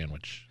breakfast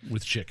sandwich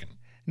with chicken.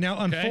 Now,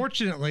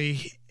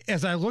 unfortunately,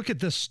 as I look at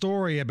this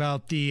story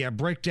about the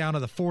breakdown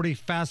of the 40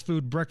 fast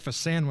food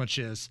breakfast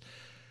sandwiches,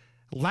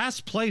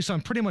 last place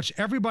on pretty much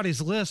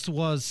everybody's list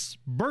was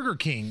Burger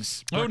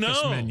King's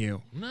breakfast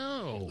menu.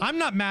 No. I'm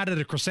not mad at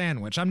a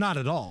croissant. I'm not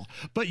at all.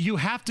 But you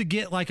have to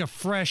get like a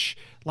fresh,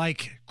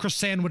 like,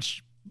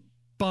 croissant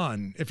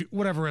bun,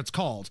 whatever it's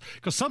called.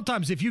 Because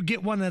sometimes if you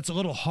get one that's a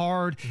little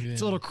hard,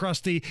 it's a little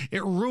crusty,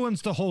 it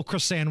ruins the whole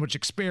croissant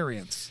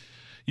experience.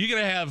 You're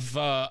going to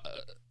have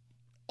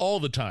all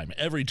the time,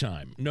 every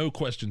time, no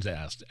questions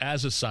asked,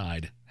 as a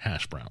side,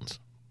 hash browns.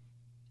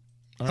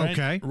 All right?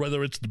 Okay.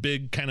 Whether it's the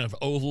big kind of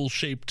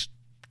oval-shaped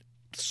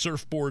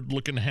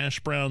surfboard-looking hash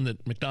brown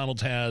that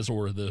McDonald's has,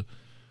 or the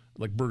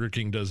like Burger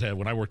King does have.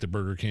 When I worked at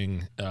Burger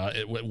King,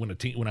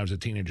 when I was a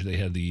teenager, they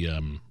had the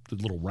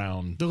little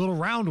round,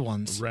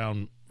 ones,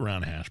 round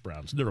hash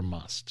browns. They're a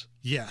must.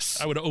 Yes.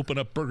 I would open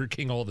up Burger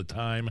King all the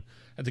time. I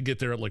had to get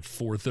there at like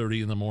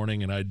 4:30 in the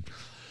morning, and I'd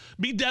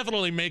be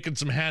definitely making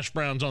some hash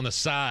browns on the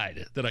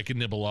side that I could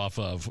nibble off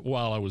of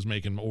while I was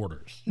making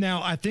orders.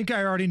 Now, I think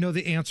I already know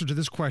the answer to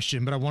this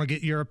question, but I want to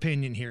get your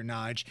opinion here,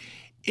 Nige.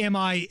 Am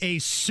I a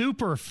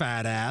super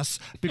fat ass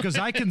because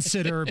I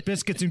consider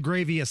biscuits and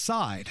gravy a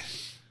side?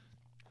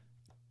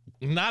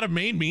 Not a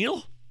main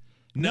meal?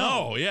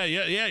 No. Yeah.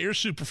 You're a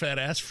super fat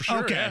ass for sure.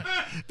 Okay.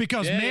 Yeah.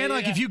 Because,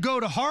 if you go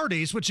to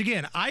Hardee's, which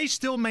again, I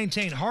still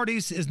maintain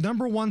Hardee's is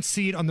 #1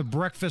 seed on the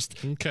breakfast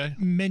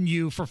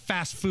menu for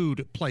fast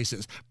food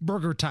places,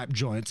 burger type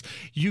joints.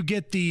 You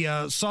get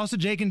the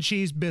sausage, egg, and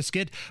cheese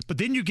biscuit, but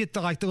then you get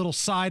the little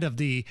side of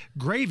the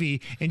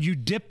gravy, and you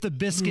dip the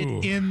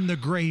biscuit in the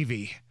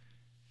gravy.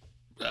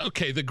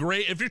 Okay,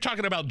 if you're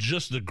talking about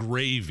just the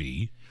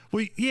gravy.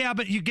 Well, yeah,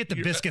 but you get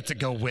the biscuits that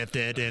go with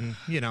it, and,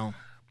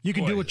 you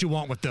can do what you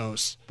want with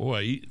those.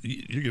 Boy,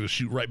 you're going to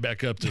shoot right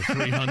back up to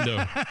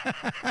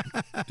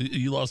 $300.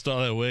 You lost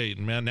all that weight,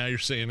 and man, now you're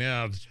saying,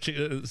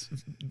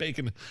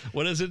 bacon.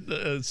 What is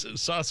it?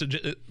 Sausage,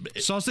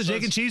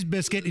 egg, and cheese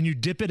biscuit, and you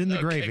dip it in the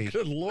gravy.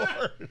 Good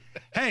Lord.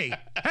 Hey,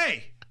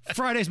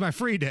 Friday's my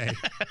free day.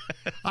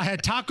 I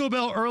had Taco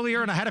Bell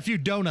earlier, and I had a few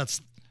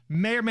donuts.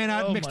 May or may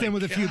not mixed in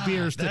with a few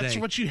beers today. That's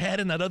what you had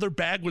in that other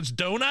bag was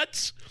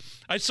donuts?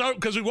 I saw,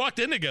 because we walked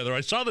in together.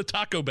 I saw the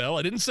Taco Bell.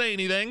 I didn't say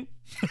anything.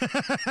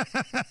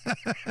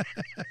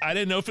 I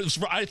didn't know if it was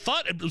I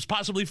thought it was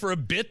possibly for a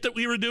bit that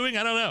we were doing.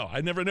 I don't know.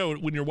 I never know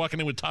when you're walking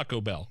in with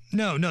Taco Bell.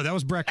 No, that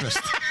was breakfast.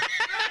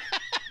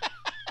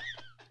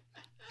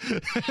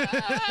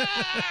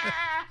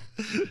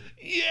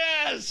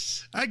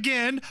 Yes.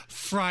 Again,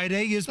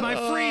 Friday is my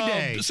free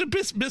day. So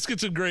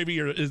biscuits and gravy,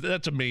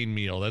 that's a main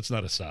meal. That's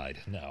not a side.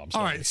 No, I'm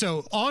sorry. All right,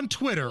 so on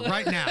Twitter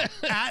right now,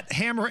 at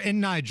Hammer and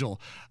Nigel,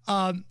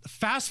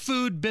 fast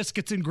food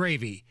biscuits and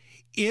gravy.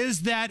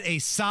 Is that a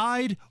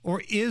side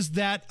or is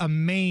that a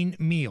main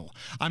meal?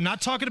 I'm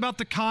not talking about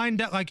the kind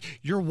that like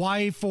your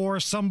wife or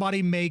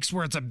somebody makes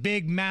where it's a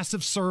big,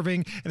 massive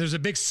serving and there's a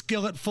big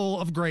skillet full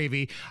of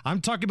gravy.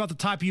 I'm talking about the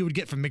type you would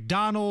get from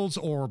McDonald's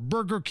or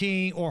Burger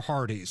King or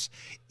Hardee's.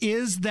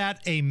 Is that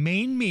a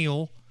main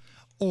meal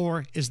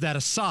or is that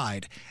a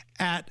side?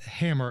 At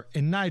Hammer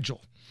and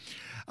Nigel.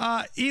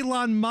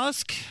 Elon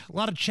Musk, a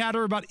lot of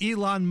chatter about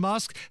Elon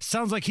Musk.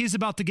 Sounds like he's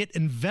about to get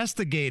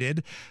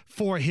investigated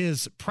for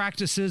his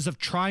practices of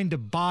trying to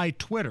buy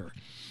Twitter.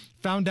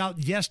 Found out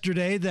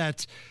yesterday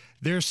that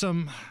there's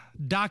some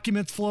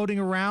documents floating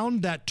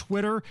around that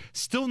Twitter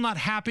still not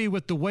happy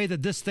with the way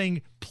that this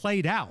thing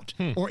played out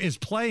or is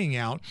playing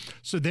out.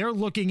 So they're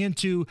looking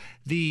into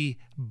the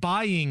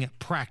buying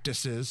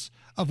practices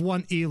of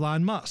one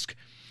Elon Musk.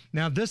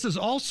 Now, this is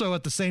also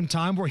at the same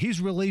time where he's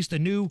released a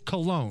new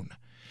cologne.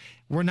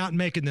 We're not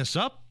making this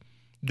up.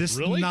 This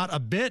is not a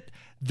bit.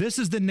 This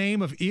is the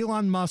name of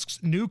Elon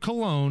Musk's new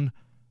cologne,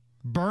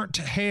 Burnt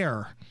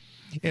Hair.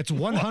 It's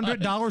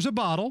 $100 a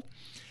bottle,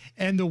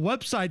 and the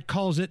website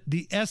calls it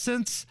the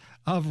essence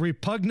of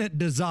repugnant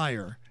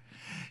desire.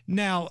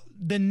 Now,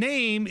 the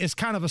name is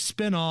kind of a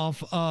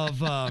spinoff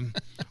of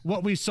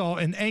what we saw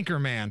in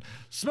Anchorman.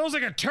 Smells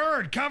like a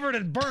turd covered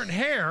in burnt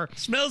hair.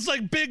 Smells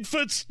like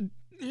Bigfoot's...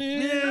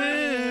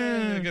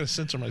 Yeah. I gotta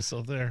censor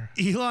myself there.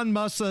 Elon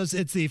Musk says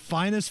it's the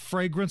finest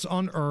fragrance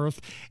on earth,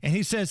 and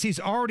he says he's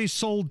already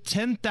sold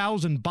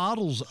 10,000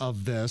 bottles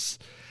of this.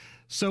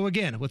 So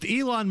again, with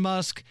Elon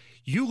Musk,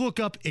 you look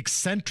up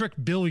eccentric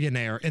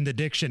billionaire in the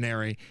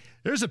dictionary,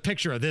 there's a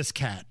picture of this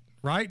cat,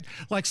 right?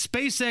 Like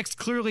SpaceX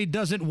clearly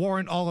doesn't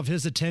warrant all of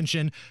his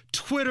attention.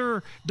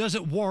 Twitter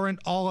doesn't warrant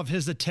all of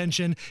his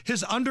attention.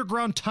 His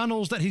underground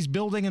tunnels that he's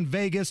building in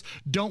Vegas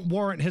don't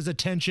warrant his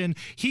attention.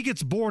 He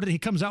gets bored and he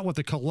comes out with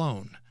a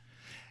cologne.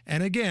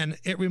 And again,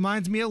 it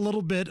reminds me a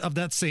little bit of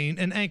that scene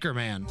in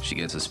Anchorman. She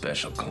gets a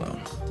special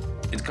cologne.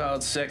 It's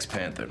called Sex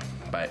Panther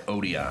by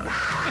Odeon.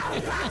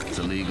 It's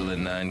illegal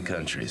in 9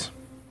 countries.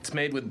 It's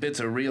made with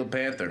bits of real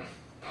panther,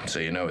 so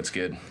you know it's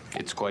good.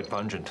 It's quite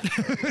pungent.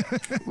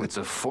 It's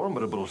a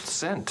formidable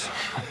scent.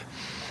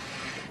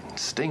 It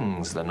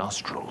stings the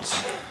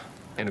nostrils.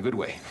 In a good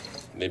way.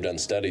 They've done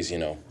studies,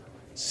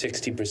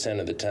 60%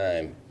 of the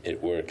time,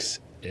 it works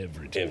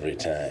every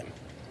time.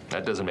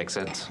 That doesn't make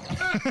sense.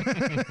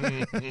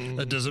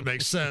 That doesn't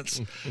make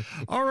sense.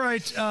 All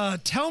right.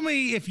 Tell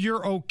me if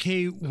you're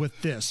okay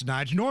with this,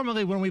 Nige.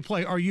 Normally when we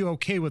play Are You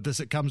Okay With This,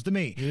 it comes to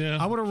me. Yeah.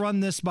 I want to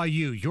run this by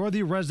you. You're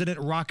the resident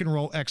rock and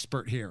roll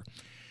expert here.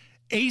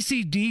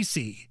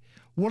 AC/DC,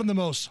 one of the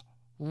most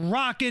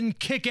rockin'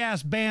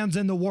 kick-ass bands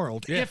in the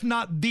world, if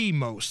not the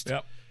most.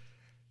 Yep.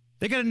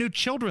 They got a new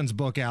children's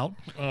book out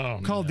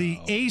called the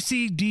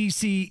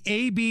AC/DC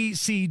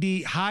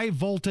ABCD High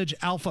Voltage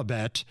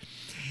Alphabet.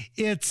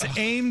 It's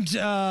aimed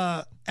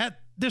at,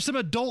 there's some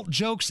adult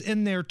jokes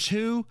in there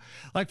too.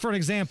 Like, for an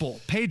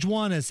example, page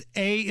 1 is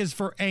A is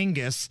for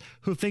Angus,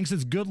 who thinks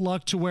it's good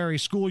luck to wear a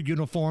school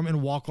uniform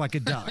and walk like a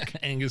duck.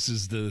 Angus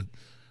is the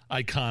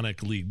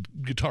iconic lead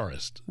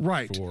guitarist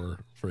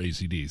for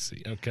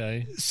AC/DC.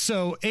 Okay.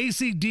 So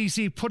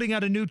AC/DC putting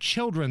out a new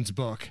children's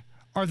book.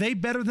 Are they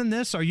better than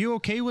this? Are you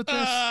okay with this?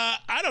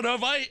 I don't know.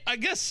 I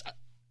guess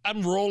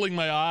I'm rolling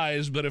my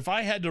eyes, but if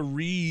I had to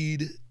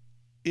read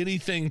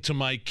anything to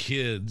my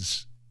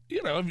kids,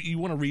 if you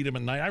want to read them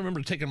at night. I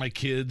remember taking my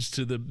kids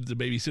to the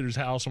babysitter's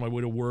house on my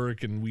way to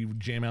work, and we would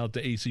jam out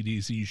to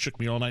AC/DC, Shook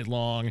Me All Night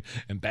Long,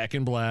 and Back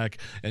in Black.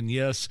 And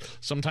yes,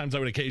 sometimes I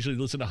would occasionally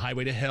listen to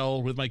Highway to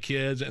Hell with my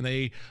kids, and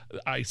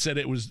I said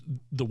it was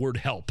the word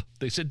help.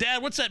 They said,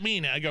 "Dad, what's that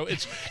mean?" I go,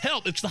 "It's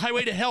help. It's the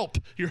highway to help.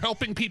 You're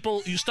helping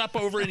people. You stop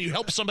over and you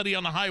help somebody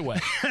on the highway."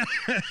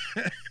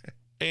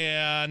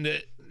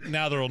 And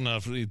now they're old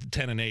enough,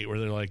 10 and 8, where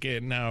they're like,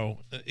 no,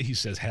 he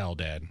says hell,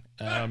 Dad.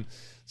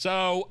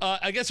 So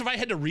I guess if I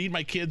had to read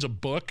my kids a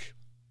book,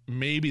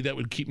 maybe that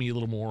would keep me a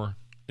little more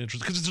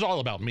interested, because it's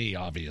all about me,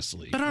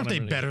 obviously. But aren't they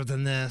better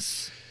than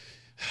this?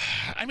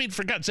 I mean,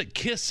 for God's sake,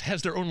 Kiss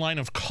has their own line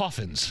of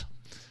coffins.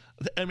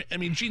 I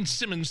mean, Gene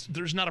Simmons,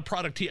 there's not a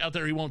product out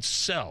there he won't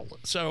sell.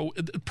 So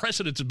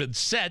precedents have been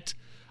set.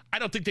 I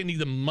don't think they need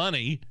the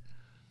money.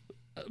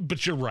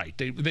 But you're right.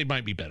 They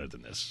might be better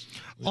than this.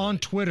 On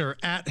Twitter,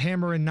 at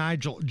Hammer and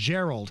Nigel,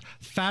 Gerald,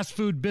 fast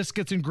food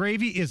biscuits and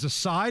gravy is a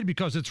side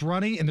because it's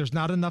runny and there's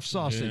not enough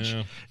sausage.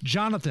 Yeah.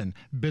 Jonathan,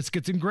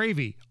 biscuits and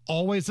gravy,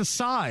 always a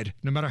side,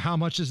 no matter how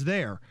much is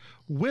there.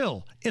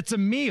 Will, it's a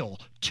meal.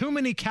 Too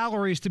many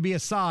calories to be a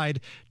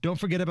side. Don't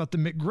forget about the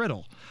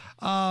McGriddle.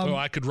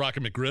 I could rock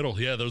a McGriddle.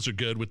 Yeah, those are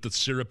good with the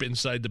syrup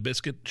inside the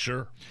biscuit.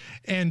 Sure.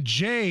 And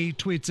Jay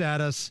tweets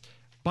at us,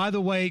 by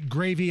the way,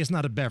 gravy is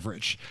not a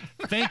beverage.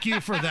 Thank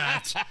you for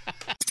that.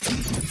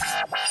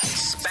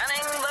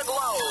 Spanning the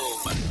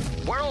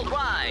globe.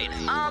 Worldwide.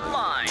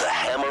 Online. The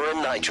Hammer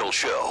and Nigel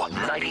Show.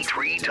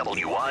 93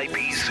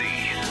 WIBC.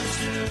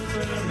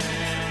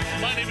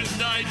 My name is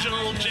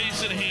Nigel.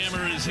 Jason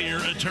Hammer is here,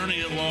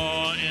 attorney at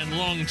law and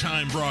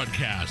longtime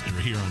broadcaster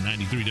here on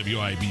 93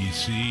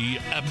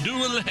 WIBC.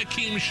 Abdul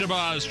Hakim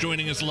Shabazz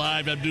joining us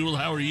live. Abdul,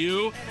 how are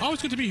you?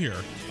 Always good to be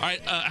here. All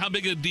right, how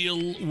big a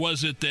deal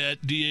was it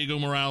that Diego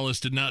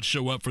Morales did not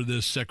show up for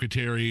this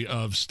Secretary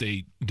of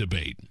State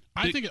debate?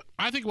 I think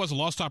it was a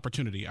lost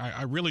opportunity.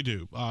 I really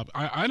do.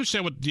 I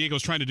understand what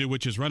Diego's trying to do,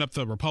 which is run up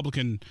the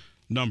Republican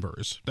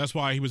numbers. That's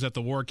why he was at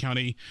the Ward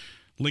County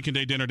Lincoln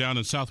Day dinner down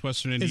in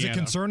southwestern Indiana. Is it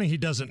concerning he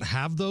doesn't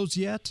have those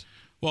yet?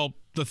 Well,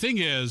 the thing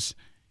is,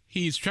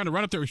 he's trying to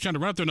run up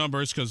their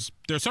numbers because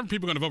there are some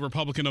people going to vote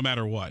Republican no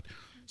matter what.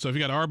 So if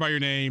you got R by your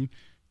name,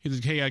 he's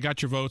like, hey, I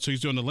got your vote. So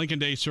he's doing the Lincoln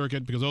Day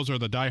circuit because those are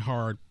the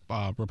diehard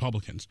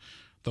Republicans.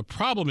 The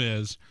problem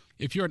is,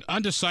 if you're an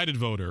undecided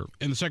voter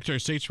in the Secretary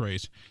of State's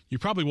race, you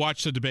probably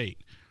watched the debate,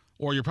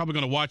 or you're probably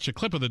going to watch a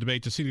clip of the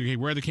debate to see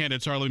where the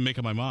candidates are. Let me make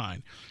up my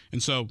mind.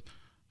 And so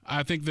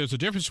I think there's a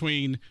difference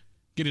between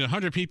getting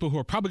 100 people who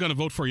are probably going to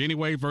vote for you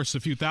anyway versus a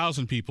few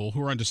thousand people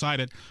who are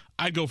undecided.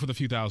 I'd go for the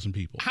few thousand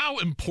people. How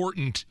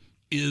important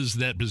is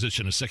that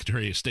position as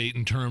Secretary of State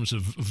in terms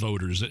of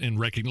voters and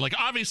recognize? Like,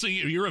 obviously,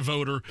 you're a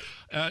voter.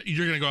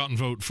 You're going to go out and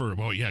vote for,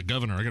 well, yeah,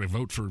 governor. I got to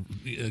vote for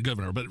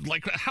governor. But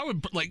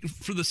like,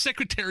 for the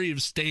Secretary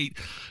of State,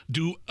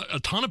 do a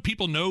ton of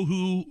people know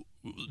who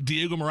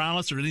Diego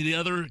Morales or any of the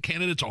other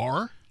candidates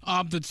are?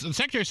 The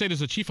Secretary of State is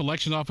the chief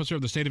election officer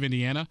of the state of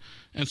Indiana,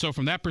 and so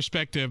from that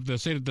perspective, the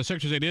Secretary of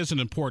State is an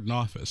important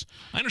office.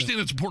 I understand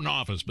it's an important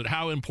office, but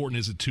how important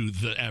is it to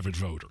the average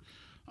voter?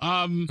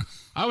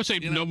 I would say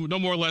no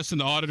more or less than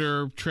the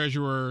auditor,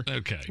 treasurer,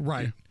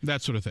 right,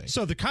 that sort of thing.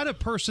 So the kind of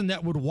person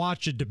that would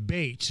watch a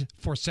debate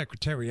for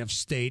Secretary of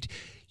State,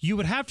 you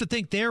would have to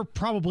think they're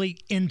probably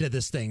into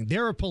this thing.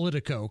 They're a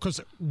Politico,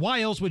 because why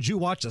else would you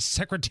watch a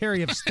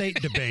Secretary of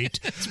State debate?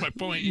 That's my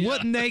point. Yeah.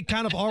 Wouldn't they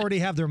kind of already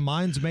have their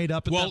minds made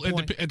up at that point?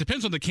 Well, it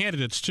depends on the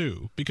candidates,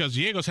 too, because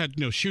Diego's had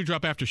shoe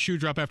drop after shoe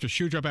drop after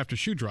shoe drop after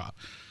shoe drop.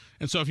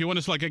 And so if you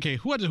want to like, okay,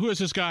 who is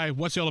this guy?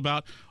 What's he all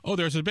about? Oh,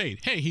 there's a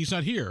debate. Hey, he's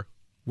not here.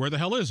 Where the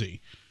hell is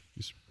he?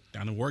 He's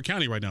down in Warwick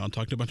County right now and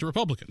talking to a bunch of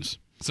Republicans.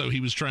 So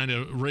he was trying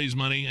to raise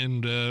money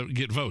and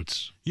get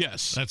votes.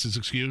 Yes. That's his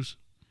excuse?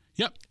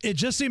 Yep. It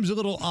just seems a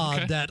little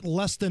odd that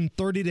less than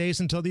 30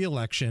 days until the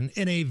election,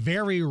 in a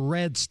very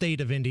red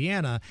state of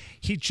Indiana,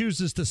 he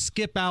chooses to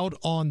skip out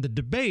on the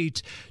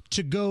debate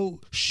to go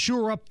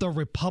shore up the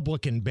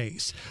Republican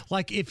base.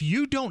 Like, if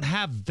you don't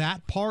have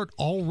that part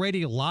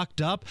already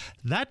locked up,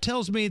 that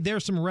tells me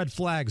there's some red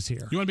flags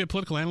here. You want to be a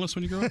political analyst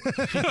when you grow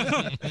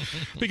up?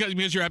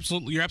 because you're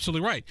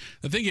absolutely right.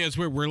 The thing is,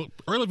 we're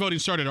early voting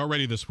started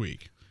already this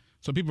week.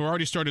 So people have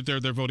already started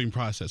their voting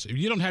process. If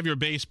you don't have your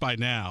base by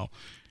now,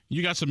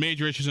 you got some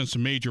major issues and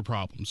some major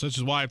problems. This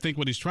is why I think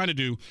what he's trying to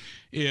do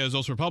is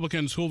those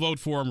Republicans who'll vote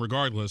for him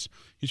regardless,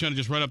 he's trying to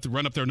just run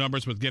up their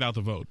numbers but get out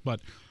the vote.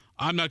 But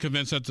I'm not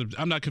convinced that's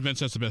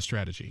the best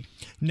strategy.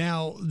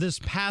 Now, this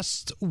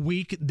past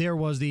week, there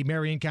was the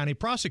Marion County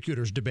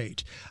prosecutors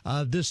debate.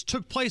 This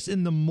took place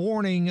in the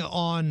morning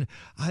on,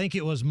 I think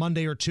it was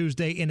Monday or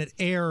Tuesday, and it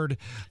aired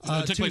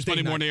it took place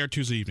Monday morning, aired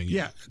Tuesday evening.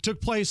 Yeah, it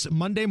took place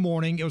Monday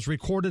morning. It was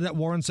recorded at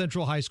Warren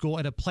Central High School,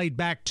 and it played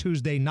back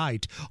Tuesday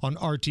night on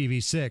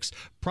RTV6.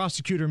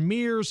 Prosecutor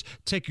Mears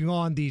taking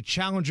on the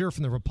challenger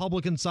from the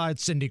Republican side,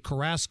 Cindy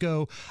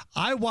Carrasco.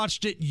 I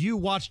watched it. You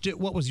watched it.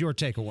 What was your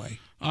takeaway?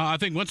 I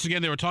think, once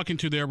again, they were talking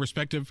to their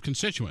respective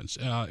constituents.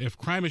 If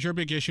crime is your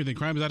big issue, then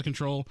crime is out of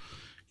control.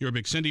 You're a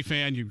big Cindy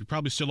fan. You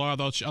probably still are,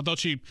 although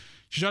she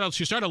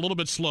started a little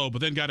bit slow, but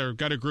then got her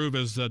groove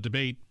as the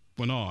debate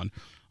went on.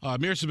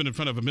 Mears has been in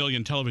front of a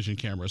million television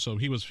cameras, so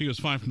he was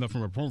fine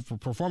from a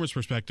performance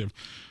perspective.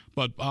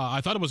 But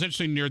I thought it was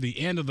interesting near the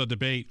end of the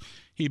debate,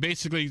 he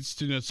basically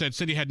said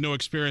Cindy had no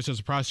experience as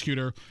a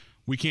prosecutor.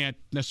 We can't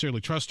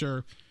necessarily trust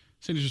her.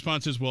 Cindy's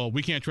response is, well,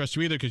 we can't trust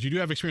you either because you do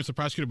have experience as a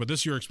prosecutor, but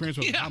this is your experience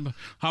with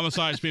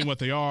homicides being what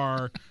they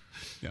are,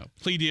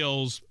 plea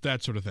deals,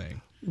 that sort of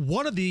thing.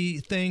 One of the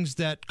things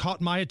that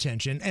caught my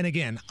attention, and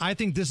again, I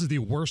think this is the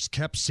worst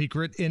kept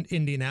secret in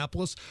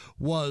Indianapolis,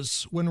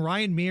 was when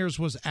Ryan Mears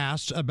was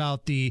asked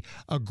about the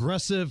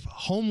aggressive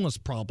homeless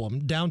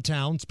problem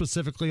downtown,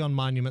 specifically on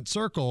Monument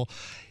Circle.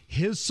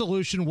 His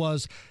solution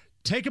was,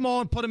 take them all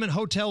and put them in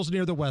hotels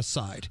near the west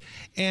side.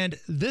 And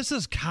this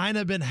has kind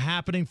of been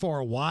happening for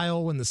a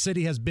while when the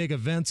city has big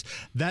events.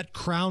 That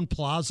Crown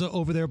Plaza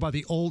over there by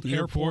the old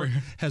airport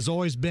has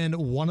always been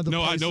one of the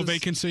places. No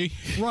vacancy.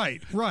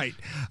 Right.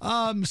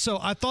 So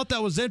I thought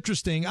that was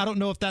interesting. I don't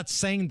know if that's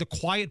saying the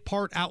quiet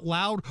part out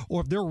loud or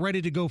if they're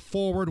ready to go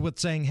forward with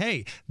saying,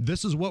 hey,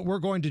 this is what we're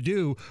going to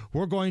do.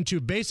 We're going to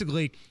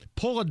basically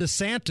pull a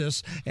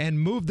DeSantis and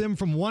move them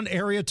from one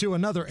area to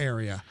another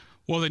area.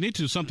 Well, they need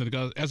to do something.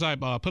 Because as I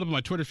put up on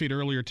my Twitter feed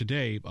earlier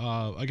today,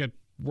 I got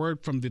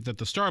word from that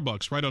the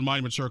Starbucks right on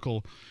Monument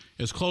Circle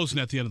is closing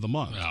at the end of the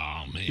month.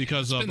 Oh, man.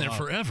 It's been there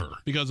forever.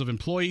 Because of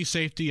employee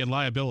safety and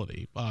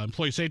liability.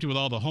 Employee safety with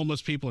all the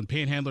homeless people and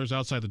panhandlers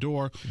outside the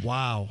door.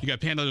 Wow. You got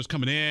panhandlers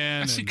coming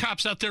in. I see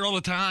cops out there all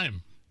the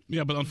time.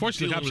 Yeah, but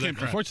unfortunately,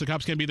 the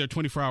cops can't be there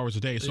 24 hours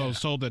a day. So I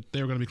was told that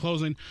they were going to be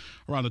closing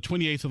around the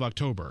 28th of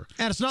October.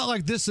 And it's not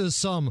like this is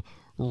some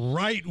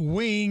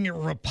right-wing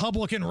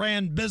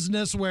Republican-ran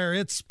business where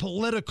it's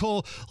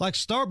political. Like,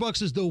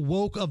 Starbucks is the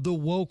woke of the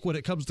woke when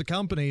it comes to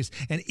companies,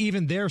 and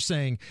even they're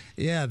saying,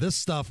 yeah, this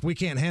stuff, we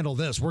can't handle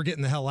this. We're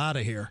getting the hell out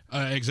of here.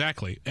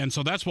 Exactly. And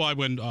so that's why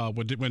when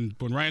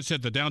Ryan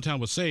said the downtown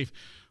was safe,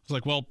 I was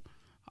like, well,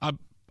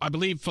 I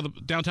believe for the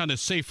downtown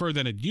is safer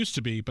than it used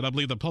to be, but I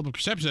believe the public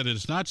perception that it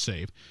is not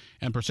safe,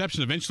 and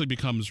perception eventually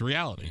becomes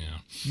reality.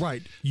 Yeah.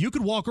 Right. You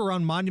could walk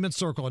around Monument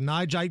Circle, and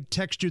Nige, I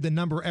text you the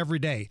number every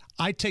day.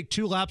 I take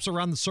 2 laps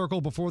around the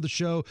circle before the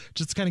show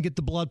just to kind of get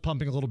the blood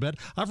pumping a little bit.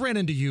 I've ran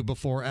into you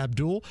before,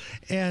 Abdul,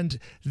 and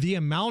the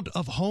amount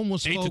of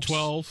homeless 8 folks. 8 to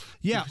 12.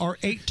 Yeah, or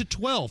 8 to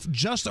 12,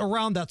 just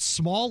around that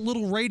small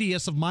little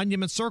radius of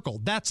Monument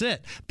Circle. That's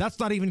it. That's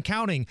not even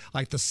counting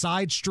like the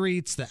side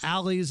streets, the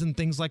alleys, and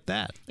things like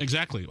that.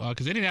 Exactly,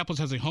 because Indianapolis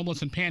has a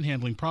homeless and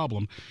panhandling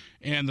problem,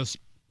 and this.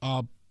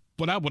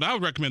 What I would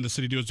recommend the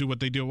city do is do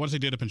what they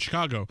did up in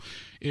Chicago,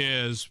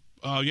 is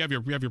you have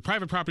your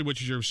private property,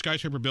 which is your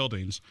skyscraper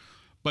buildings,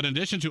 but in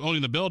addition to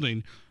owning the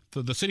building,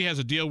 the city has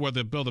a deal where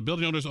the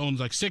building owners owns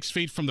like 6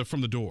 feet from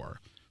the door,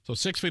 so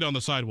 6 feet on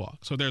the sidewalk.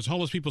 So there's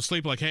homeless people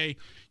sleep like, hey,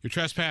 you're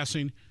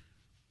trespassing,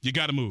 you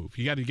got to move,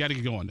 you got to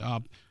get going.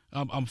 I'm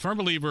a firm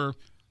believer.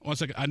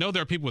 Once again, I know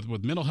there are people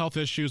with mental health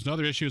issues and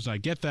other issues, and I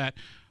get that.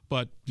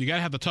 But you got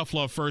to have the tough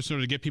love first in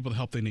order to get people the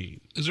help they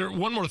need. Is there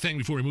one more thing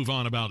before we move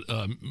on about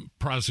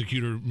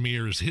Prosecutor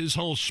Mears? His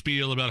whole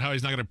spiel about how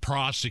he's not going to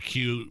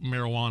prosecute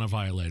marijuana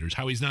violators,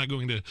 how he's not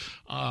going to,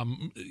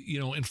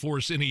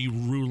 enforce any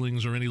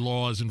rulings or any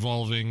laws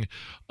involving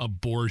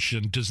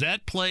abortion. Does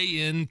that play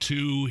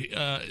into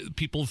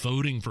people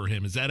voting for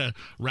him? Is that a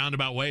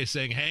roundabout way of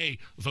saying, hey,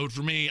 vote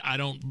for me, I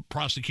don't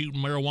prosecute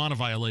marijuana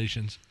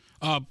violations?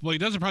 Well, he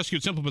doesn't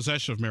prosecute simple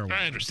possession of marijuana.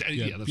 I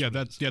understand.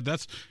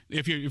 That's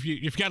if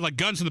you got like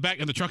guns in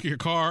the trunk of your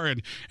car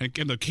and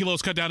the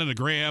kilos cut down into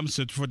grams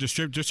for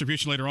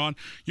distribution later on,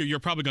 you're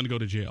probably going to go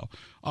to jail.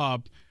 I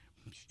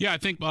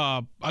think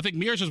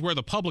Mears is where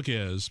the public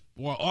is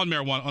on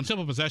marijuana, on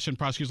simple possession.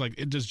 Prosecutors like,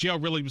 does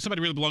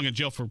somebody really belong in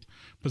jail for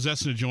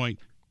possessing a joint?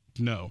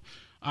 No.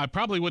 I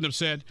probably wouldn't have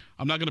said,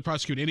 I'm not going to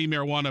prosecute any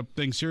marijuana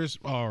thing serious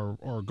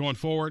or going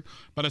forward.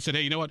 But I said,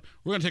 hey, you know what?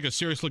 We're going to take a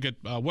serious look at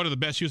what are the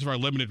best use of our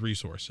limited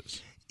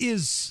resources.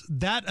 Is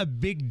that a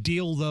big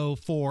deal, though,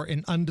 for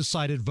an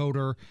undecided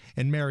voter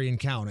in Marion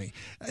County?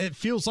 It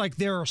feels like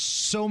there are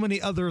so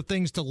many other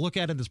things to look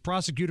at in this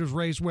prosecutor's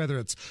race, whether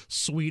it's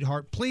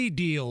sweetheart plea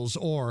deals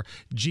or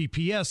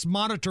GPS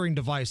monitoring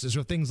devices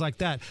or things like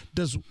that.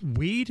 Does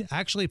weed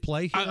actually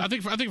play here? I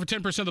think for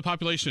 10% of the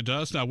population it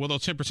does. Now, will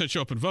those 10% show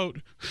up and vote?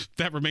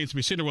 That remains to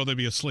be seen, or will they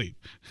be asleep?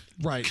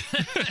 Right.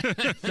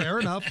 Fair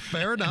enough.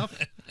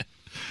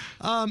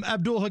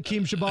 Abdul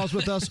Hakim Shabazz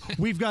with us.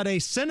 We've got a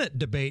Senate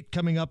debate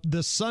coming up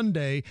this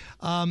Sunday.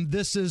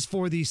 This is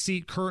for the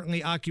seat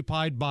currently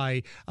occupied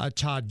by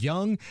Todd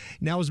Young.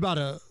 Now, it was about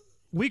a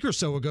week or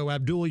so ago,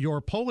 Abdul,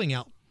 your polling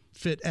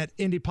outfit at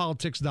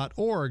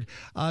IndyPolitics.org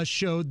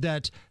showed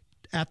that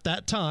at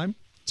that time,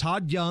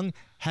 Todd Young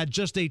had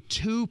just a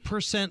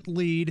 2%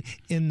 lead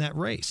in that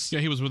race. Yeah,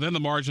 he was within the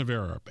margin of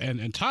error.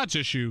 And Todd's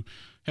issue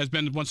has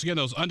been, once again,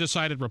 those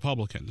undecided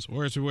Republicans.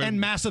 And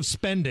massive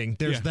spending.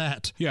 There's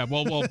that. Yeah,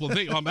 well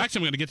actually, I'm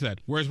going to get to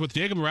that. Whereas with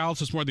Diego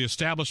Morales, it's more the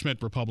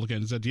establishment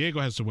Republicans that Diego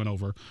has to win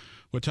over.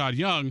 With Todd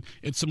Young,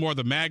 it's more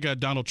the MAGA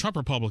Donald Trump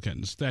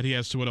Republicans that he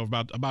has to win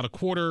over. About a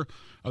quarter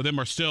of them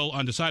are still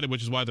undecided,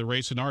 which is why the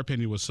race, in our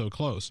opinion, was so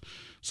close.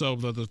 So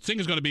the thing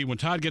is going to be, when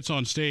Todd gets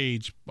on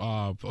stage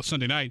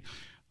Sunday night,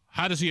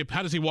 how does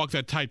he walk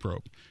that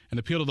tightrope and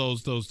appeal to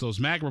those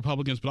MAGA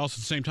Republicans, but also at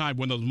the same time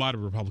win those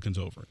moderate Republicans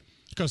over?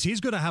 Because he's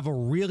going to have a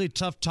really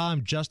tough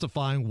time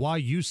justifying why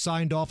you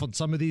signed off on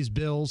some of these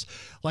bills,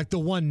 like the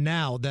one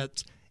now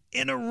that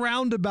in a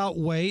roundabout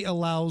way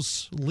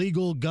allows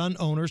legal gun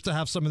owners to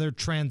have some of their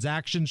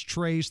transactions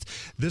traced.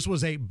 This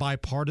was a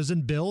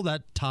bipartisan bill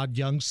that Todd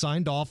Young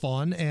signed off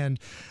on. And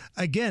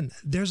again,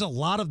 there's a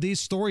lot of these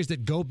stories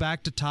that go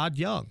back to Todd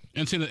Young.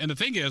 And the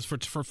thing is, for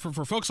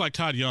folks like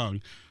Todd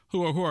Young,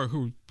 who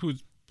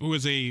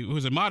is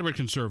a moderate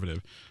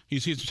conservative,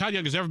 Todd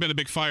Young has never been a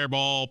big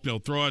fireball,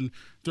 throwing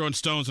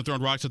stones and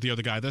throwing rocks at the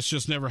other guy. That's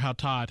just never how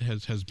Todd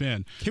has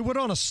been. He went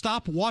on a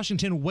Stop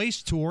Washington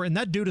Waste tour, and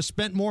that dude has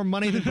spent more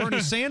money than Bernie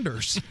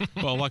Sanders.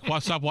 Well, like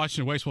Stop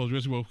Washington Waste,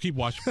 we'll keep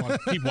watching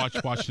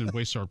and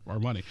waste our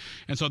money.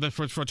 And so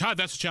for Todd,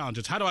 that's the challenge.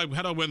 It's how do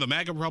I win the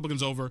MAGA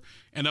Republicans over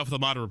and enough of the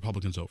moderate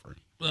Republicans over?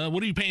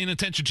 What are you paying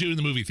attention to in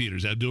the movie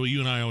theaters, Abdul?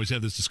 You and I always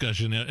have this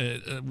discussion.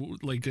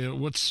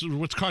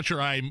 What's caught your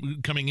eye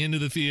coming into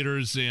the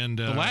theaters? And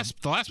the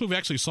last movie I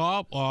actually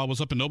saw was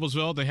up in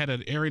Noblesville. They had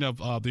an airing of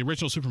the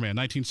original Superman,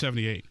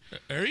 1978.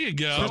 There you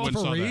go.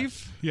 Christopher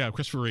Reeve? Yeah,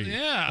 Christopher Reeve.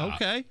 Yeah.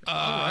 Okay. All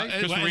right.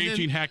 Christopher Reeve,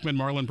 Gene Hackman,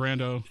 Marlon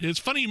Brando. It's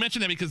funny you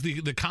mentioned that because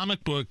the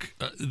comic book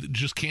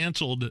just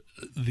canceled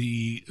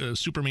the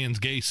Superman's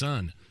gay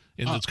son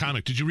in this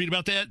comic. Did you read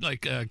about that?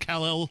 Like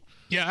Kal-El?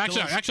 Yeah,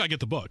 actually, I get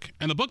the book.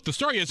 And the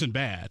story isn't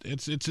bad.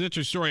 It's an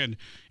interesting story.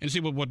 And see,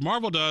 what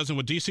Marvel does and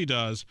what DC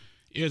does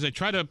is they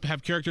try to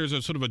have characters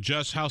that sort of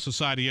adjust how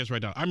society is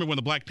right now. I remember when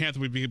the Black Panther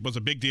was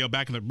a big deal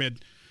back in the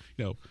mid,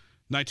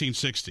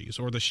 1960s,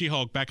 or the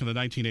She-Hulk back in the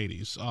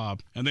 1980s.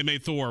 And they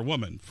made Thor a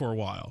woman for a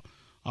while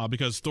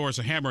because Thor is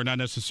a hammer, not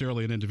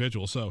necessarily an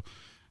individual. So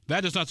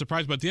that does not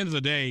surprise me. But at the end of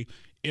the day,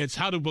 it's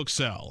how do books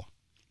sell?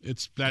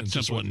 It's that It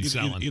just simple. wasn't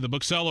selling. Either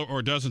book sell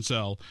or doesn't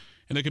sell,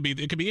 and it could be.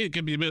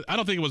 I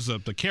don't think it was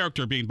the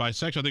character being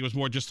bisexual. I think it was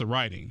more just the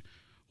writing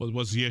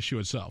was the issue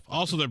itself.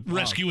 Also, the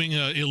rescuing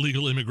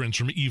illegal immigrants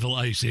from evil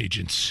ICE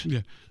agents.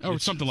 Yeah, or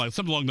something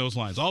along those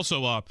lines.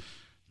 Also,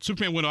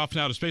 Superman went off and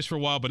out of space for a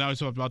while, but now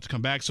he's about to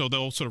come back, so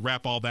they'll sort of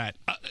wrap all that.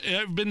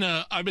 I've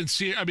been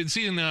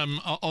seeing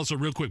also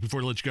real quick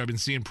before I let you go. I've been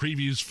seeing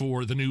previews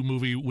for the new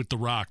movie with The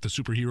Rock, the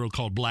superhero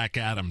called Black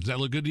Adam. Does that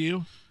look good to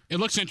you? It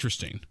looks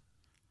interesting.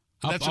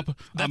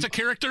 That's a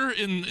character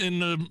in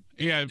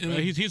he's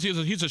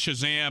a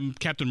Shazam,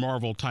 Captain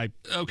Marvel type.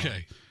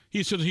 Okay.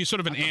 He's sort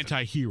of an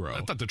anti-hero.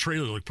 I thought the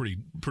trailer looked pretty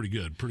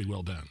good, pretty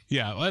well done.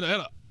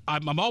 Yeah,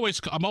 I'm always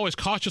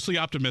cautiously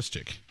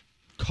optimistic.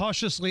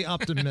 Cautiously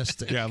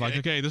optimistic. Yeah, like,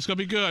 okay, this is gonna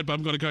be good, but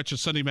I'm gonna catch a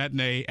Sunday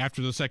matinee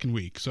after the second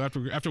week. So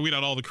after we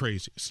done all the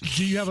crazies.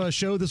 Do you have a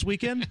show this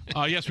weekend?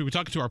 Yes, we were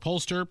talking to our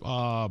pollster,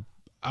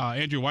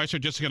 Andrew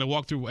Weiser, just going to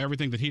walk through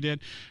everything that he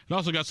did. And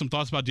also got some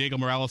thoughts about Diego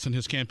Morales and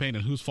his campaign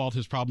and whose fault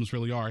his problems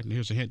really are. And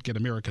here's a hint: get a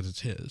mirror because it's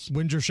his.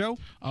 When's your show?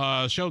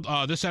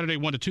 This Saturday,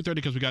 1 to 2:30,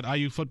 because we got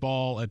IU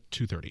football at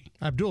 2:30.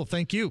 Abdul,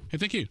 thank you. Hey,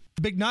 thank you.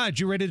 Big Nige,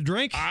 you ready to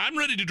drink? I'm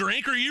ready to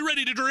drink. Are you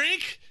ready to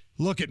drink?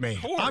 Look at me.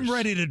 I'm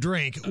ready to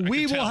drink.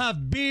 We will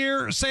have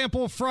Beer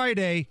Sample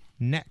Friday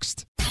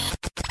next.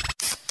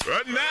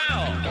 Right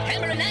now,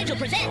 Hammer and Nigel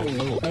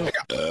present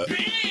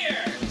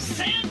Beer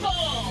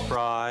Sample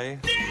Fry.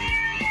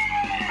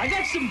 I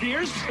got some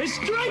beers. Let's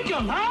drink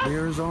them, huh?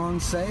 Beer's on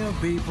sale,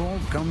 people.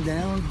 Come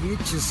down, get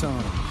you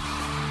some.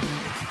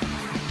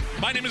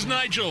 My name is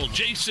Nigel.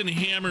 Jason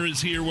Hammer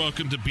is here.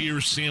 Welcome to Beer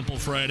Sample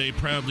Friday,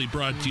 proudly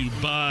brought to you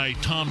by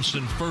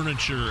Thompson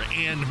Furniture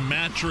and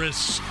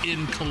Mattress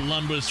in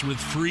Columbus with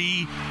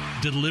free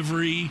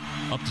delivery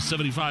up to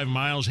 75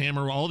 miles.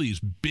 Hammer, all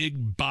these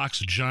big box,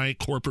 giant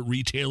corporate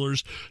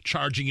retailers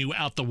charging you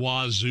out the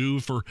wazoo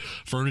for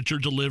furniture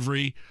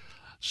delivery.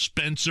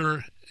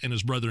 Spencer and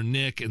his brother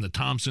Nick and the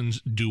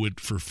Thompsons do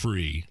it for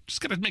free. Just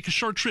got to make a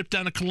short trip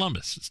down to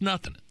Columbus. It's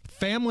nothing.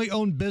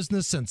 Family-owned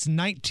business since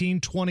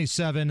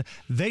 1927.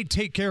 They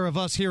take care of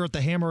us here at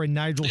the Hammer and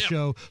Nigel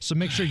Show, so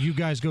make sure you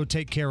guys go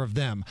take care of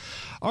them.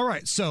 All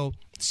right, so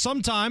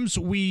sometimes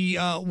we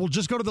will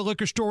just go to the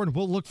liquor store and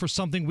we'll look for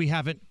something we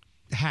haven't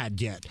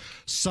had yet.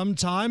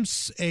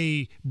 Sometimes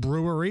a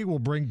brewery will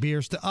bring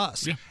beers to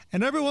us. Yeah.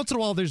 And every once in a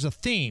while there's a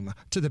theme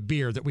to the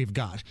beer that we've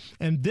got.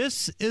 And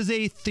this is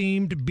a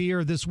themed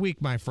beer this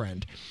week, my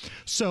friend.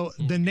 So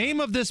the name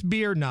of this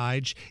beer,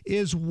 Nige,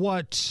 is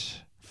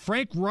what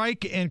Frank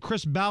Reich and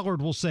Chris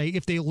Ballard will say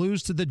if they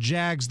lose to the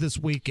Jags this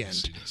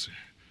weekend.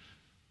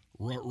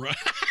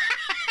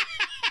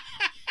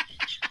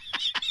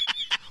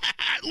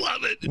 I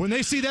love it. When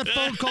they see that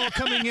phone call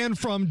coming in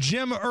from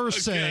Jim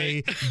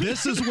Irsay,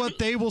 this is what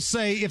they will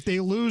say if they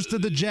lose to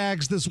the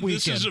Jags this weekend.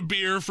 This is a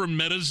beer from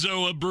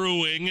Metazoa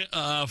Brewing,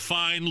 a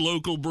fine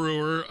local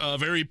brewer,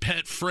 very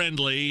pet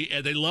friendly,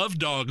 and they love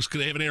dogs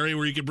because they have an area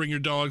where you can bring your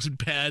dogs and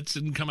pets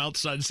and come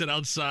outside and sit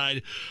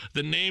outside.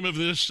 The name of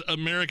this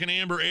American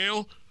Amber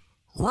Ale,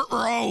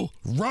 Ruh-roh.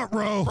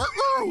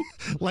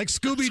 Like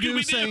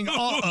Scooby-Doo saying,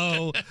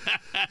 uh-oh.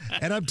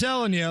 And I'm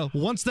telling you,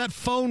 once that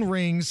phone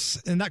rings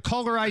and that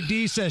caller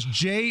ID says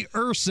Jay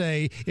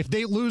Irsay, if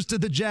they lose to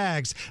the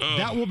Jags,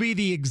 that will be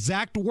the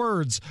exact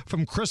words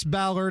from Chris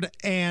Ballard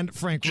and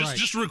Frank Reich.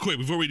 Just real quick,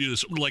 before we do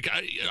this, like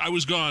I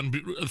was gone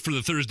for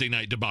the Thursday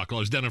night debacle. I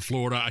was down in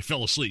Florida. I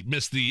fell asleep,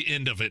 missed the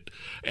end of it.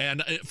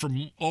 And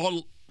from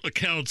all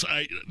accounts,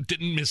 I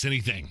didn't miss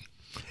anything.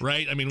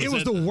 Right? I mean, it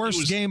was the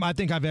worst game I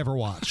think I've ever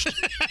watched.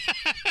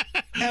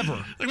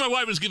 Ever. Like my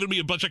wife was giving me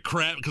a bunch of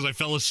crap because I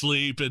fell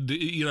asleep, and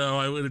you know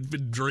I would have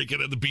been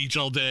drinking at the beach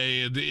all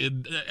day,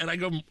 and I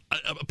go.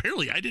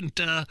 Apparently, I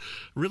didn't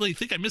really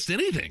think I missed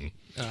anything,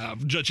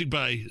 judging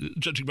by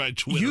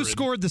Twitter. You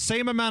scored the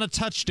same amount of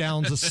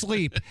touchdowns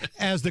asleep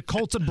as the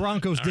Colts and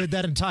Broncos did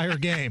that entire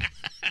game.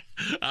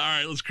 All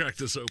right, let's crack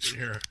this open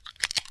here.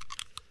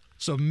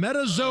 So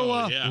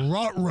Metazoa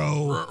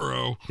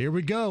Ruh-roh. Here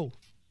we go.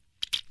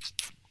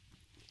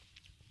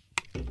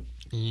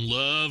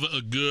 Love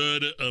a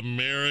good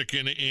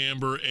American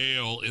Amber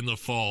Ale in the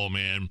fall,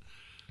 man.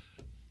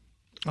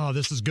 Oh,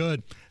 this is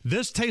good.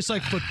 This tastes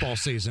like football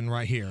season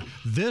right here.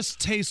 This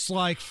tastes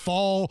like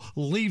fall,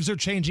 leaves are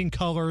changing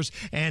colors,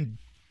 and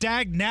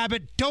dag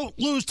nabbit, don't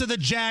lose to the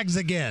Jags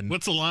again.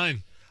 What's the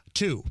line?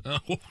 2.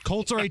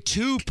 Colts are a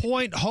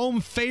 2-point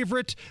home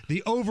favorite.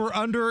 The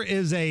over-under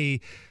is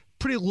a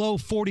pretty low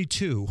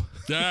 42. All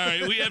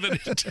right, we have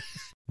it.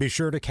 Be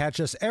sure to catch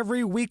us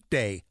every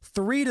weekday,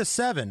 3 to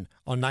 7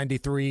 on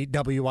 93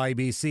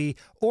 WIBC,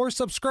 or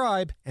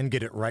subscribe and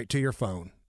get it right to your phone.